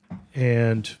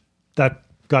 and that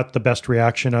got the best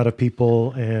reaction out of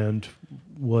people and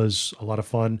was a lot of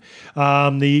fun.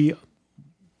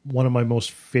 One of my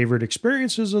most favorite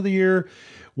experiences of the year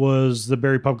was the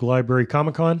Barrie Public Library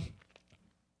Comic Con.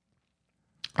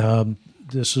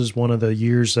 This is one of the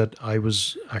years that I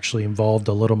was actually involved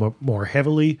a little more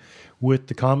heavily with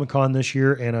the Comic Con this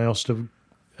year, and I also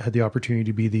had the opportunity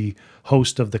to be the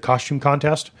host of the costume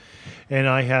contest, and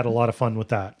I had a lot of fun with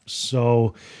that.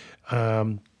 So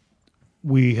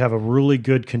we have a really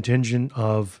good contingent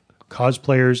of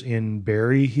cosplayers in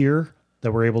Barrie here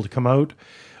that were able to come out.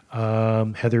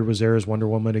 Heather was there as Wonder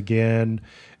Woman again.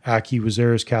 Aki was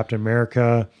there as Captain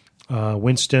America.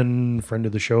 Winston, friend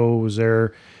of the show, was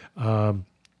there.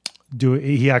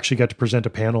 he actually got to present a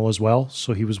panel as well.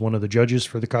 So he was one of the judges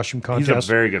for the costume He's contest.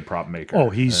 a very good prop maker. Oh,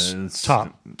 he's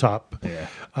top.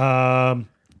 Yeah.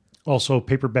 Also,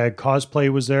 Paper Bag Cosplay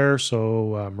was there.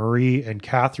 So Marie and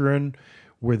Catherine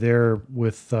were there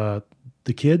with the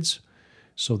kids.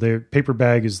 So their Paper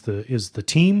Bag is the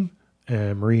team,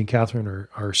 and Marie and Catherine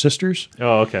are sisters.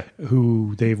 Oh, okay.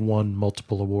 Who they've won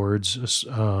multiple awards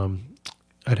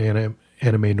at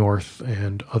Anime North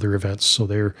and other events. So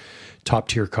they're top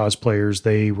tier cosplayers.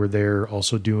 They were there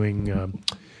also doing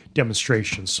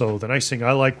demonstrations. So the nice thing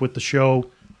I like with the show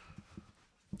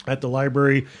at the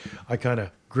library, I kind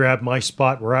of grab my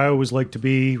spot where I always like to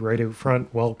be, right out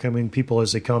front, welcoming people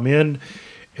as they come in.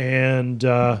 And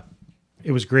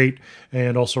it was great.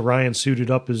 And also Ryan suited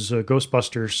up as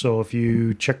Ghostbusters. So if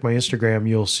you check my Instagram,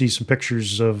 you'll see some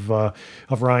pictures of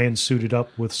Ryan suited up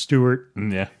with Stuart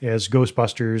as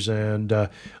Ghostbusters. And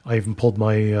I even pulled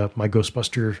my my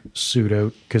Ghostbuster suit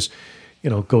out because,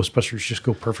 Ghostbusters just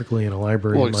go perfectly in a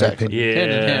library, Well, in my exactly. opinion.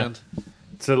 Hand in hand.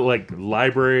 So like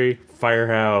library,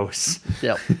 firehouse,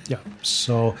 Yep. Yeah.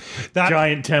 So that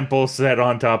giant temple set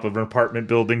on top of an apartment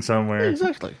building somewhere.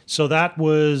 Exactly. So that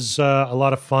was a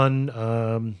lot of fun.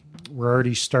 We're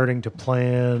already starting to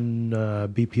plan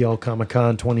BPL Comic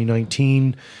Con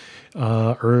 2019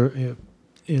 in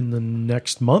the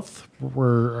next month.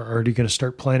 We're already going to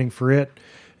start planning for it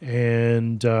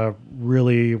and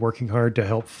really working hard to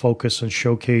help focus and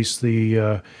showcase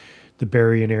the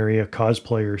Berrien area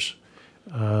cosplayers.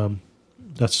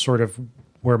 That's sort of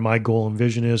where my goal and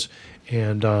vision is,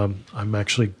 and I'm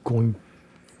actually going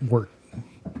work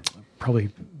probably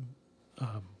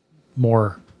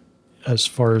more as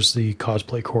far as the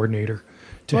cosplay coordinator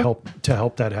to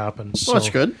help that happen. Well, that's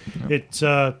good.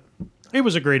 It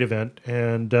was a great event,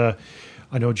 and I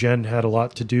know Jen had a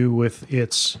lot to do with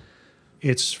its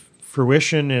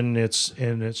fruition and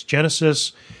its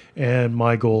genesis, and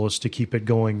my goal is to keep it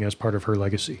going as part of her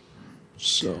legacy.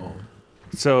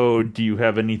 So, do you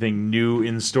have anything new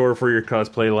in store for your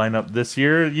cosplay lineup this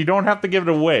year? You don't have to give it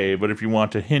away, but if you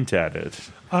want to hint at it.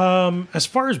 As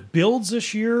far as builds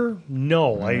this year,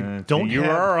 no, I don't. You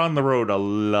are on the road a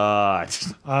lot.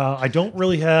 I don't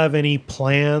really have any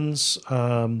plans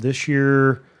this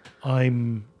year.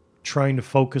 I'm trying to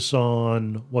focus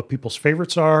on what people's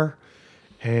favorites are,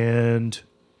 and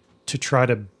to try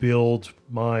to build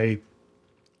my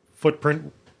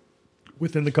footprint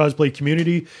within the cosplay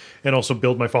community, and also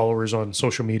build my followers on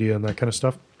social media and that kind of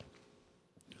stuff.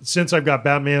 Since I've got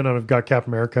Batman and I've got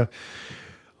Captain America,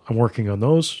 I'm working on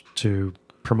those to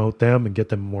promote them and get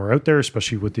them more out there,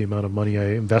 especially with the amount of money I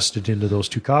invested into those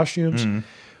two costumes.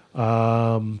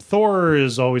 Thor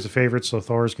is always a favorite, so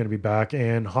Thor is going to be back.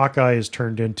 And Hawkeye has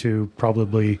turned into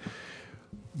probably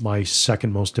my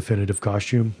second most definitive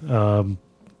costume.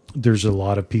 There's a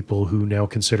lot of people who now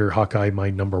consider Hawkeye my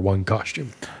number one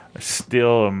costume. I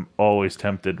still am always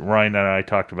tempted. Ryan and I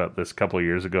talked about this a couple of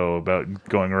years ago about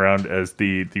going around as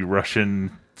the Russian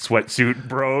sweatsuit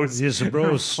bros. Yes, the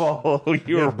bros. Follow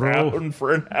you around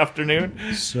for an afternoon.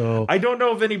 So I don't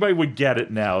know if anybody would get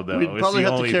it now, though. We'd probably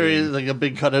have to carry like a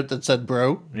big cutout that said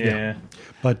 "bro." Yeah.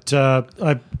 But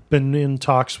I've been in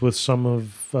talks with some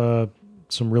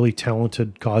really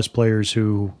talented cosplayers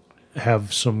who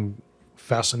have some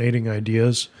fascinating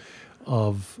ideas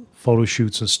of photo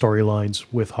shoots and storylines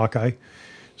with Hawkeye.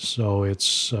 So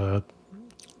it's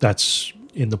that's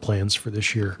in the plans for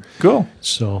this year. Cool.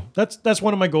 So that's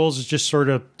one of my goals, is just sort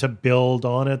of to build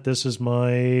on it. This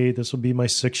will be my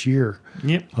 6th year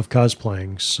of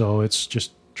cosplaying. So it's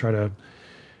just try to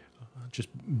just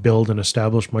build and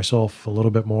establish myself a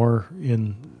little bit more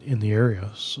in the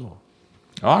area. So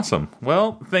Awesome.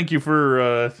 Well, thank you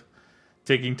for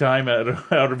taking time out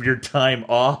of your time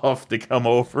off to come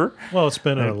over. well, it's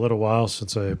been a little while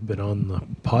since I've been on the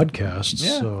podcast.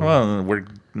 Yeah. So Well,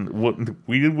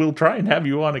 we will try and have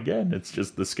you on again. It's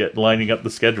just lining up the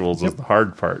schedules is the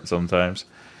hard part sometimes.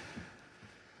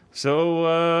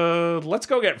 So let's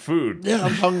go get food. Yeah,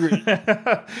 I'm hungry.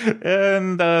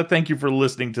 And thank you for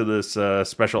listening to this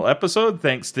special episode.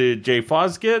 Thanks to Jay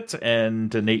Fosgit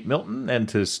and to Nate Milton and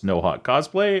to Snowhawk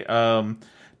Cosplay.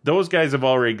 Those guys have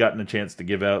already gotten a chance to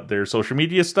give out their social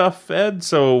media stuff, Ed.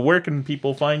 So where can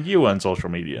people find you on social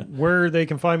media? where they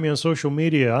can find me on social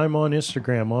media, I'm on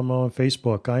Instagram, I'm on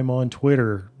Facebook, I'm on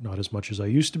Twitter, not as much as I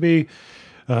used to be.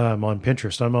 I'm on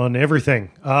Pinterest, I'm on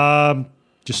everything.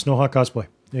 Just Snowhawk Cosplay.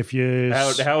 If you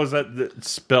How is that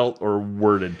spelt or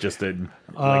worded? Just in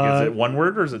is it one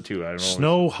word or is it two? I don't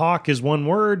know. Snowhawk is one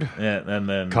word. Yeah, and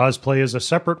then Cosplay is a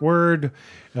separate word.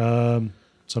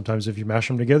 Sometimes if you mash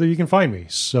them together, you can find me.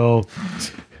 So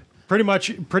pretty much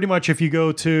if you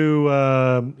go to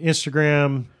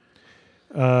Instagram,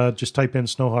 Just type in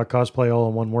Snowhawk Cosplay all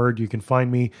in one word. You can find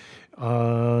me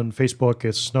on Facebook.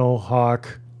 It's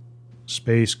Snowhawk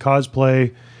space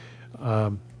cosplay.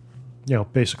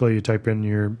 Basically you type in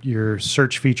your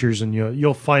search features and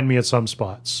you'll find me at some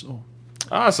spots. So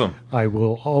Awesome. I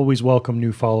will always welcome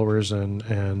new followers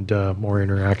and more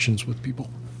interactions with people.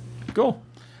 Cool.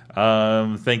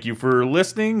 Thank you for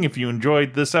listening. If you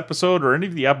enjoyed this episode or any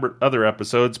of the other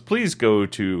episodes, please go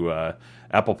to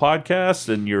Apple Podcasts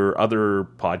and your other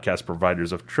podcast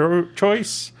providers of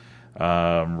choice.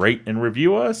 Rate and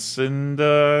review us and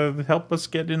help us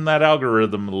get in that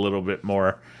algorithm a little bit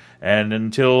more. And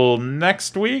until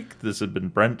next week, this has been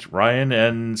Brent, Ryan,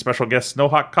 and special guest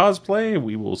Snowhawk Cosplay.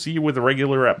 We will see you with a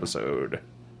regular episode.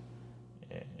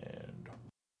 And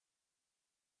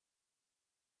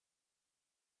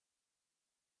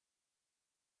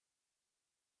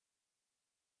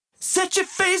Set your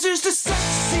phasers to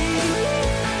sexy.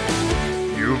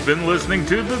 you've been listening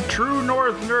to the True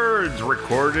North Nerds,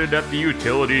 recorded at the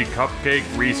Utility Cupcake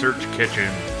Research Kitchen.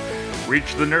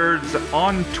 Reach the nerds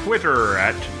on Twitter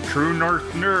at True North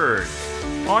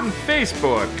Nerds, on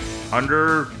Facebook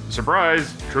under,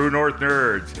 surprise, True North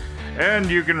Nerds, and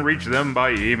you can reach them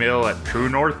by email at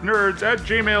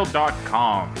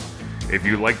truenorthnerds@gmail.com. If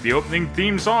you like the opening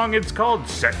theme song, it's called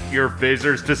Set Your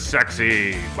Phasers to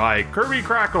Sexy by Kirby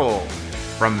Crackle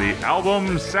from the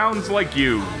album Sounds Like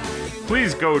You.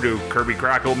 Please go to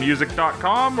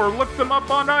KirbyCrackleMusic.com or look them up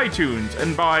on iTunes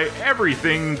and buy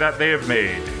everything that they have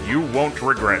made. You won't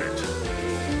regret it.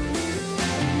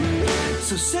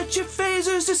 So set your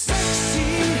phasers to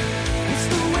sexy.